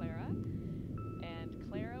up, Clara. And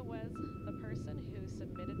Clara was the person who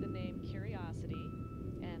submitted the name Curiosity.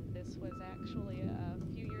 And this was actually a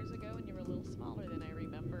few years ago, and you were a little smaller than I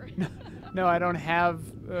remember. No, I don't have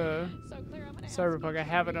So Clara, I'm going to ask Cyberpunk. you I to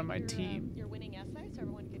have it read on my your, team. your winning essay, so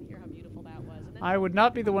everyone can hear how beautiful that was. And then I would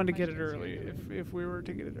not be the one to get it questions here early in the room. if we were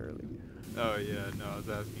to get it early. Oh, yeah, no, I was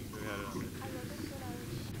asking who had it on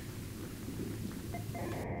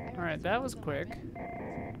their All right, that was quick. It's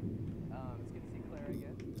good to see Clara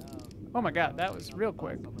again. Oh my God, that was real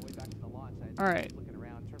quick. On the way back from the launch, All right, looking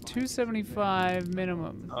around, turned behind me, 275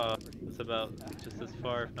 minimum. It's about just as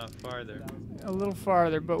far, if not farther. A little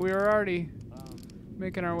farther, but we were already um,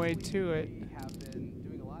 making our way to it. We have been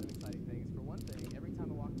doing a lot of exciting things. For one thing, every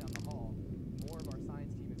time I walk down the hall, more of our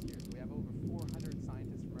science team is here. We have over 400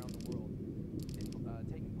 scientists from around the world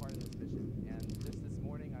taking part in this mission. And just this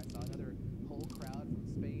morning, I saw another whole crowd from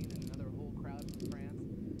Spain and another whole crowd from France.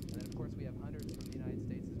 And then, of course, we have hundreds from the United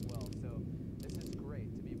States as well. So this is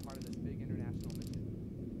great to be a part of this big international mission.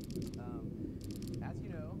 As you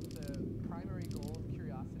know, the primary goal of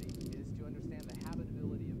Curiosity is to understand the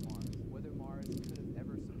habitability of Mars, whether Mars could have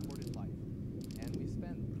ever supported life. And we've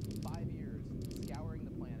spent 5 years scouring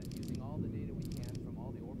the planet, using all the data we can from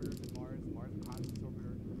all the orbiters at Mars, Mars Reconnaissance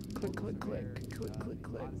Orbiter, Click, Global click, Surveyor, click, the click,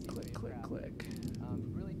 click, Odyssey click, spacecraft, click, click.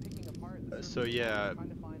 really picking apart the So surface of yeah, Mars, trying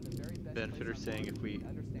to find the very best Benefiter place on saying Mars if we to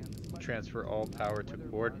understand this question, transfer all power to whether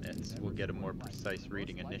Mars coordinates, could we'll ever get a more support life. precise The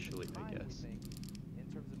reading most likely initially, I time, we guess. think,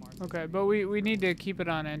 in terms of Mars Okay, history, but we need to keep it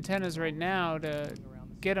on antennas right now to going around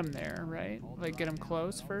the get sun, them there, right? all Like get them dry now,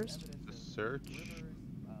 close and all the first. evidence The of search.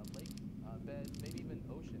 rivers, lake beds, maybe even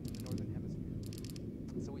ocean in the northern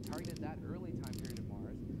hemisphere. So we targeted that early time period of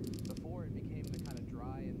Mars before it became the kind of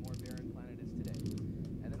dry and more barren planet it is today.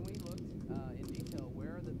 And then we looked in detail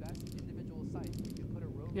where are the best individual sites we could put a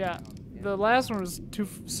rover Yeah, down. And the last one was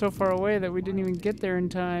so far away that we didn't even get there in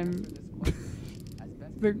time. answer this question as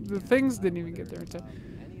best The as we the can, things didn't even whether, get there in time.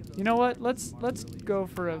 any of those You know what? sites Let's Mars really go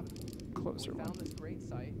is for a habitable. closer We one. found this great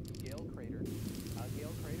site, Gale Crater.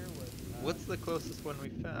 Gale Crater was What's the closest one we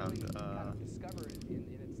found? really kind of discovered in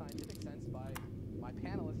its scientific sense by my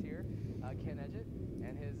panelist here, Ken Edgett,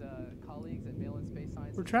 and his colleagues at Mail and Space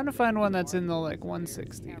Science. We're trying to find one that's in the like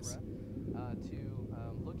 160s. To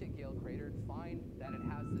look at Gale Crater and find that it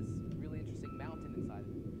has this really interesting mountain inside of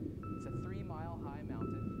it. It's a 3-mile high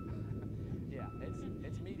mountain. Yeah,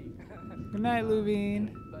 it's meaty. Good night,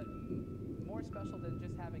 Luvine. But more special than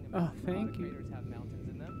just having a Oh, mountain. thank you. Craters have mountains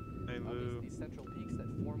in them. Hey, Lou. These central peaks that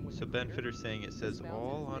form with So the crater. Benefiter saying it says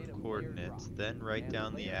all on coordinates, then write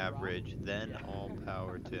down the average, then all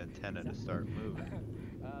power to antenna to start moving.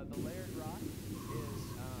 The layered rock is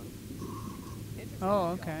interesting.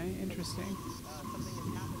 Oh, okay, interesting. Something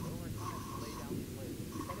has happened over time to lay down these layers.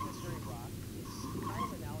 Sedimentary rock, kind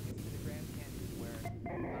of analogous to the Grand Canyon, where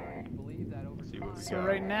you believe that over See what time. we So got.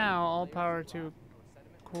 right now, all layers power of to rock or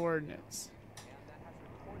sediment coordinates. and that has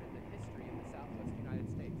recorded the history of the southwest United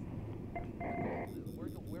States.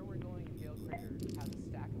 Where we're going in Gale Crater has a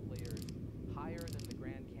stack of layers higher than the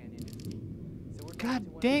Grand Canyon is deep.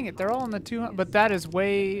 God dang it, they're all in the 200, but that is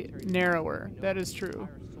way narrower. That is true.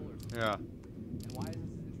 Yeah. And why is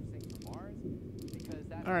this interesting for Mars? Because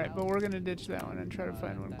that All right, but allows we're gonna ditch that one and try to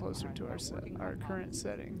find one that closer to our working our current hypothesis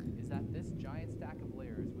setting. is that this giant stack of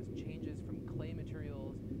layers, which changes from clay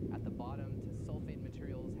materials at the bottom to sulfate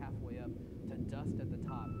materials halfway up to dust at the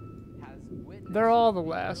top, has witnessed They're all the the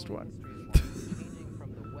last early one. history of Mars, changing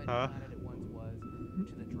from the wet Huh? planet it once was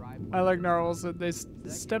to the dry I like planet. Narwhals that they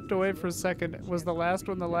stepped away for a second. Was the last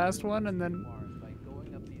one the last one? And then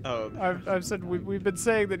Oh. I've said we've been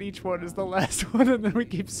saying that each one is the last one, and then we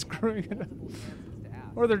keep screwing it up.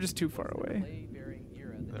 Or they're just too far away.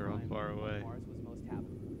 They're all far away.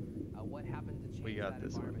 What happened to change We got that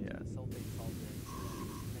this one, environment to yeah. the sulfate salt rings,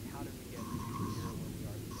 and how did we get to here where we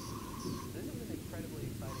are today? This is an incredibly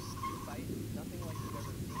exciting site. Nothing like you've ever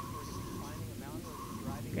seen. We're going to be climbing a mountain. We're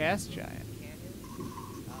going to be driving Gas through giant. canyons.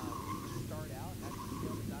 We start out, as you see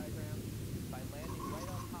on the diagram, by landing right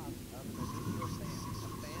on top of an alluvial fan, a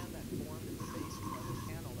fan that formed at the base of a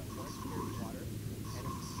channel that once carried water and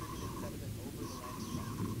has distributed sediment over the landing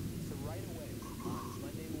site. So right away, on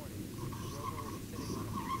Monday morning, the rover will be sitting on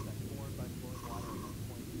a feature that's formed by flowing water at one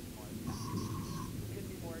point in Mars path. We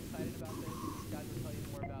couldn't be more excited about this. These guys will tell you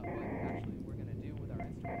more about what actually we're going to do with our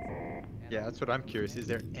instruments. And Yeah, that's what I'm curious. Is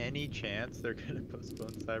there any chance they're gonna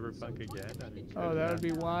postpone Cyberpunk again? I mean, Oh, that would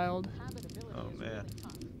be wild. Oh man.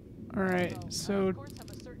 All right, so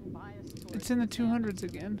it's in the 200s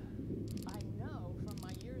again. I know from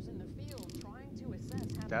my years in the field trying to assess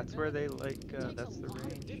That's where they that's the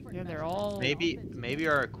range. Yeah, they're all. Maybe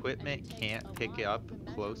our equipment can't pick it up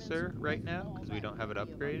closer right now because we don't have it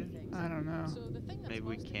upgraded. I don't know. So the thing that's Maybe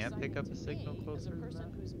we most can't pick up a exciting to signal me, closer as a than person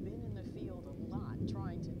that. who's been in the field a lot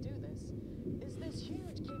trying to do this, is this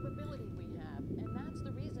huge capability we have, and that's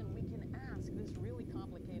the reason we can ask this really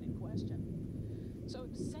complicated question. So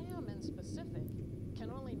SAM in specific can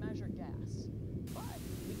only measure gas, but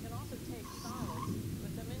we can also take solids,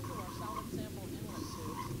 put them into our solid sample inlet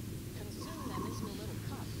tubes, consume them into a little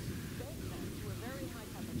cup, bake them to a very high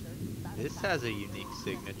temperature. That's This has a unique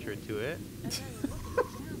signature to it. and then look at the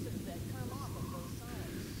gases that come off of those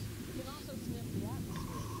solids. We can also sniff the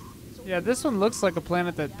atmosphere. So Yeah, this one looks like a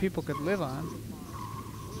planet that people could live on, we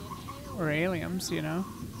inhale or aliens, you know.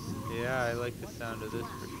 Yeah, I like the sound of this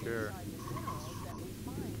for sure. the minerals that we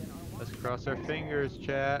find in our Let's cross our fingers,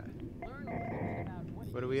 chat. learn a little bit about what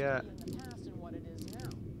it What are we used to at? be in the past and what it is now.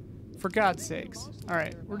 For God's sakes. All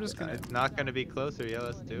right, we're just gonna. It's not gonna be closer. Yeah,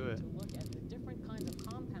 let's do it. To look at the different kinds of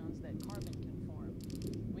compounds that carbon can form.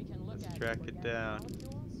 We can look Let's at track it organic down.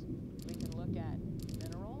 molecules. We can look at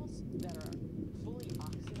minerals that are fully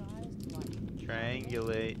oxidized, like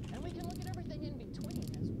Triangulate. and we can look at everything in between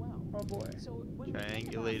as well. Oh boy. So when we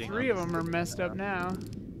think about Triangulating. Three of them are messed up now.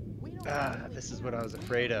 we don't Ah, really this is care what I was about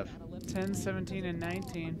afraid of. analytical 10, 17, and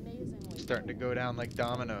 19. amazingly Starting to go down like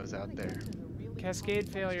dominoes out there. to the really Cascade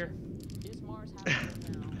fun failure. question. Is Mars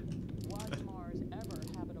habitable now? Was Mars ever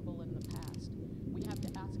habitable in the past? We have to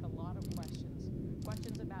ask a lot of questions.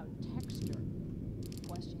 Questions about texture.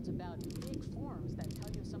 Questions about big forms that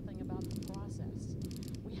tell you something about the process.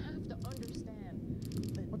 We have to understand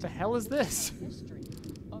the What the hell is this? history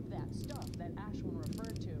of that stuff that Ashwin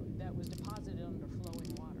referred to that was deposited under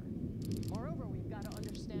flowing water. Moreover, we've got to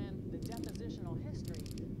understand the depositional history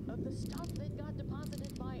of the stuff that got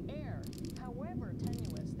deposited by air, however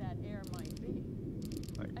tenuous that air might be.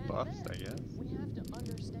 Like And buffs, I then guess. we have to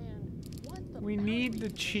understand what the We need boundary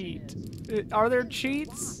to cheat. condition is. Are there What is the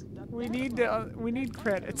cheats? rock, the We bedrock, need we need the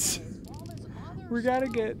credits. microwaves, all this other We gotta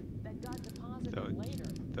stuff get. that got deposited Don't- later.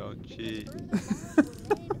 Don't Because cheat. Earth and Mars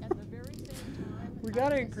were made at the very same time, We out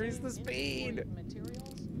gotta of increase same the speed. integrated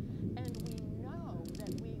materials, and we know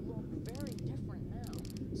that we look very different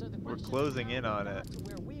now. So the We're question of closing how in we on got it. to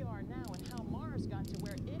where we are now and how Mars got to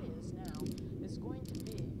where it is now is going to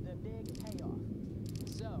be the big payoff.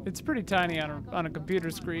 So It's pretty tiny on back a on a up computer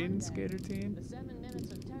on screen, Monday, Skater Team. The 7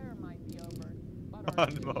 minutes of terror might be over, but our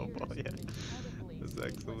On 2 mobile, years yeah. of incredibly That's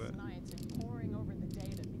sleepless excellent. nights and poring over the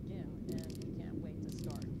data begin, and we can't wait to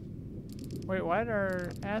start. Wait, why did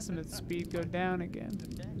our azimuth speed go down again?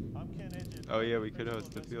 I'm Ken Edgett. Oh yeah, we could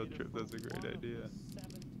host a field trip. That's a great idea.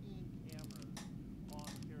 17 cameras on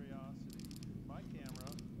Curiosity. My camera,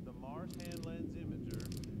 the Mars Hand Lens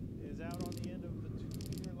Imager, is out on the end of the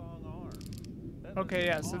 2-meter-long arm. That Okay,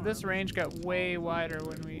 yeah. So arm this range got is way as wider long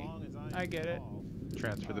when as we. I I get it. recall.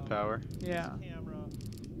 Transfer the power. Yeah. This camera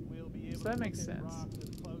will be able So that to makes look at sense. rocks as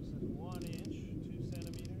close as 1 inch, 2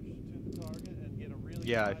 centimeters to the target and get a really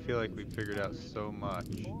Yeah, I high feel like we resolution figured out picture. so much.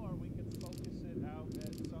 Or we can focus it out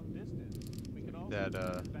at some distance. We can also That,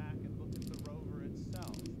 turn back and look at the rover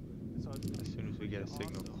itself. So As soon as we get a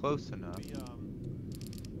signal awesome. close enough. We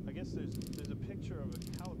there's a picture of a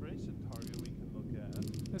calibration target we can look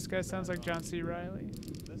at. This guy sounds like John C. Riley.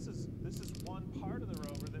 This is one part of the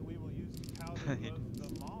rover that we will use to calibrate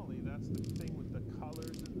the Molly. That's the thing with the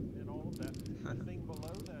colors and all of that. The thing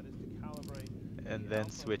below that is to calibrate. And the then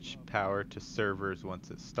alpha switch of- power to servers once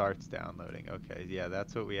it starts downloading. Okay, yeah,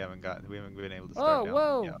 that's what we haven't gotten. We haven't been able to Oh, start down.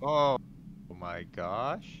 whoa. Yeah. Oh my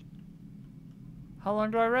gosh. How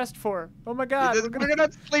long do I rest for? Oh my God, We're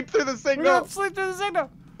gonna sleep through the we're signal. gonna sleep through the signal.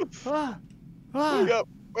 Ah, ah.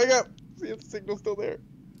 Wake up. See if the signal's still there.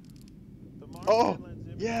 The Mars Oh, Headlands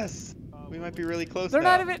image, yes. We we're might be looking really at, close They're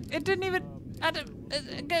now. not even. It didn't even.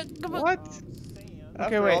 Come on. What? sand. Okay,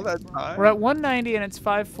 After wait. all that time? We're at 190 and it's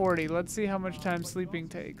 540. Let's see how much time sleeping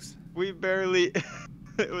takes. We barely.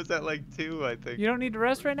 It was at like 2, I think. You don't need to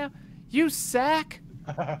rest right now? You sack!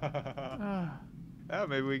 Ah, Yeah,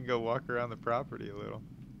 maybe we can go walk around the property a little.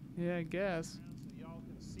 yeah, I guess. So y'all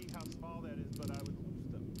can see how small that is, but I would lose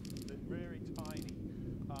them. They're very tiny.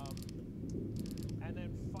 And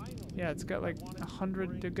then finally, Yeah, it's got like I wanted 100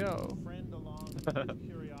 bring to go. a friend along with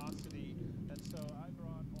Curiosity, and so I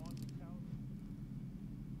brought on to Cal.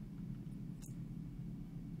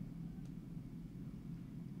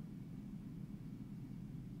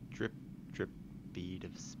 Drip, drip, bead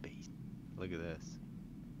of space. Look at this.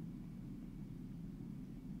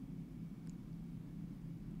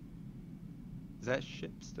 Is that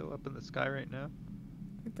ship still up in the sky right now?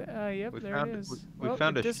 I think yep, We there found it it- is. we Oh,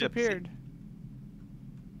 found it a ship. disappeared.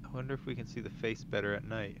 I wonder if we can see the face better at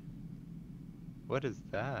night. What is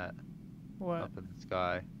that What? up in the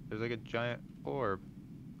sky? There's like a giant orb.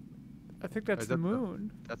 I think that's is the that the-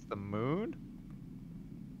 moon. That's the moon?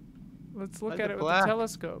 Let's look Why is at it it with black? the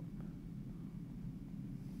telescope.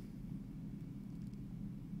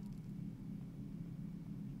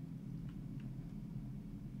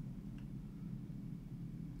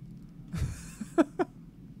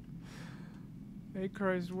 Hey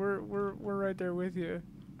Christ, we're right there with you.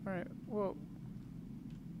 All right, well,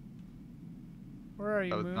 where are you,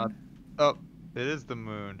 That was moon? not- Oh, it is the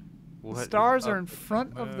moon. The What is stars are up in with the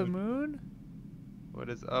front of the moon. What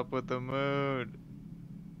is up with the moon?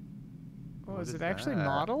 Oh, What is is it actually that?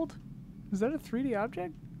 modeled? Is that a 3D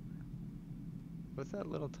object? What's that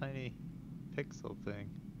little tiny pixel thing?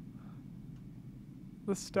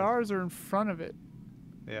 The stars are in front of it.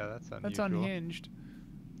 Yeah, that's unusual. That's unhinged.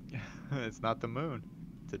 It's not the moon.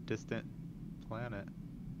 It's a distant planet.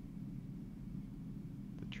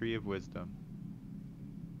 The Tree of Wisdom.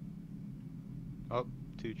 Oh,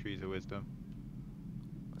 2 trees of wisdom.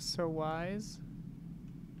 So wise.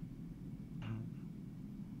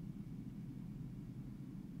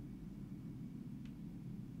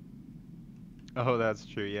 Oh, that's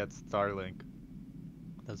true. Yeah, it's Starlink.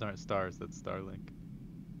 Those aren't stars, that's Starlink.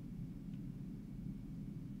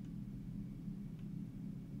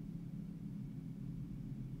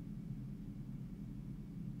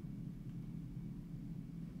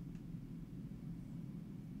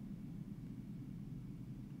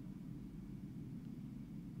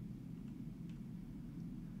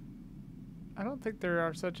 I don't think there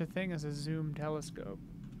are such a thing as a zoom telescope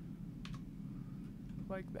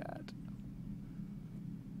like that.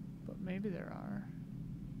 But maybe there are.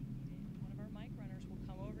 One of our mic runners will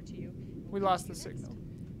come over to you. We'll We come lost to the you next. signal.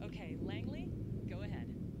 Okay, Langley, go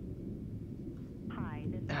ahead. Hi,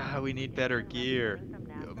 this is We need better gear.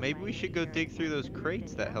 Maybe we should go dig through those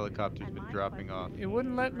crates that helicopter's been dropping off. It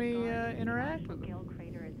wouldn't let me interact with them.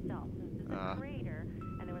 crater itself. Since it's Ah. a crater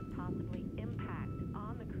and there was possibly impact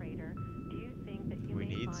on the crater, do you think that you We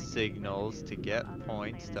may need find signals to residues get of other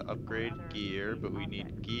points to planets or upgrade other gear, but we need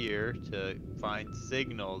objects? gear to find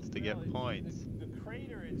signals to get Well, points. The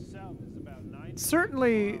crater itself is about 90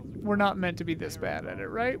 Certainly, miles we're not across. meant to be this bad at it,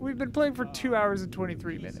 right? We've been playing for 2 hours and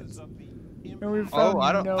 23 Pieces minutes. of the And we've impact found Oh,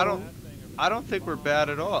 I no... don't think we're bad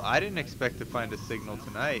at all. I didn't expect to find a signal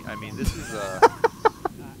tonight. I mean, this is a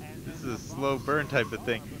this is a slow burn type of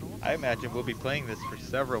thing. I imagine we'll be playing this for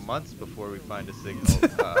several months before we find a signal.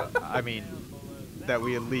 I mean, that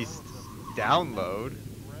we at least download.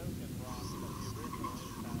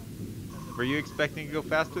 Were you expecting to go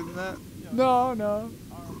faster than that? No, no.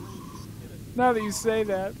 Now that you say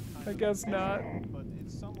that, I guess not. but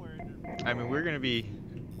it's somewhere in I mean, we're gonna be. 2.8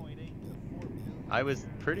 to 4 billion. I was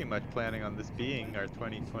pretty much planning on this being our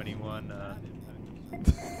 2021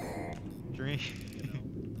 dream.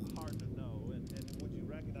 Hard to know, and would you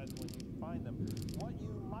recognize when you find them? What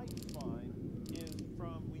you might find is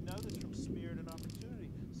we know this from Spirit and Opportunity.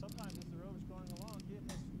 Sometimes as the rover's going along,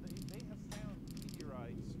 they have found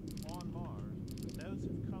meteorites on Mars. Those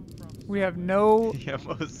have come from. We have somewhere. no... Yeah,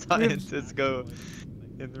 most scientists go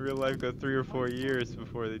in real life go 3 or 4 years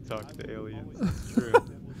before they talk to aliens. It's true.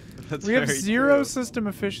 That's We have very 0 true. system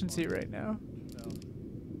efficiency right now. No.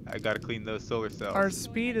 I gotta clean those solar cells. Our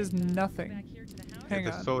speed is nothing. Back here to the house. Hang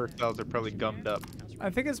The on. solar cells are probably gummed up. I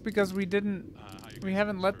think it's because we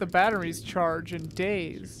haven't let the batteries charge in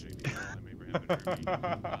days.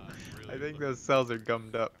 I think those cells are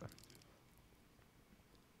gummed up.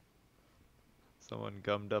 Someone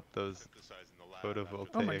gummed up those photovoltaic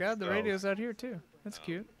Oh my god, the cells. radio's out here too. That's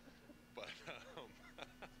cute.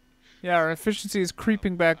 Yeah, our efficiency is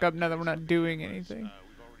creeping back up now that we're not doing anything.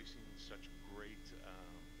 We've already seen such great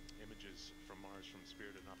images from Mars from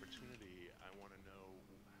Spirit and Opportunity. I want to know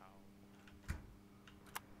how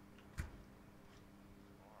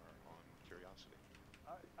are on Curiosity.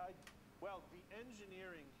 Well, the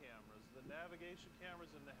engineering cameras, the navigation cameras,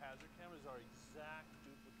 and the hazard cameras are exact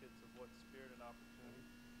duplicates of what Spirit and Opportunity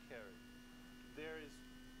carry. There is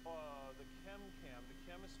the ChemCam, the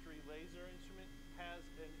chemistry laser instrument, has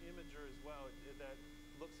an imager as well that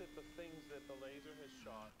looks at the things that the laser has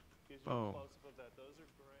shot. Gives you a close-up of that. Those are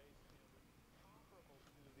gray. Comparable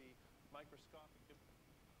to the microscopic.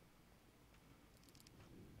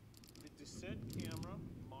 The descent camera,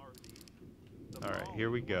 Marty. All right,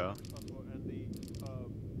 here we go. And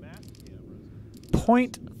the mass cameras.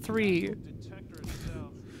 0.3. Detector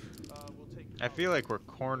itself will take. I feel like we're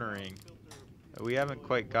cornering. We haven't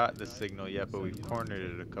quite got the signal yet, but we've cornered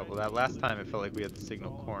it a couple. That last time it felt like we had the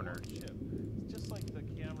signal cornered.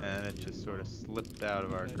 And it just sort of slipped out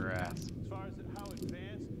of our grasp. As far as how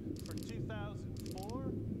advanced, for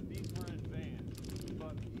 2004, these were advanced.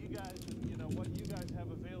 But you guys, what you guys have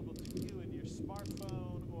available to you in your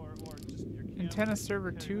smartphone or just your camera. Antenna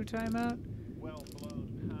server 2 timeout? Well blown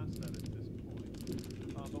past that at this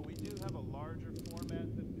point. But we do have a larger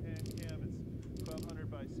format than PanCam. It's 1200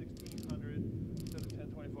 by 1600 instead of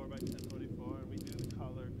 1024 by 1024, and we do the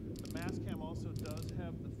color. The Mastcam also does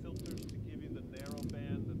have the filters to give you the narrow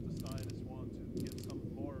band that the scientists want to get some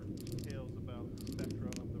more details about the spectra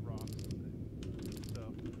of the rocks and things. So,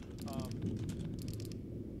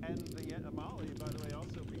 and the Amali, by the way,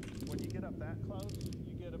 also when you get up that close,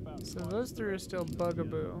 you get about. So those 3 are still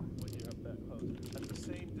bugaboo. When you're up that close, at the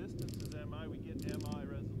same distance as MI, we get MI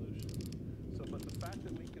resolution. So, but the fact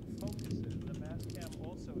that we can focus it, the Mastcam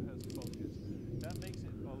also has focus. That makes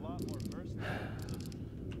it a lot more versatile.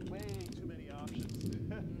 Way too many options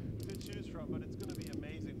to choose from, but it's going to be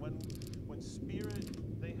amazing. When Spirit,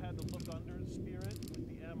 they had to look under Spirit with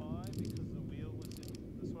the MI because the wheel was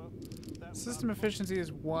in the swell. System efficiency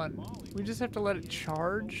is 1. We just have to let it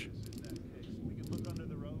charge. We can look under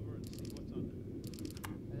the rover and see what's under.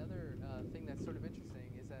 Another thing that's sort of interesting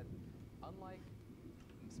is that unlike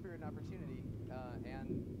Spirit and Opportunity and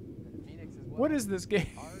Phoenix as well. What is this game?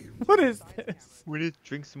 What is this? We need to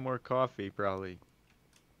drink some more coffee, probably.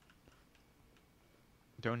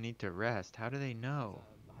 Don't need to rest. How do they know?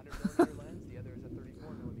 100mm lens, the other is a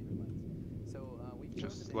 34mm lens. So we've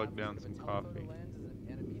Just chosen to slug have down sort of some a telephoto coffee. lens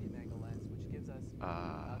and a medium angle lens, which gives us the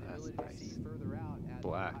That's ability to see nice. further out at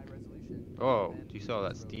Black. high resolution. Oh, than do you saw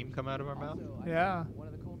that the steam rovers. come out of our mouth? Also, I Yeah. think one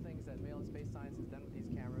of the cool things that Mail and Space Science has done with these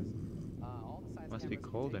cameras, all the science Must be cameras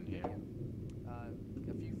can cold take in here.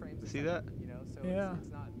 video, a few frames a See second, that? you know, so Yeah. it's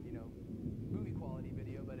not, movie quality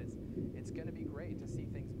video, but it's going to be great to see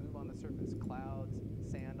things move on the surface, clouds,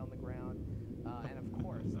 sand on the ground, and of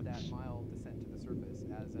course that mild descent to the surface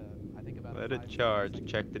as I think about Let a it 5 charge. second.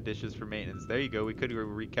 Check the dishes for maintenance. There you go. We could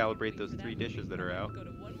recalibrate those 3 dishes that are out.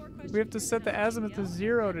 We have to set the azimuth to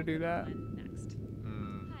 0 to do that.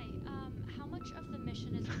 Mm. Hi, how much of the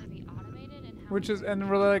mission is going to be automated and how Which much is, and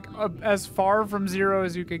we're like as far from 0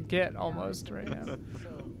 as you could get almost right now. So,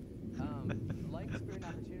 like Spirit and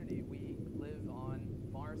Opportunity, we live on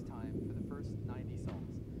Mars time for the first 90 sols.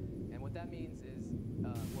 And what that means is,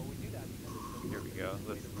 we do that because it's Here we go.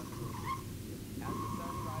 Let's. as the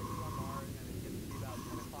sun rises on Mars and it gets to be about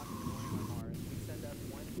 10 o'clock in the morning on Mars, we send up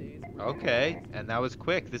 1 day's worth of Okay, calls, and that was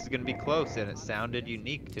quick. This is gonna be close, and it sounded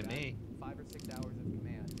unique to me. 5 or 6 hours of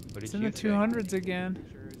command. What It's did in you the think? 200s again.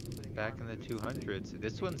 Back in the 200s.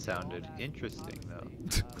 This one sounded interesting, though. We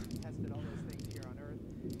tested all those things here on Earth,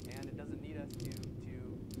 and it doesn't need us to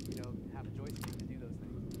have a joystick to do those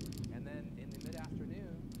things. And then in the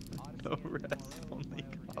mid-afternoon, Odyssey No and rest, MRO only fly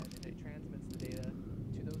overhead, coffee. and it transmits the data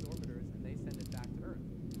to those orbiters, and they send it back to Earth.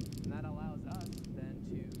 And that allows us then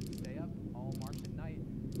to stay up all Martian night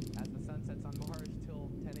as the sun sets on Mars till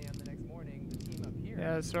 10 a.m. the next morning. The team up here.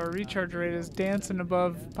 Yeah, so our recharge rate is dancing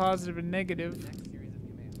above positive and negative. The next series of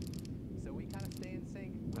commands. So we kind of stay in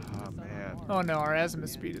sync with the Oh, sun on man. Mars. Oh no, our azimuth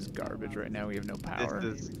speed is garbage right now. We have no power.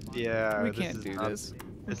 This is, yeah. We this can't is do not, this. We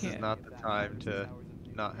This is can't. not the time to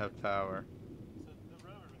not have power. So the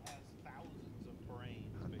rover has thousands of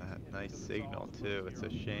brains. On that. Nice signal too. It's a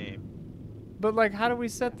shame. But like, how do we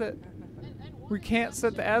set the? We can't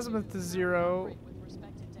set the azimuth to 0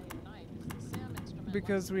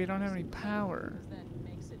 because we don't have any power.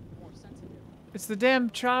 It's the damn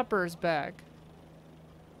choppers back.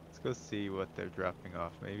 Let's go see what they're dropping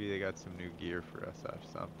off. Maybe they got some new gear for us or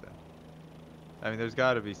something. I mean, there's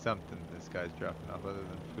got to be something this guy's dropping off other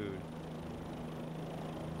than food.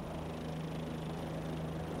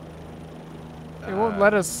 It won't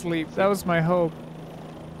let us sleep. That was my hope.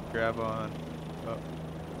 Grab on. Oh.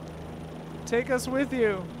 Take us with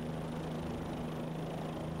you.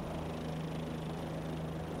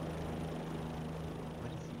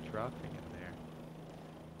 What is he dropping in there?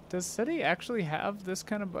 Does City actually have this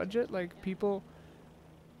kind of budget? Like people,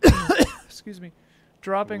 excuse me,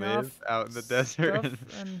 dropping Live off out in the desert. stuff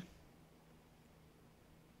and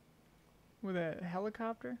with a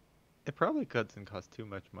helicopter? It probably doesn't cost too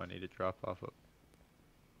much money to drop off a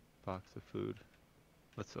box of food.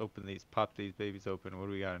 Let's open these, pop these babies open. What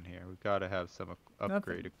do we got in here? We've got to have some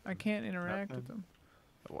upgrade. Nothing. I can't interact with them.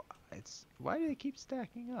 Why do they keep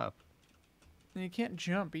stacking up? And you can't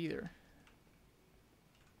jump either.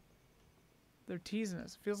 They're teasing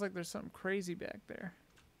us. It feels like there's something crazy back there.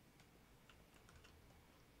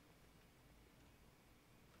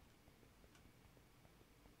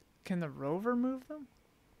 Can the rover move them?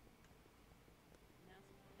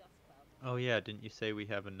 Oh yeah, didn't you say we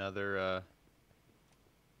have another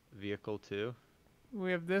vehicle too?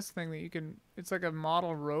 We have this thing that you can, it's like a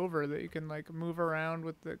model rover that you can like move around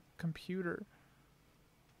with the computer.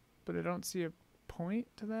 But I don't see a point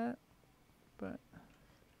to that. But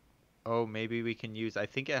oh, maybe we can use, I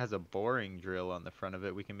think it has a boring drill on the front of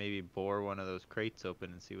it. We can maybe bore one of those crates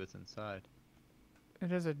open and see what's inside.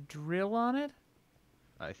 it has a drill on it?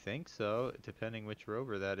 I think so, depending which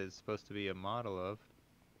rover that is supposed to be a model of.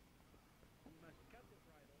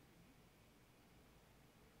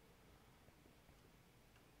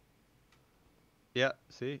 Yeah,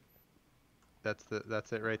 see? That's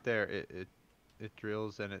it right there. It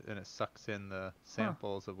drills and it sucks in the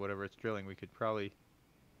samples of whatever it's drilling. We could probably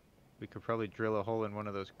drill a hole in one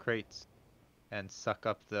of those crates and suck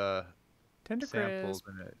up the samples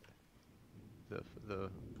in it.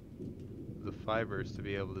 The fibers to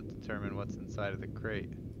be able to determine what's inside of the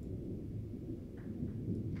crate.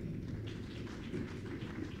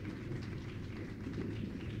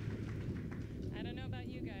 I don't know about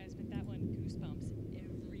you guys, but that one goosebumps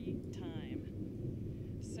every time.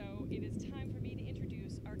 So it is time for me to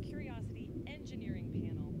introduce our Curiosity Engineering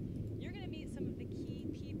panel. You're going to meet some of the key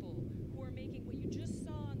people who are making what you just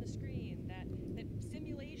saw on the screen, that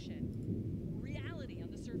simulation, reality on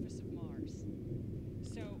the surface of Mars.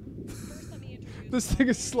 So first let me introduce This thing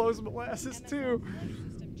is slow as molasses too.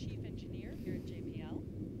 System Chief Engineer here at JPL.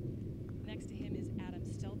 Next to him is Adam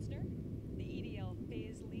Stelzner, the EDL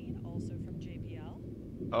Phase Lead, also from JPL.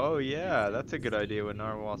 Oh yeah, that's a good idea when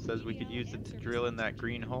Narwhal says we could use it to drill in that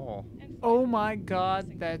green hole. Oh my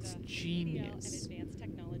god, that's genius.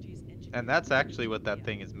 And that's actually what that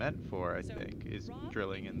thing is meant for, I think, is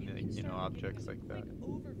drilling in, you know, objects like that.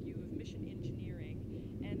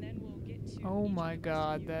 Oh my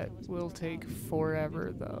god, that will take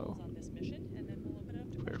forever though.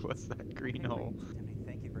 Where was that green hole?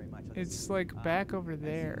 Thank you very much. It's like back over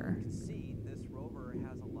there. As you can see, this rover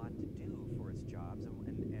has a lot to do for its jobs, and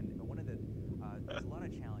one of the there's a lot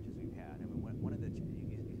of challenges we've had. I mean, one of the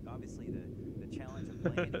obviously the challenge of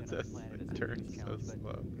landing on our planet is a huge challenge,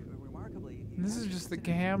 but remarkably, This is just the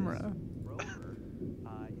camera. rover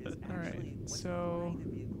is All right, actually what's so flying the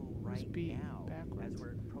vehicle right B now as backwards.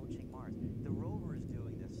 we're approaching Mars. The rover is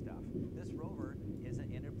doing this stuff. This rover is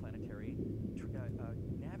an interplanetary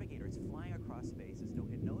navigator. It's flying across space.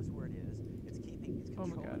 It knows where it is. It's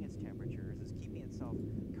controlling its temperatures. It's keeping itself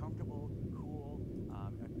comfortable, cool.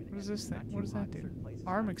 What is this thing? What does that do?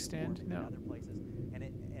 Arm extend? No. Other places, and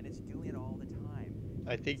it's doing it all the time.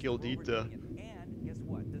 I think you'll need to And guess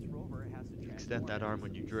what? This rover has to extend that arm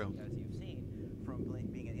when you drill. as you've seen, from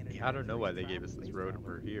being an Yeah, I don't know why they gave us this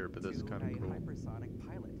rover here, but this is kind of cool. hypersonic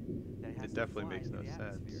pilot that has It to definitely fly makes into no the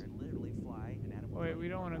atmosphere sense. and literally fly an animal. Wait, we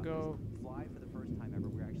don't want to go. Fly for the first time ever.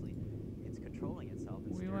 We're actually, it's controlling itself.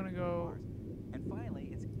 And We steering want to toward go Mars. And finally,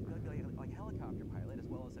 it's going to be like a helicopter pilot as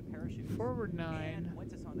well as a parachute. forward 9. And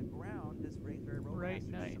once it's on the ground, this very rover Right has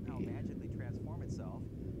to somehow 90. magically transform itself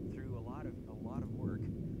through a lot of work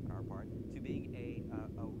on our part to being a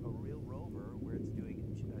real rover where it's doing,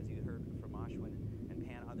 as you heard from Ashwin and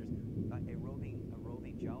Pan, others, a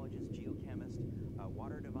roving geologist, geochemist,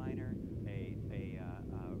 water diviner, a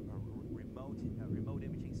remote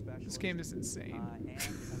imaging specialist. This game is insane. And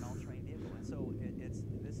an all-terrain vehicle. And so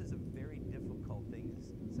this is a very difficult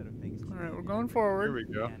set of things going Here forward. we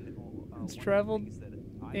go. And, It's one of the traveled things that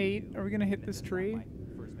I 8. do, Are we gonna hit and this is not tree? my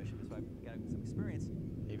first mission, so I've got some experience.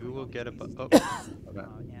 Maybe putting we'll all these get a pieces oh, together.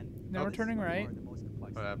 okay. And Now we're this turning is by right. far the most complex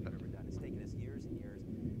What thing happened? we've ever done. It's taken us years and years,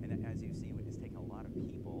 and as you've seen, it's taken a lot of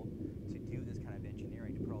people to do this kind of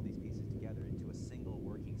engineering to put all these pieces together into a single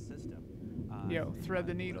working system. Yo, thread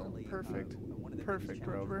the needle. Literally, Perfect. one of the biggest Perfect, challenges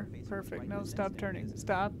we're Rover. facing Perfect. right No, this stop instant turning. is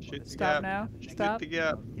Stop. Shoot the Stop gap. now. Shoot Stop. the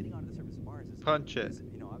gap. Getting onto the surface of Mars is Punch it. is,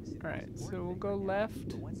 obviously the Alright, most so important we'll thing go right now. left.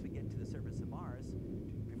 But once we get to the surface of Mars,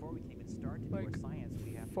 before we can even start to do Like our science,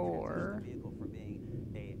 we have to 4. transition the vehicle from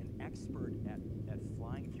being an expert at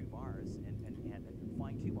flying through Mars and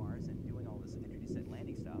flying to Mars and doing all this entry-descent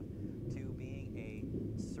landing stuff to being a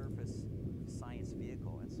surface science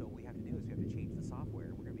vehicle. And so what we have to do is we have to change the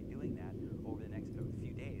software. We're going to be doing that over the next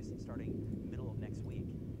few days, starting middle of next week.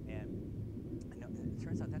 And it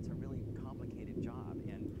turns out that's a really complicated job.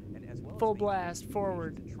 And as well Full as making blast, these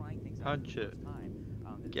forward. and trying things out Punch for the it. first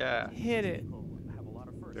time, Yeah. Hit it. have a lot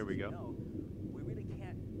of firsts. There we As you go. know, we really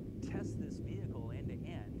can't test this vehicle end to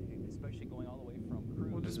end, especially going all the way from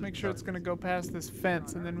cruise. We'll just make sure it's gonna go past this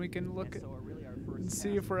fence, and then we can look at and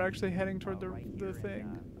see if we're actually heading toward the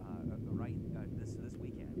thing. This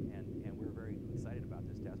weekend, and we're very excited about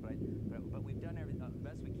this test. But we've done the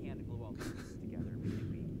best we can to glue all these pieces together. We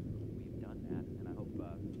think we've done that, and I hope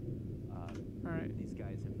All right. these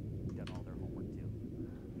guys have done all their homework too.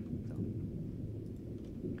 So.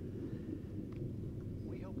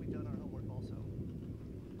 We hope we've done our homework also.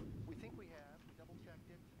 We think we have. We double-checked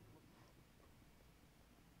it.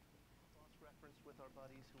 Cross-referenced with our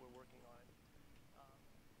buddies who are working on it.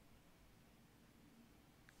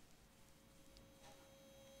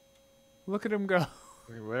 Look at him go.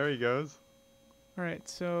 There he goes. All right.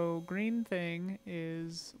 So green thing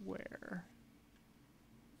is where?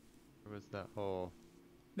 Where was that hole?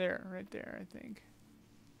 There, right there, I think.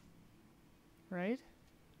 Right?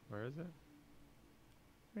 Where is it?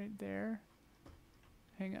 Right there.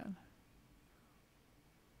 Hang on.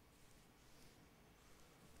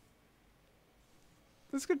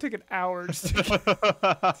 This is gonna take an hour just to get, just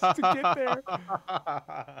to get there.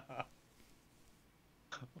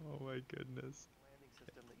 Oh my goodness. Landing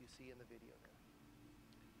system that you see in the video there.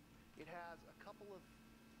 It has a couple of,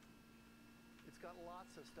 it's got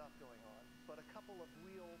lots of stuff going on, but a couple of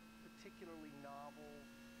real particularly novel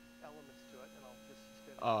elements to it, and I'll just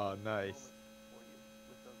spend Oh, a nice. moment for you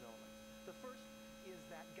with those elements. The first is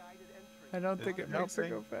that guided entry. I don't think it makes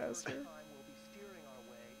it helping? go faster. First time we'll be steering our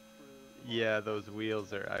way through the Yeah, Mars those system.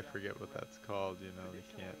 wheels are. I forget what that's called. You know, they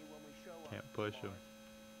Additionally, can't when we show up can't to push them.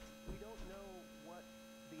 Mars, we don't know what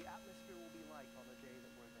the atmosphere will be like on the day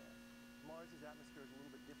that we're there. Mars's atmosphere is a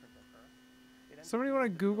little bit different than Earth. It ends Somebody up want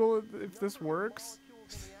to being Google the if this number of works?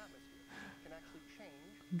 molecules in the atmosphere can actually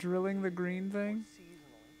change Drilling the green thing.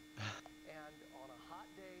 seasonally. And on a hot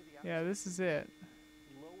day, the Yeah, this is it.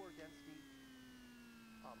 lower density,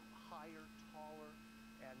 higher, taller,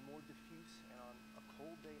 and more diffuse. And on a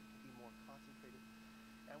cold day, it can be more concentrated.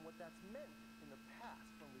 And what that's meant in the past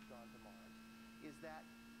when we've gone to Mars is that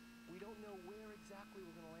we don't know where exactly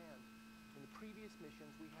we're going to land. In the previous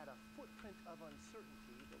missions, we had a footprint of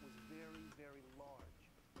uncertainty that was very, very large.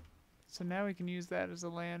 So now we can use that as a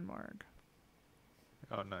landmark.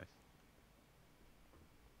 Oh, nice.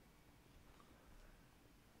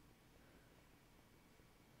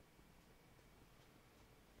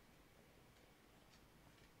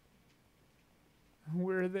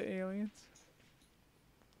 Where are the aliens?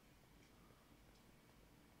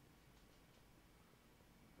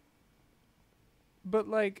 But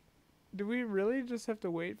like, do we really just have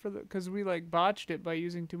to wait for the? Because we like botched it by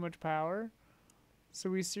using too much power. So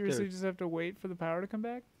we seriously just have to wait for the power to come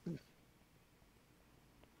back?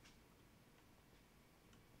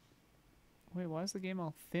 Wait, why is the game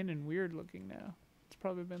all thin and weird looking now? It's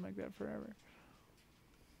probably been like that forever.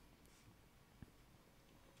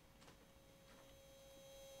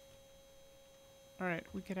 Alright,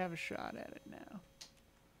 we could have a shot at it now.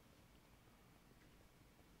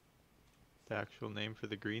 The actual name for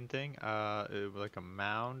the green thing? It was like a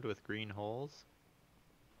mound with green holes.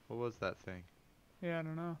 What was that thing? Yeah, I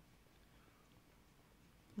don't know.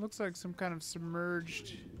 Looks like some kind of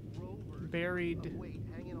submerged, buried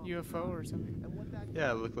UFO or something.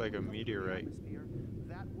 Yeah, it looked like a meteorite.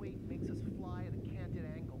 That weight makes us fly at a canted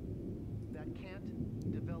angle. That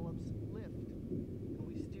cant develops lift, and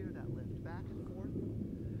we steer that lift back and forth,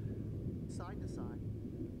 side to side,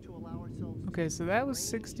 to allow ourselves Okay, so that was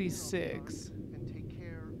to rein in on the 66. dark and take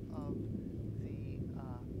care of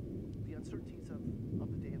the uncertainties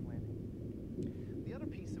of the day of landing. The other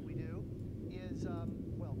piece that we do is,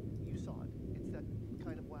 well, you saw it. It's that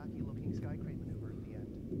kind of wacky-looking sky crane maneuver at the end.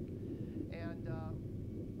 And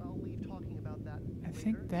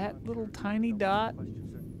think that little tiny dot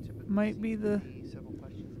might be the... Several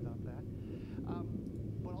questions about that.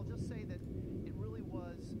 But I'll just say that it really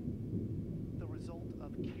was the result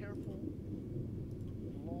of careful,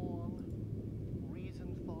 long,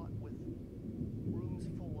 reasoned thought with rooms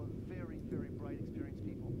full of very, very bright, experienced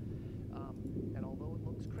people. And although it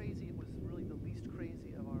looks crazy, it was really the least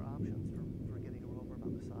crazy of our options for getting a rover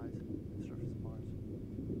about the size and surface of Mars.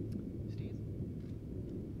 Steve?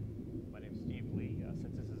 My name's Steve Lee.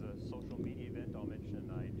 Since this is a social media event, I'll mention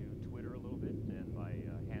I do Twitter a little bit, and my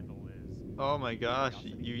handle is... Oh my gosh,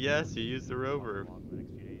 you use the rover.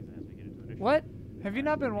 What? Have you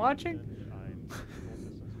not been watching? I'm Control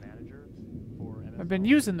Systems Manager for MSL. I've been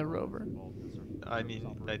using the rover. I mean,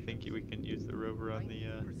 I think we can use the rover on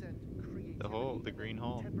the green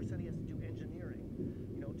hole. 10% he has to do engineering,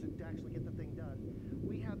 you know, to actually get the thing done.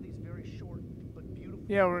 We have these very short but beautiful...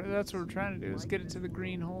 Yeah, that's what we're trying to do, is get it to the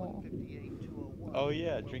green hole. Oh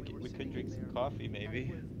yeah, we could drink some coffee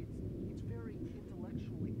maybe. It's very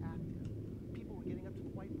intellectually active. People were getting up to the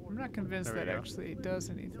whiteboard. I'm not convinced that actually does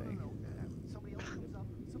anything. Somebody else comes up.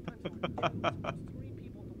 Sometimes three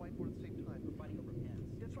people at the whiteboard at the same time. We're fighting over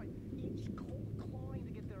pens. That's right. Each clawing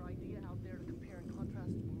to get their idea out there to compare and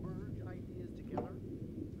contrast, merge ideas together.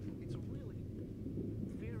 It's a really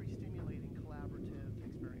very stimulating, collaborative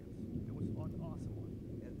experience. It was an awesome one.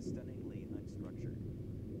 And stunningly unstructured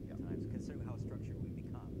at times, considering how structured we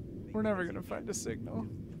become. We're never going to find a signal.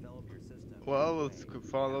 Develop your system. Well, let's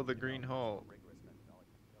follow the green hole.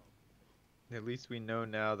 At least we know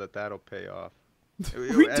now that that'll pay off.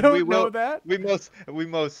 We don't know that. We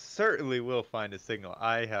most certainly will find a signal.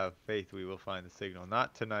 I have faith we will find the signal.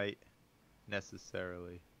 Not tonight,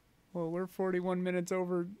 necessarily. Well, we're 41 minutes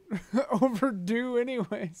overdue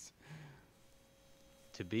anyways.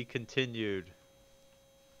 To be continued.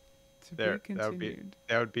 To be continued.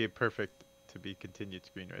 That would be a perfect to be continued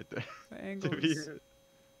screen right there. The angles.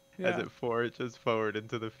 As it forges forward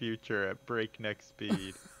into the future at breakneck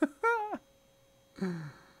speed.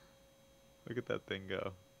 Look at that thing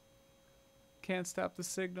go. Can't stop the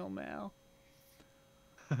signal, Mal.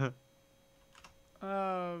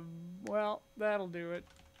 Well, that'll do it.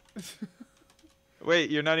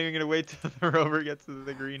 Wait, you're not even gonna wait till the rover gets to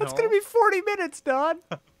the green hole? That's gonna be 40 minutes, Don.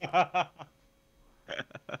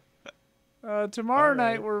 Tomorrow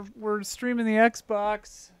night we're streaming the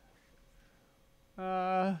Xbox.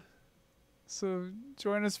 So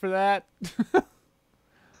join us for that.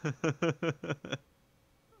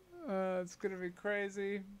 It's gonna be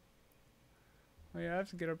crazy. Oh yeah, I have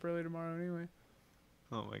to get up early tomorrow anyway.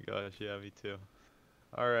 Oh my gosh, yeah, me too.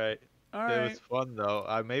 Alright. Alright. It was fun though.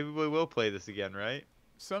 Maybe we will play this again, right?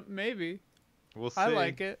 Maybe. We'll see. I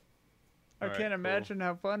like it. I Alright, can't cool. imagine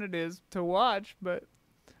how fun it is to watch, but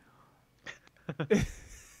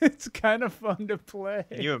it's kind of fun to play.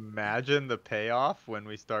 Can you imagine the payoff when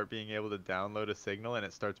we start being able to download a signal and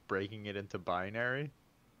it starts breaking it into binary?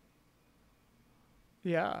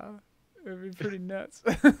 Yeah, it'd be pretty nuts.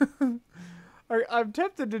 I'm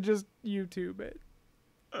tempted to just YouTube it.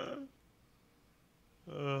 That's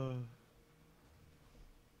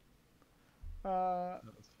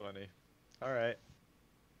funny. All right.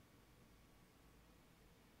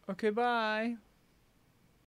 Okay, bye.